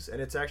things,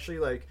 and it's actually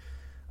like...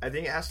 I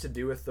think it has to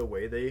do with the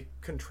way they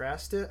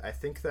contrast it. I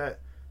think that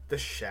the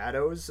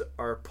shadows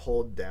are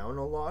pulled down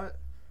a lot.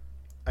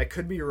 I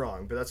could be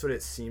wrong, but that's what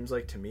it seems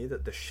like to me,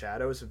 that the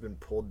shadows have been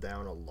pulled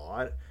down a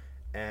lot,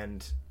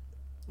 and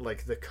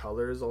like the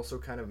color is also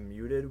kind of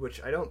muted,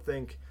 which I don't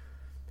think...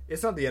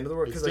 It's not the end of the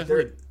world, It's because like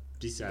definitely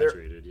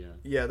desaturated, yeah.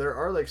 Yeah, there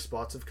are like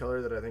spots of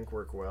color that I think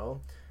work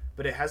well,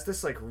 but it has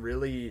this like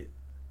really...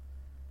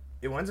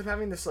 It winds up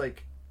having this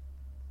like...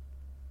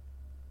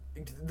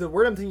 The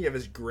word I'm thinking of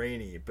is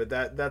grainy, but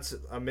that's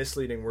a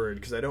misleading word,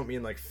 because I don't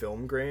mean like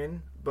film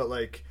grain, but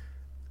like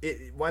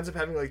it winds up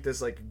having like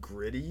this like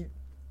gritty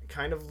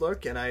kind of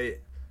look, and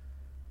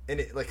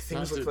it like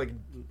things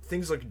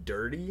look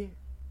dirty,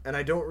 and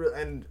I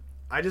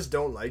just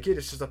don't like it.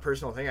 It's just a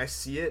personal thing. I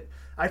see it.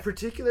 I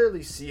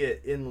particularly see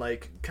it in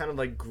like kind of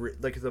like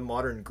like the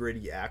modern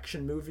gritty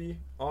action movie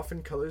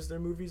often colors their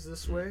movies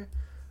this way.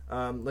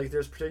 Like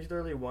there's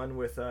particularly one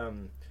with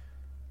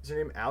is her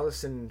name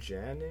Allison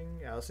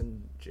Jennings?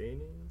 Allison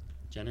Jennings?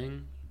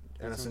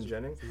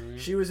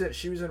 She was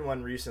in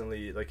one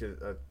recently, like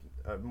a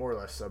more or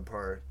less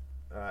subpar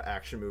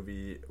action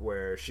movie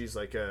where she's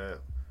like a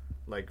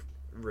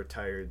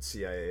retired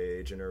CIA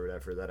agent or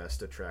whatever that has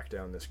to track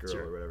down this girl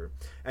or whatever,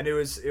 and it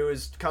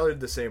was colored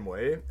the same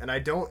way, and I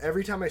don't,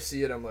 every time I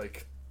see it I'm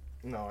like,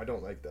 no, I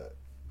don't like that.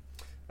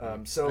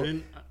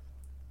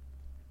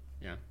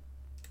 Yeah.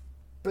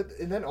 But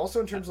and then also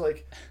in terms of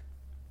like,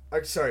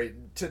 sorry,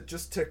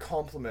 to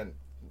compliment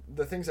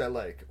the things I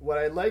like. What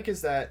I like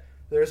is that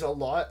there's a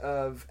lot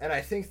of, and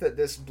I think that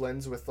this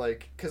blends with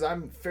like, because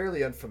I'm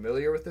fairly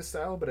unfamiliar with this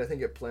style, but I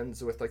think it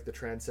blends with like the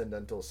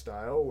transcendental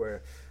style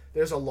where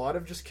there's a lot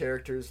of just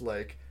characters,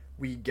 like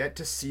we get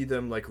to see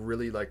them like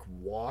really like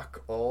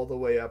walk all the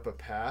way up a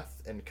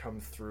path and come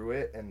through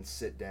it and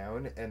sit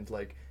down, and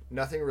like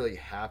nothing really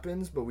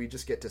happens, but we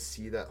just get to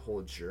see that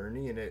whole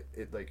journey, and it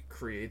like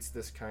creates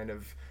this kind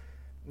of,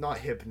 not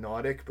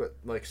hypnotic, but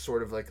like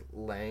sort of like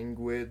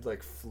languid,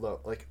 like flow,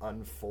 like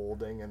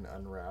unfolding and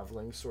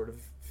unraveling sort of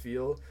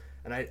feel.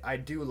 And I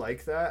do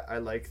like that. I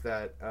like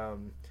that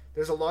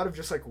there's a lot of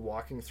just like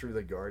walking through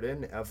the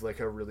garden of like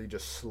a really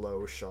just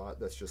slow shot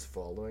that's just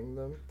following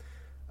them,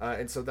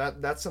 and so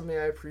that's something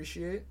I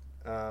appreciate.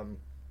 But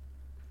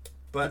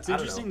it's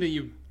interesting that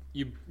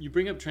you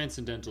bring up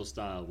transcendental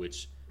style,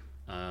 which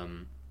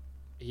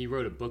he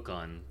wrote a book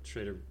on.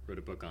 Schrader wrote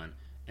a book on.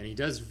 And he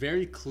does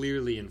very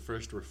clearly in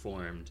First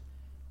Reformed,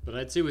 but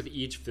I'd say with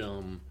each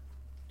film,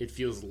 it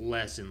feels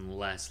less and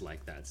less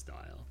like that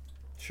style.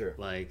 Sure.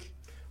 Like,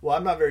 well,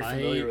 I'm not very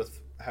familiar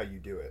with how you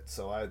do it,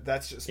 so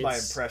that's just my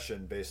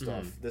impression based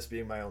off this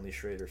being my only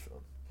Schrader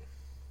film.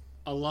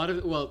 A lot of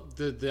it, well,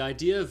 the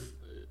idea of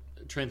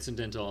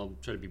transcendental, I'll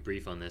try to be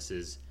brief on this,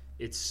 is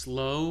it's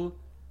slow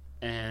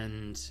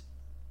and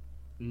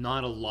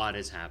not a lot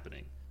is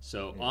happening.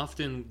 So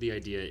often the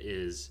idea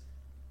is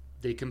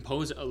they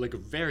compose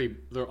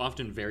they're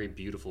often very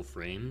beautiful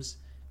frames,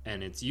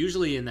 and it's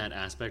usually in that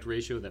aspect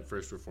ratio that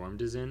First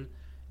Reformed is in,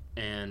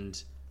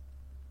 and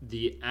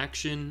the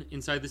action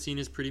inside the scene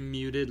is pretty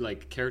muted.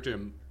 Like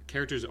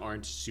characters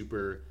aren't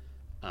super,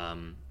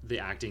 the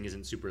acting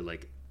isn't super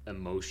like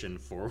emotion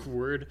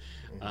forward.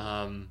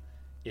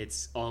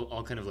 It's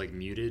all kind of like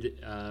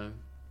muted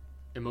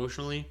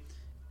emotionally,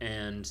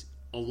 and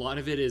a lot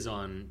of it is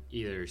on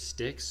either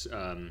sticks,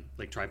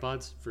 like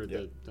tripods for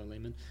the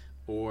layman,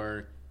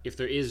 or if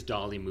there is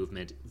dolly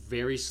movement,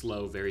 very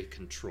slow, very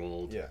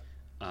controlled.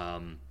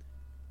 Having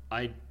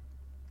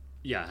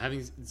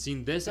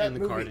seen this and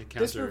the card encounter,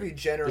 this movie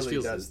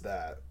generally does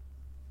that.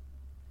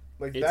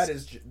 Like that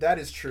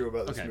is true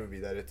about this movie,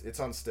 that it's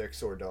on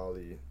sticks or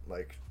dolly.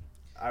 Like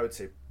I would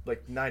say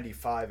like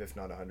 95, if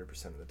not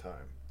 100% of the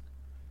time.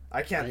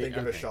 I can't think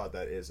of a shot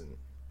that isn't.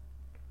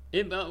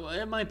 It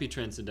might be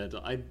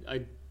transcendental.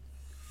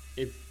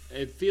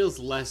 It feels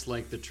less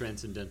like the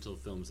transcendental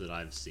films that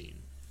I've seen.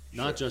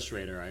 Not just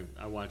Schrader.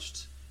 I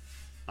watched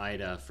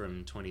Ida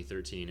from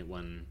 2013. It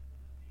won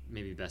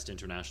maybe Best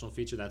International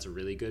Feature. That's a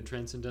really good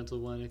transcendental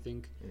one, I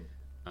think.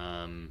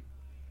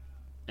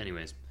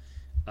 Anyways,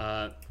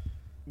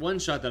 one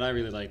shot that I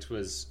really liked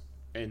was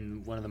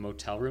in one of the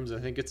motel rooms. I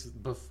think it's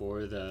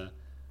before the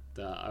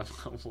I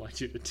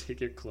want you to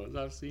take your clothes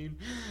off scene,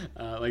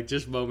 like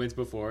just moments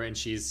before, and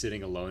she's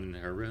sitting alone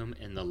in her room,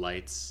 and the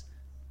lights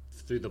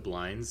through the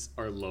blinds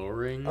are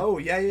lowering. Oh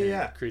yeah.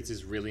 It creates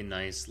this really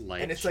nice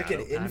light, and it's like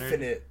an pattern.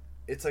 infinite.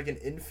 It's like an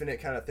infinite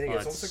kind of thing.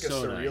 It's almost like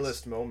so a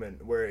surrealist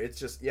moment where it's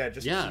just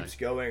keeps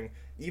going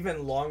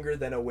even longer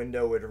than a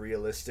window would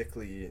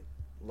realistically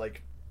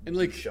like. And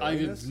like I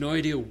have no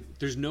idea.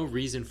 There's no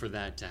reason for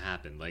that to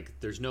happen. Like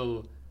there's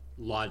no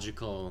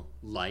logical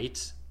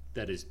light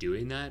that is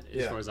doing that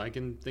as far as I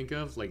can think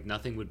of. Like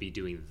nothing would be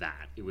doing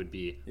that. It would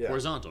be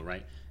horizontal,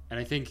 right? And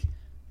I think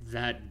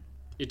that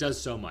it does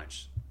so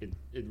much.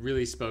 It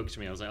really spoke to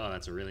me. I was like, oh,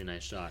 that's a really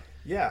nice shot.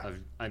 Yeah.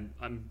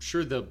 I'm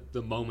sure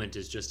the moment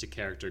is just a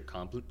character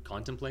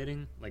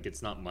contemplating. Like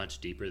it's not much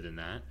deeper than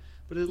that.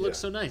 But it looks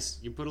so nice.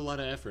 You put a lot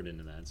of effort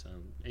into that. So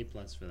A+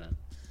 for that.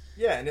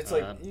 Yeah, and it's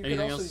like you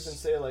can also else? even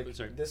say like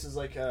this is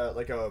like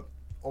a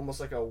almost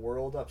like a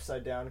world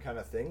upside down kind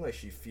of thing. Like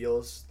she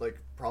feels like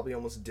probably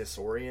almost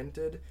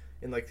disoriented,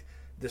 and like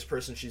this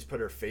person she's put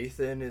her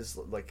faith in is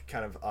like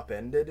kind of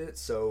upended it.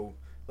 So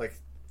like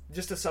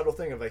just a subtle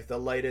thing of like the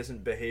light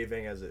isn't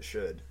behaving as it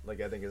should.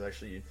 Like I think is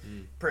actually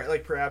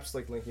perhaps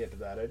like linking it to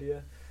that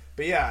idea.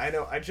 But yeah, I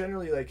know I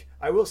generally like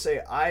I will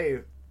say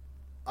I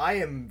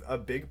am a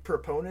big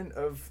proponent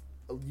of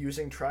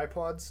using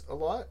tripods a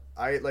lot.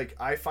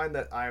 I find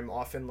that I'm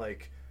often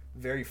like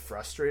very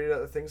frustrated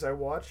at the things I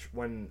watch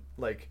when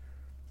like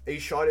a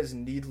shot is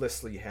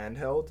needlessly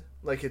handheld.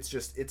 Like it's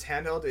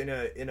handheld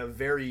in a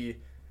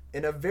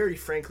very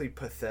frankly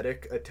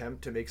pathetic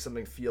attempt to make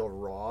something feel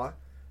raw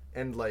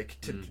and like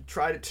to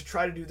try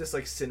to do this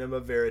like cinema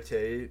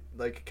verite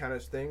like kind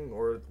of thing.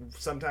 Or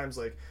sometimes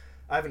like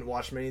I haven't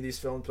watched many of these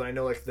films, but I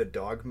know like the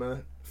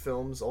Dogma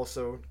films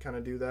also kind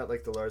of do that,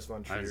 like the Lars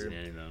von Trier. I haven't seen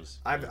any of those.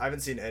 I haven't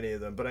seen any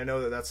of them, but I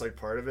know that that's like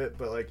part of it.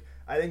 But like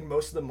I think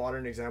most of the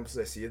modern examples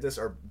I see of this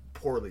are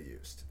poorly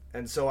used,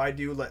 and so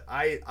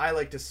I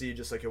like to see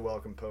just like a well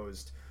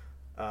composed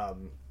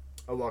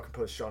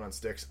shot on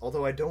sticks.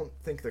 Although I don't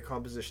think the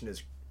composition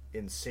is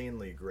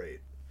insanely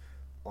great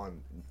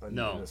in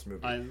this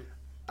movie.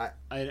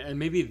 And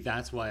maybe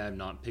that's why I'm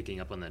not picking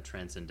up on that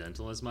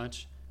transcendental as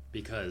much,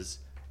 because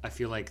I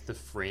feel like the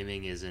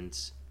framing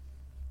isn't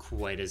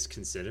quite as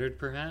considered,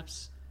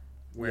 perhaps.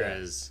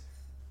 Whereas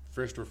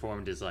First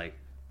Reformed is like,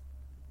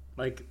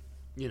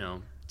 you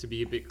know, to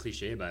be a bit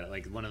cliche about it,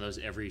 like one of those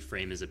every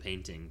frame is a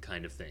painting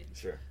kind of thing.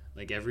 Sure.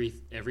 Like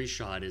every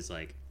shot is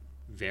like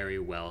very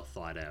well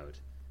thought out.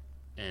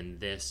 And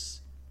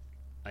this,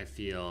 I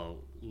feel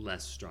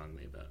less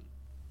strongly about.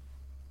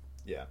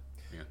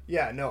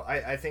 Yeah, no,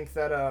 I think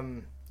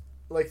that,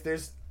 like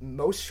there's,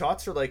 most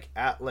shots are like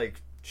at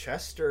like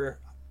chest or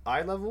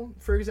eye level,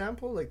 for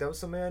example. Like that was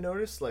something I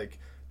noticed. Like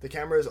the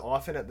camera is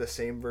often at the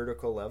same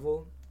vertical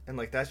level, and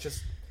like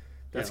that's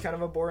kind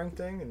of a boring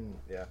thing. And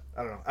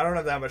I don't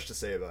have that much to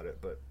say about it,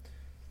 but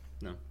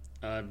no.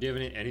 Do you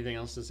have anything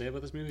else to say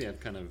about this movie? I've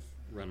kind of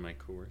run my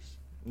course.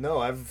 No,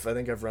 I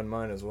think I've run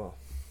mine as well.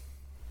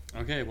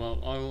 Okay, well,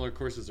 all our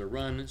courses are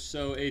run.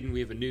 So Aidan, we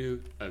have a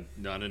new,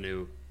 not a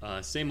new,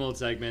 same old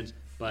segment,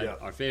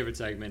 but our favorite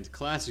segment,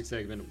 classic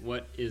segment.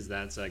 What is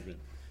that segment?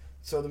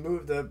 So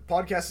the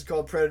podcast is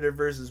called Predator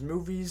versus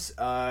Movies.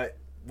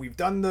 We've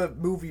done the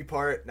movie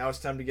part. Now it's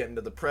time to get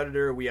into the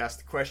Predator. We asked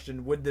the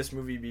question, would this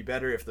movie be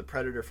better if the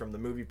Predator from the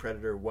movie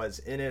Predator was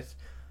in it?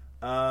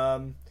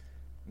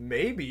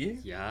 Maybe.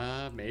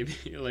 Yeah, maybe.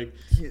 Like,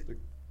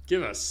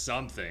 give us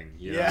something.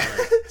 You know,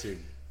 like,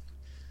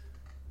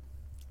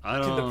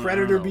 Can the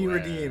Predator be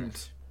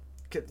redeemed?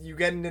 You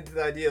getting into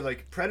the idea,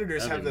 like,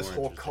 predators have this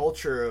whole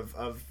culture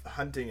of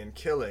hunting and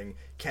killing.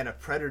 Can a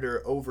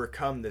predator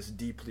overcome this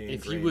deeply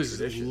ingrained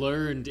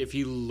tradition? If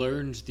he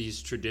learned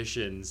these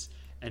traditions,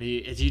 and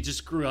he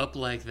just grew up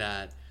like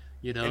that,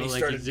 you know,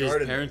 like his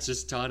parents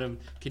just taught him,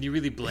 can you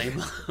really blame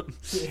him?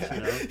 You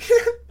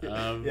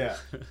know?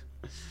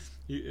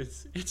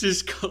 It's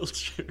his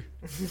culture.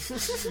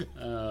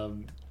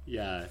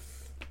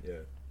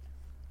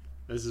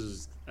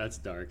 That's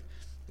dark.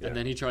 Yeah. And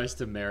then he tries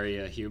to marry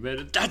a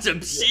human. That's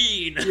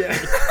obscene!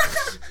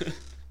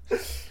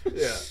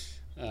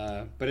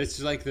 But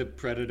it's like the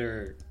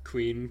predator,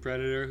 queen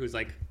predator, who's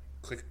like,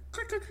 click,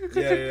 click, click, click,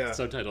 click.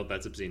 Subtitled,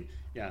 that's obscene.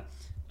 Yeah.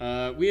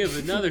 We have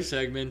another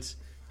segment.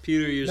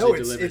 Peter usually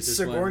delivers this one. No, it's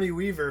Sigourney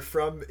Weaver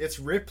it's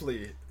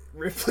Ripley.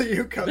 Ripley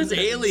who comes That's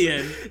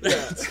Alien!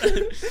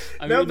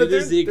 I mean, it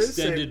is the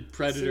extended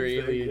Predator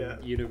Alien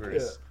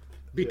universe.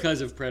 Because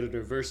of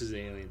Predator versus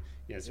Alien.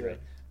 Yes, you're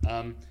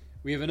right.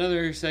 We have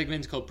another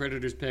segment called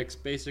Predator's Picks.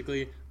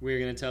 Basically, we're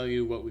going to tell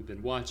you what we've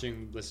been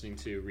watching, listening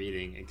to,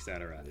 reading,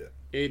 etc.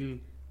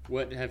 Aidan,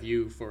 what have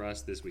you for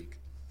us this week?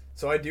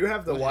 So I do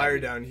have The Wire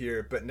down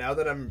here, but now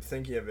that I'm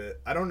thinking of it,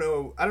 I don't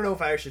know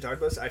if I actually talked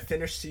about this. I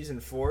finished season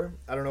 4.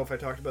 I don't know if I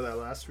talked about that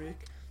last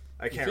week.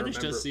 I can't remember. You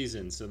finished a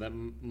season, so that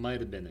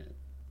might have been it.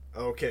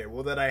 Okay,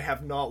 well then I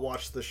have not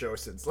watched the show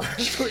since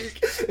last week,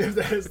 if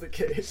that is the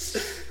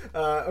case.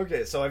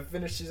 Okay, so I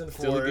finished season 4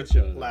 Still a good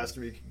show, last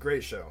week.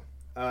 Great show.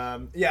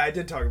 I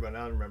did talk about it.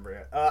 I don't remember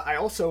it. I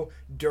also,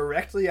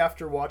 directly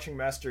after watching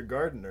Master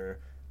Gardener,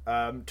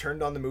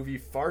 turned on the movie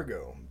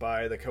Fargo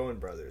by the Coen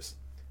brothers.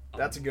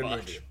 That's a good movie.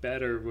 Much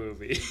better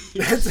movie.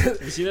 Have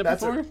you seen that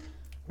before?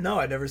 No,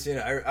 I've never seen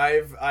it.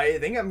 I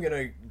think I'm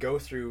gonna go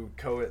through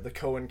the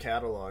Coen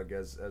catalog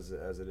as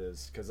it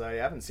is, because I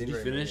haven't seen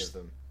very many of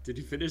them. Did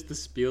you finish the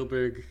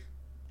Spielberg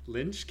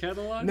Lynch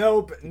catalog?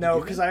 No,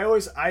 because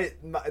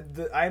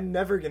I'm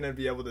never gonna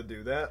be able to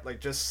do that. Like,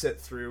 just sit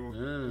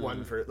through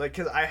one for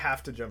because I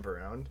have to jump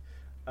around.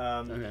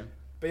 Okay.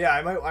 But yeah,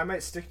 I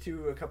might stick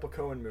to a couple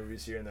Coen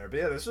movies here and there. But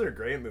yeah, this was a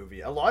great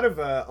movie. A lot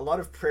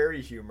of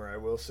prairie humor, I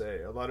will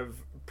say. A lot of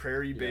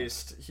prairie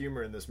based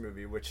humor in this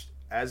movie, which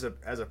as a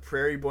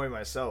prairie boy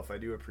myself, I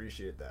do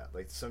appreciate that.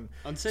 Like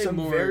I'd say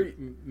more very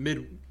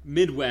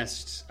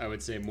Midwest. I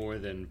would say more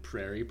than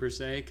prairie per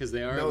se, because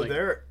they are. No, like...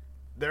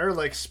 they're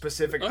like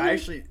specific.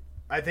 Okay.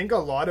 I think a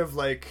lot of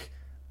like,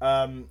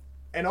 and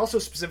also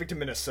specific to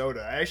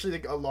Minnesota. I actually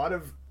think a lot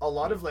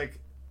of like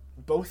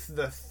both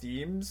the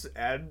themes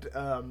and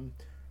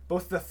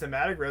both the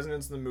thematic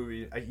resonance in the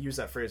movie. I use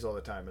that phrase all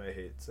the time, and I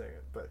hate saying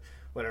it, but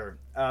whatever.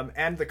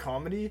 And the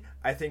comedy,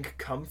 I think,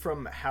 come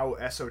from how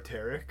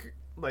esoteric.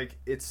 Like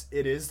it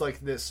is like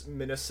this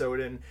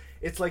Minnesotan.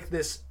 It's like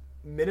this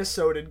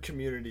Minnesotan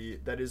community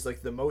that is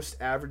like the most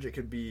average it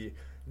could be.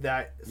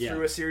 That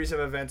through a series of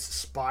events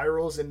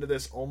spirals into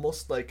this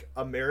almost like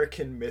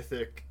American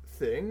mythic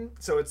thing.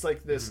 So it's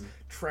like this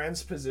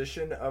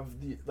transposition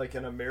of the like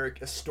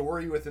a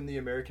story within the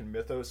American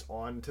mythos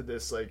onto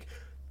this like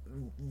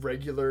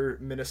regular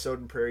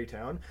Minnesotan prairie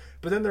town.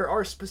 But then there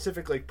are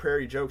specific like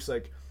prairie jokes,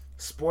 like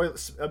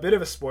a bit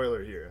of a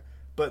spoiler here.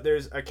 But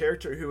there's a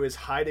character who is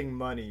hiding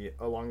money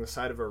along the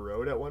side of a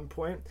road at one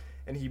point,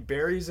 and he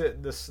buries it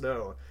in the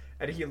snow.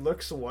 And he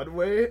looks one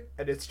way,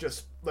 and it's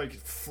just like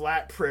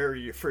flat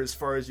prairie for as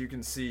far as you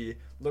can see.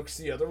 Looks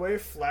the other way,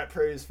 flat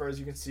prairie as far as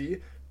you can see.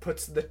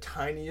 Puts the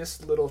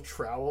tiniest little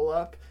trowel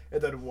up,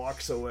 and then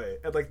walks away.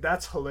 And like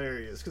that's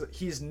hilarious because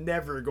he's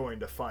never going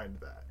to find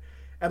that.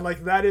 And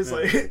like that is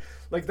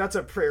like that's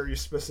a prairie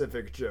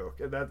specific joke,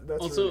 and that's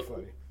also really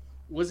funny.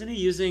 Wasn't he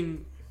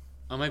using?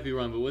 I might be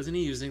wrong, but wasn't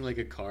he using like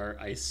a car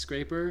ice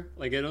scraper?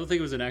 Like I don't think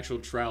it was an actual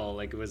trowel.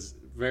 Like it was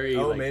very.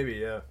 Oh, maybe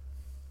yeah.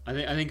 I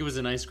think it was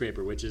an ice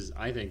scraper, which is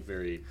I think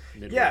very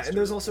Midwest. Yeah, and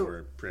there's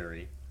also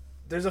prairie.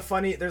 There's a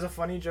funny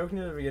joke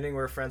near the beginning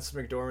where Frances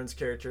McDormand's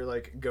character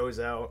like goes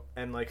out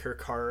and like her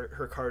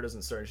car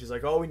doesn't start. And she's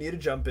like, "Oh, we need to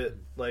jump it,"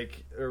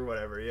 like or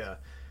whatever. Yeah.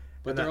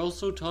 But they're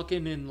also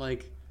talking in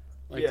like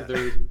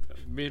their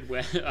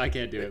Midwest. I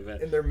can't do it,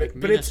 but in their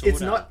but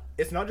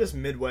it's not just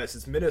Midwest.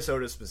 It's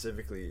Minnesota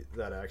specifically,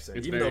 that accent.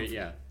 It's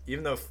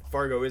even though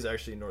Fargo is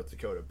actually North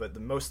Dakota, but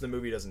most of the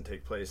movie doesn't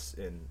take place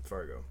in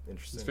Fargo.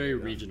 Interesting. It's very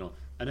regional,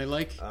 and I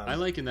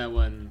like in that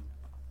one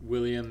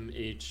William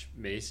H.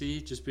 Macy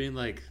just being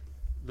like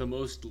the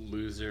most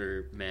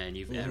loser man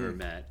you've ever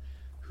met,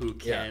 who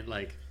can't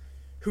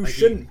who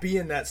shouldn't be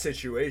in that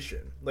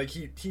situation. Like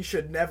he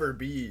should never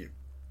be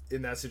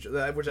in that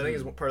situation, which I think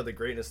is part of the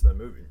greatness of the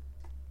movie.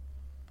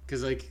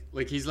 Because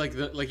like he's like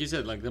you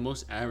said, like the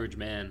most average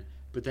man,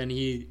 but then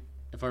he,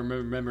 if I'm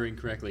remembering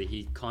correctly,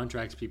 he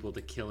contracts people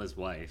to kill his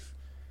wife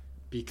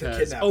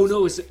because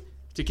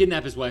to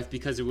kidnap his wife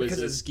because it was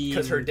a scheme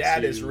because her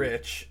dad is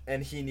rich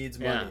and he needs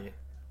money.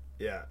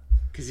 Yeah.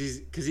 Because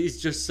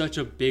he's just such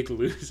a big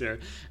loser,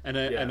 and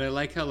I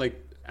like how like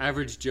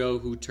average Joe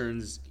who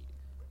turns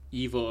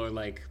evil or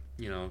like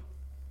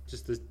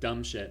just this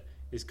dumb shit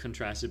is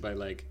contrasted by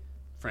like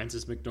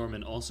Frances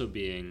McDormand also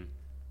being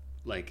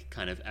like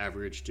kind of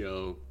average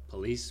Joe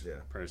police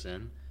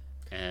person,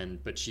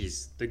 but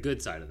she's the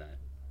good side of that.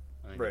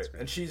 Right,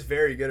 and she's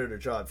very good at her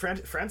job.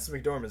 Frances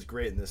McDormand is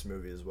great in this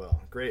movie as well.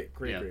 Great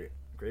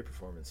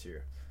performance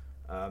here.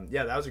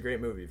 That was a great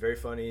movie. Very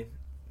funny.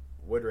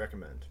 Would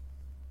recommend.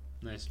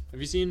 Nice. Have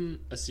you seen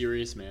A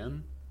Serious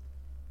Man?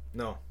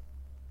 No.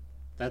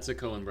 That's a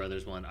Coen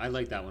Brothers one. I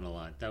like that one a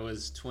lot. That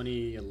was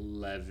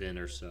 2011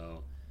 or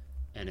so,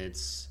 and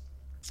it's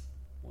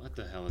what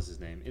the hell is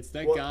his name? It's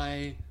that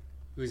guy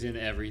who's in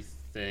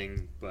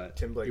everything, but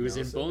Tim Blake he was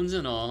Nelson? in Bones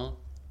and All.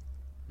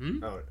 I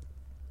thought.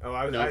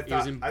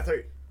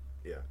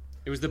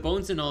 It was the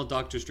Bones and All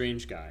Doctor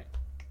Strange guy,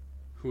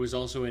 who was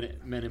also in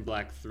Men in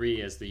Black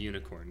 3 as the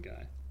unicorn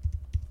guy.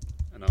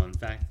 In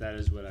fact, that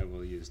is what I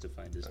will use to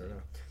find his name.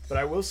 Know. But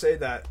I will say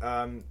that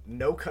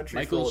No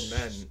Country for Old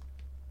Men.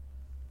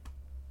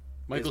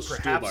 Michael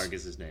Stuhlbarg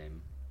is his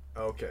name.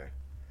 Okay.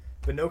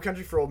 But No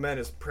Country for Old Men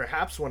is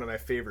perhaps one of my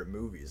favorite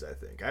movies, I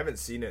think. I haven't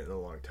seen it in a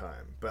long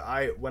time.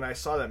 But when I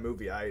saw that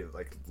movie, I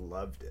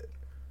loved it.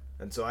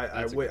 And so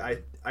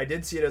I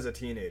did see it as a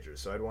teenager,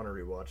 so I'd want to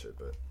rewatch it,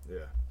 but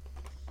yeah.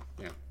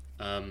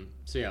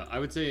 Yeah. I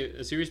would say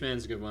A Serious Man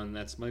is a good one.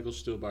 That's Michael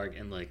Stuhlbarg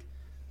and like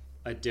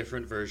a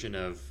different version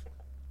of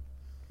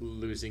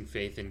losing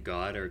faith in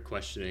God or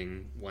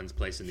questioning one's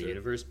place in the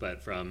universe,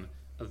 but from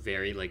a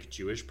very like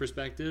Jewish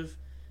perspective.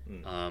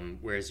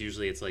 Whereas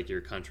usually it's like your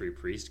country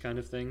priest kind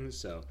of thing,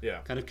 so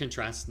kind of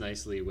contrasts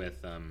nicely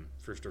with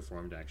First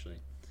Reformed actually.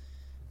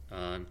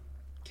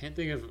 Can't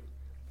think of.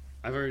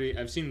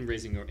 I've seen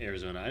Raising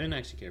Arizona. I didn't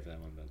actually care for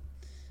that one,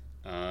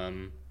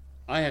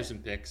 but I have some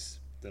picks.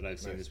 that I've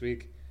seen Nice. this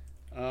week.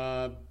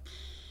 I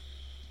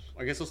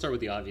guess I'll start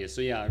with the obvious.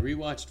 So yeah, I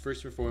rewatched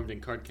First Reformed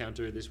and Card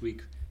Counter this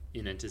week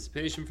in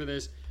anticipation for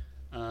this.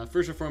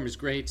 First Reformed is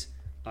great.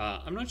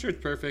 I'm not sure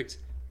it's perfect,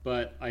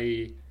 but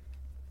I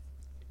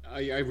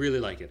really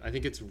like it. I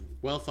think it's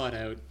well thought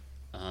out.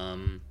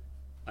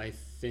 I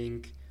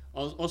think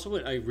also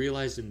what I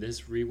realized in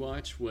this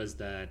rewatch was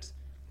that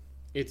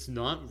it's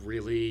not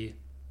really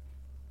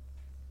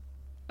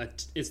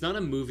it's not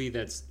a movie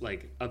that's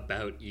like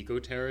about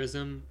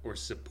eco-terrorism or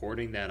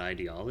supporting that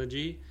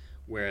ideology,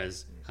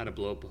 whereas How to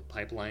Blow Up a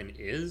Pipeline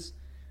is.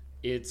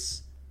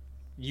 It's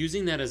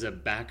using that as a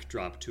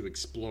backdrop to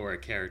explore a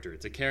character.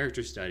 It's a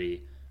character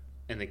study,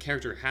 and the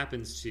character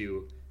happens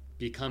to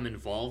become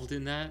involved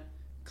in that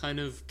kind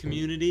of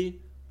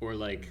community or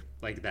like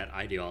that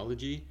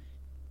ideology,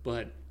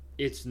 but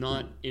it's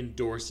not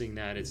endorsing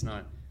that. It's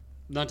not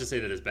to say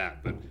that it's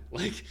bad, but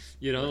like,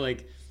 you know,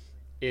 like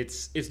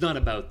it's not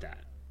about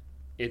that.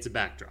 It's a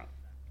backdrop.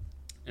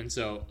 And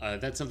so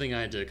that's something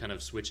I had to kind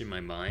of switch in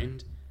my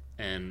mind,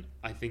 and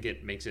I think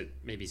it makes it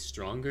maybe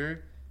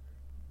stronger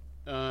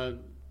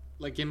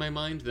like in my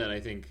mind, that I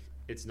think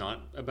it's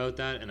not about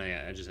that, and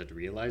I just had to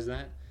realize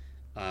that.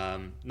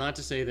 Not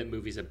to say that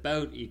movies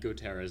about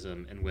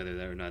eco-terrorism and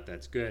whether or not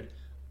that's good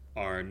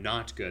are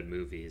not good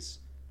movies.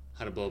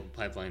 How to Blow Up a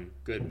Pipeline,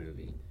 good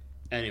movie.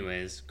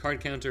 Anyways,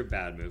 Card Counter,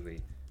 bad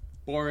movie.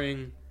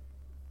 Boring,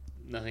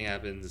 nothing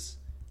happens,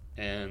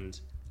 and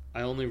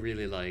I only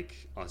really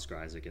like Oscar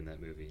Isaac in that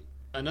movie.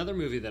 Another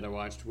movie that I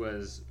watched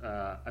was,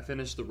 I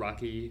finished the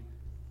Rocky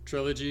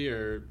trilogy,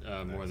 or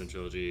more than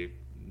trilogy,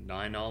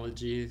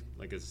 nineology.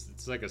 Like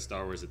it's like a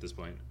Star Wars at this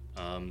point.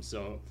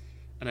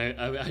 And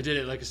I did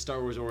it like a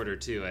Star Wars order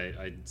too.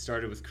 I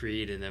started with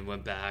Creed and then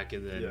went back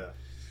and then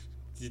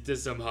did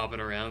some hopping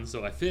around.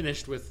 So I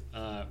finished with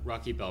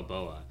Rocky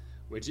Balboa,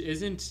 which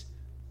isn't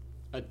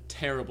a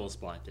terrible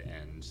spot to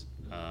end.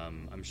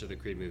 I'm sure the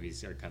Creed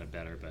movies are kind of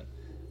better, but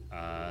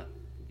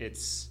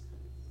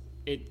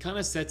it kind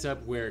of sets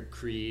up where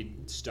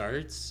Creed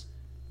starts,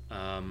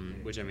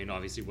 which I mean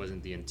obviously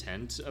wasn't the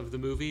intent of the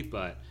movie,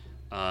 but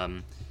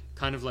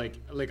kind of like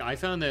I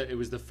found that it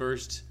was the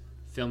first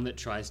film that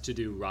tries to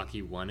do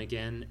Rocky 1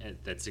 again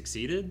that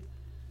succeeded.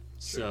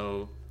 Sure.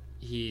 So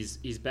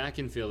he's back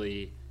in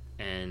Philly,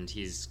 and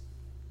he's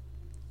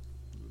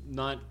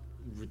not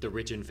the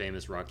rich and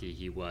famous Rocky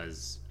he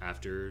was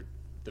after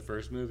the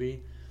first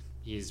movie.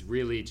 He's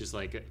really just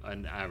like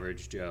an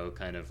average Joe,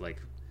 kind of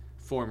like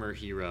former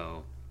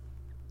hero,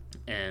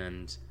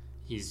 and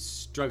he's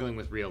struggling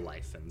with real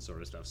life and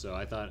sort of stuff. So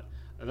I thought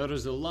it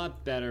was a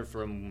lot better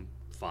from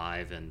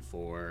 5 and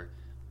 4.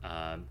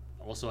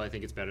 Also, I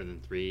think it's better than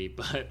 3,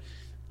 but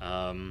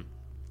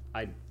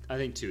I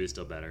think 2 is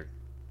still better.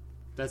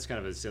 That's kind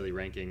of a silly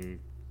ranking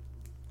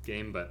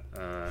game, but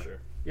sure.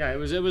 Yeah, it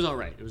was all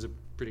right. It was a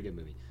pretty good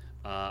movie.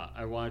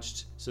 I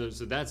watched, so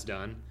that's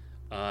done.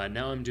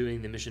 Now I'm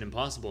doing the Mission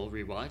Impossible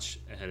rewatch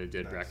ahead of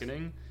Dead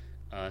Reckoning.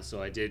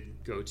 So I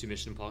did go to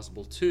Mission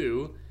Impossible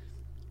 2.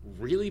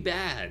 Really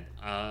bad.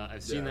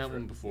 I've seen that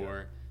one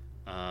before.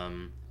 Yeah.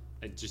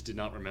 I just did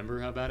not remember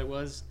how bad it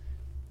was.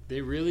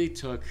 They really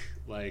took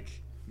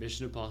like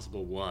Mission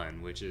Impossible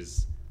 1, which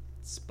is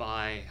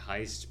spy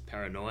heist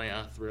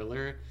paranoia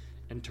thriller,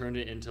 and turned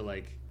it into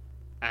like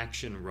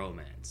action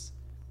romance.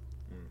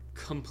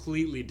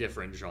 Completely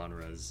different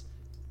genres.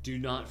 Do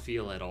not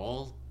feel at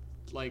all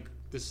like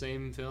the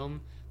same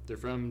film. They're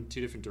from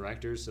 2 different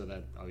directors, so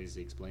that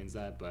obviously explains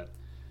that. But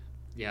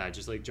yeah,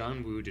 just like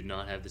John Woo did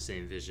not have the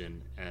same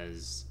vision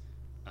as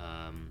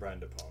Brian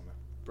De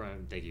Palma.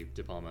 Thank you,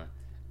 De Palma.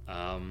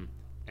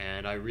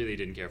 And I really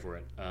didn't care for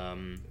it.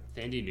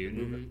 Thandie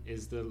Newton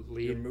is the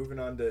lead. You're moving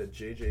on to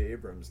J.J.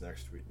 Abrams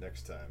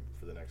next time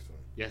for the next one.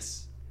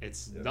 Yes,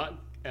 it's not.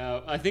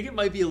 I think it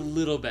might be a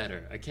little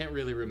better. I can't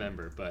really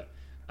remember, but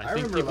I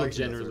think people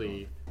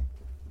generally.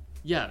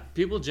 Yeah,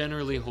 people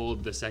generally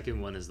hold the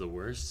second one as the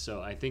worst,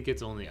 so I think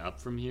it's only up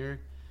from here.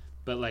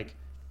 But like,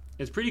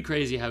 it's pretty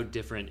crazy how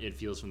different it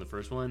feels from the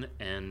first one,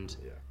 and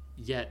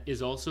yet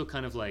is also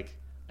kind of like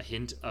a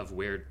hint of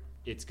where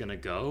it's gonna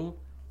go,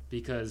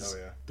 because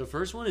the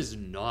first one is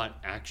not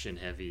action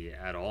heavy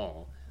at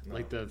all. No.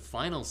 Like the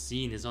final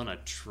scene is on a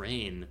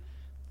train,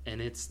 and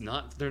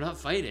they're not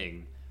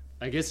fighting.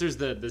 I guess there's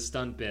the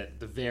stunt bit,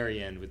 the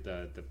very end with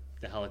the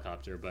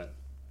helicopter, but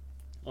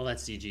all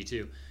that's CG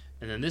too.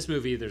 And then this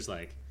movie, there's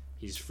like,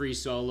 he's free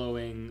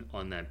soloing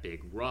on that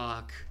big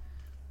rock.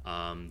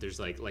 There's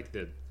like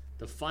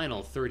the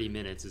final 30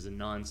 minutes is a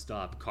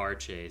non-stop car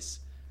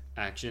chase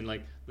action.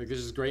 Like there's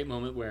this great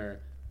moment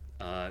where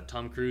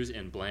Tom Cruise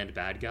and Bland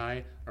Bad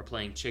Guy are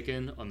playing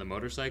chicken on the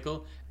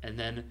motorcycle, and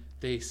then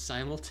they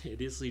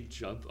simultaneously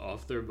jump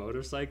off their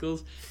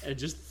motorcycles and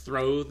just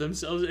throw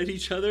themselves at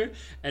each other.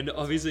 And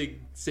obviously,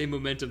 same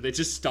momentum, they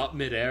just stop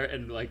midair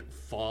and like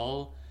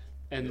fall,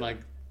 and like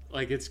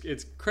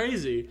it's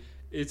crazy.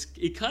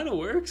 It kind of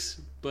works,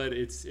 but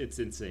it's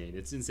insane.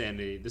 It's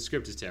insanity. The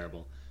script is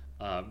terrible,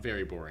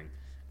 very boring.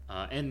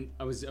 And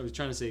I was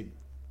trying to say,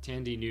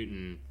 Thandie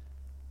Newton,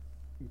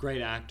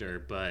 great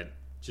actor, but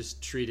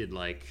just treated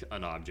like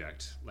an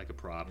object, like a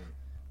prop.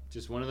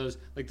 Just one of those,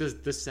 like,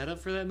 the setup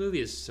for that movie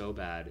is so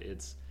bad.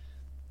 It's,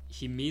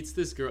 he meets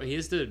this girl, he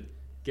has to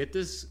get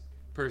this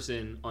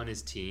person on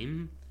his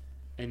team,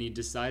 and he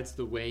decides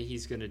the way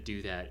he's gonna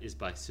do that is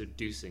by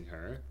seducing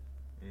her.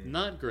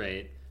 Not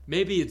great.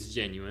 Maybe it's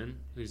genuine,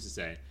 who's to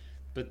say?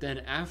 But then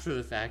after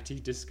the fact, he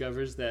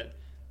discovers that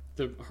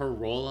her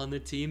role on the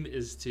team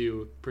is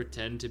to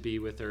pretend to be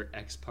with her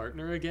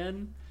ex-partner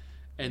again,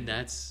 and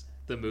that's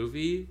the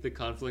movie. The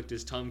conflict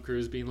is Tom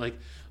Cruise being like,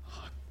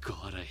 oh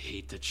god, I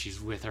hate that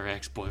she's with her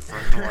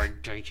ex-boyfriend. Oh,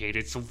 I hate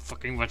it so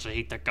fucking much. I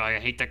hate that guy.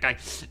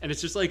 And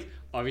it's just like,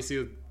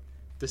 obviously,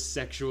 the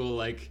sexual,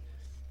 like,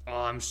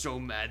 oh, I'm so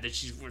mad that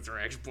she's with her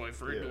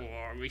ex-boyfriend.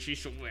 Oh, makes me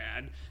so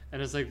mad.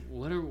 And it's like,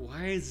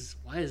 why is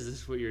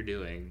this what you're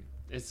doing?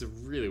 It's a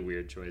really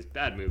weird choice.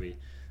 Bad movie.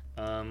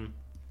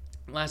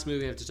 Last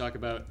movie I have to talk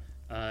about,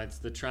 it's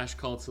the Trash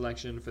Cult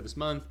selection for this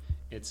month.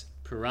 It's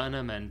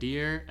Purana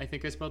Mandir. I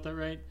think I spelled that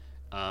right.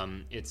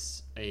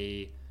 It's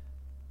a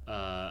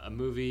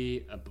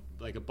movie,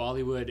 like a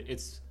Bollywood.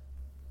 It's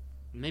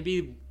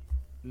maybe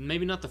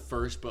not the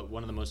first, but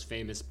one of the most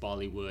famous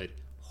Bollywood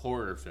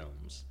horror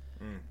films.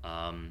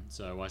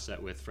 So I watched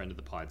that with friend of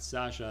the pod,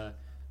 Sasha.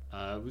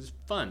 It was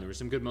fun. There were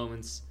some good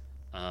moments.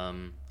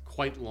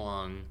 Quite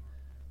long,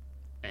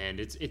 and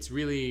it's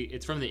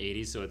from the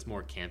 80s, so it's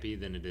more campy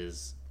than it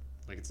is,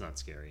 like, it's not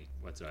scary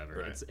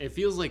whatsoever. Right. It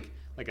feels like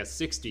a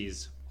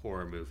 60s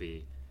horror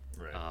movie.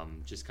 Right.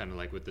 Just kind of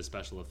like with the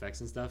special effects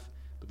and stuff.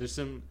 But there's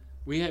some,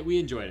 we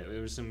enjoyed it.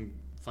 There was some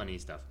funny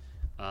stuff.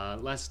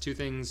 Last two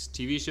things,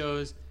 TV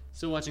shows.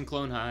 Still watching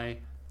Clone High.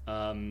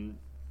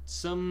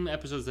 Some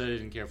episodes that I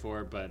didn't care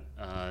for, but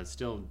I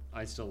still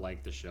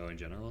like the show in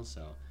general.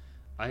 So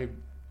I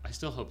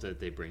still hope that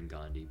they bring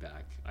Gandhi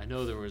back. I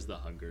know there was the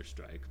hunger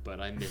strike, but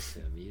I miss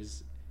him.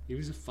 He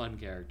was a fun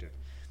character.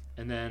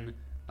 And then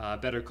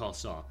Better Call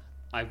Saul.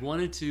 I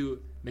wanted to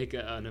make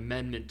an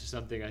amendment to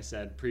something I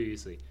said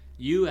previously.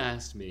 You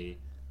asked me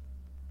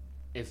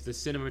if the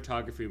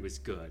cinematography was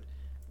good,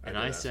 and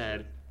I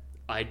said,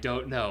 I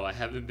don't know. I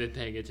haven't been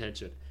paying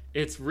attention.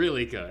 It's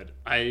really good.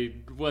 I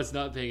was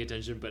not paying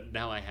attention, but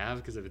now I have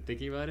because I've been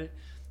thinking about it.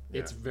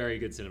 Yeah. It's very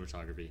good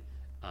cinematography.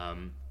 I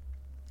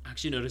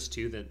actually noticed,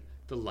 too, that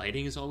the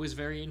lighting is always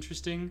very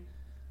interesting.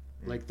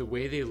 Like, the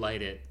way they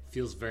light it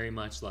feels very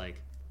much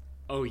like,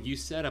 oh, you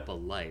set up a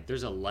light.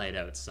 There's a light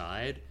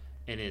outside,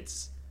 and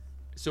it's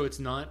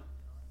not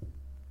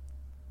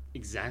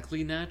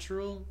exactly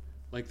natural.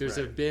 Like, there's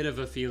a bit of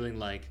a feeling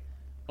like,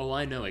 oh,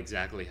 I know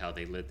exactly how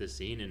they lit this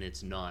scene, and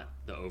it's not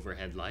the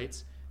overhead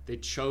lights. They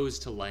chose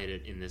to light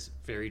it in this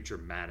very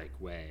dramatic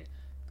way,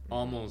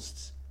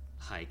 almost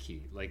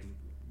high-key, like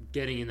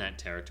getting in that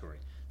territory.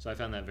 So I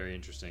found that very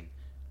interesting.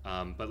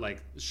 But,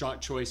 like,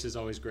 shot choice is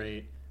always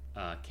great.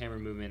 Camera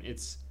movement,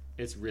 it's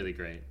really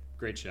great.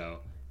 Great show.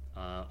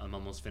 I'm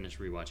almost finished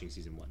rewatching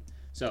season 1.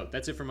 So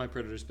that's it for my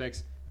Predators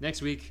picks.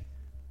 Next week,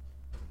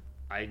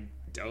 I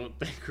don't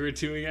think we're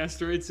doing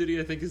Asteroid City,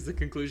 I think is the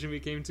conclusion we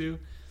came to.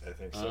 I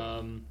think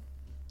so.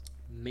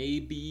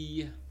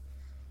 Maybe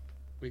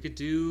we could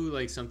do,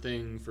 like,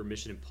 something for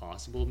Mission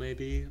Impossible,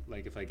 maybe.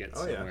 Like, if I get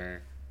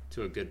somewhere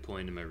to a good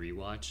point in my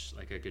rewatch,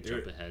 like, I could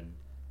jump ahead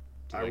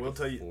to, like, I will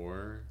tell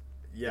 4.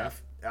 Yeah,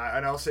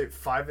 and I'll say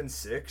 5 and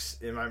 6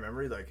 in my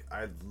memory. Like,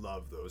 I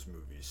love those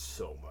movies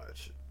so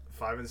much.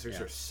 5 and 6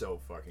 are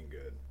so fucking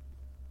good.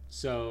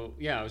 So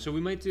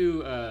we might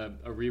do a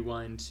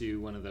rewind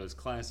to one of those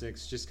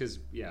classics, just because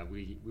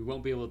we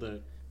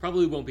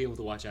probably won't be able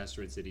to watch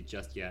Asteroid City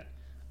just yet.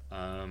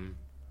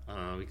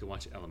 We could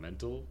watch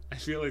Elemental. I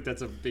feel like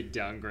that's a big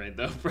downgrade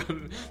though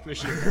from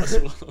Mission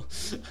Impossible.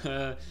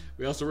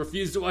 We also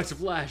refuse to watch The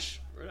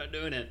Flash. We're not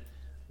doing it.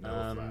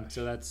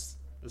 So that's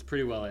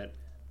pretty well it.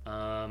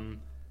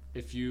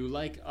 If you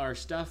like our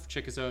stuff,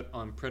 check us out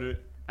on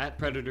at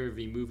Predator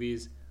v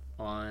Movies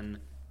on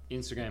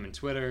Instagram and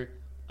Twitter.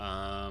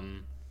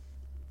 And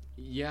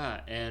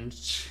I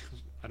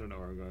don't know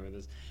where I'm going with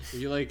this. If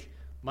you like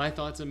my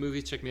thoughts on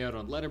movies, check me out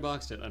on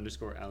Letterboxd at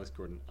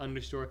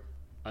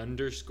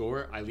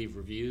 _AlexGordon_. I leave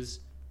reviews.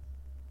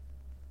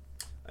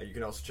 You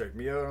can also check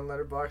me out on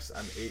Letterboxd.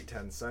 I'm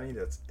 810Sunny.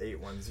 That's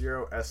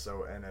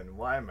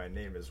 810SONNY. My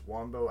name is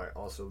Wombo. I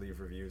also leave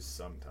reviews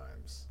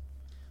sometimes.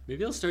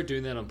 Maybe I'll start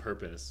doing that on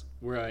purpose,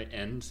 where I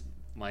end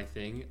my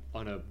thing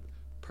on a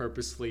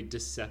purposefully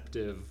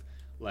deceptive,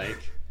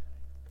 like,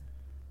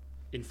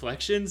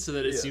 inflection, so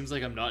that it seems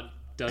like I'm not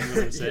done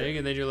what I'm saying,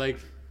 and then you're like,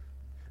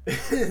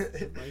 is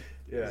it my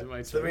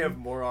turn? So then we have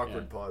more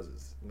awkward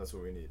pauses, and that's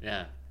what we need.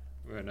 Yeah.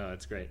 No,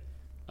 that's great.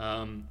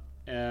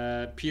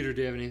 Peter,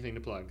 do you have anything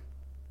to plug?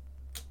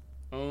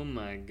 Oh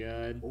my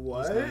god.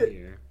 What? He's not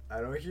here.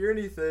 I don't hear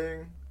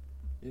anything.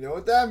 You know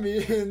what that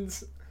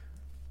means.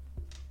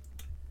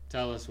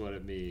 Tell us what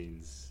it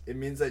means. It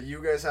means that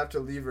you guys have to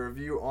leave a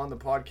review on the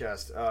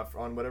podcast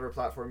on whatever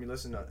platform you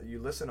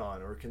listen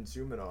on or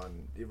consume it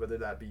on, whether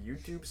that be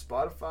YouTube,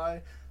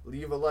 Spotify.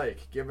 Leave a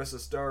like, give us a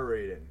star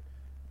rating,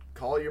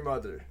 call your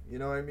mother. You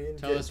know what I mean?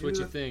 Tell us what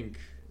you think.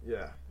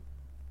 Yeah.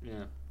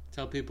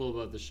 Tell people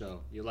about the show.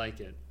 You like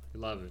it.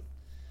 You love it.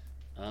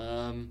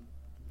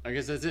 I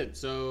guess that's it.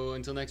 So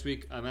until next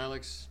week, I'm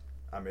Alex.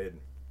 I'm Aidan.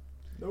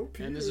 No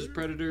Peter. And this is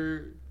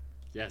Predator.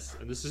 Yes,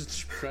 and this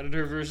is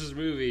Predator versus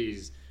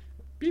Movies.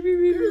 Beep, beep,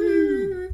 beep, beep.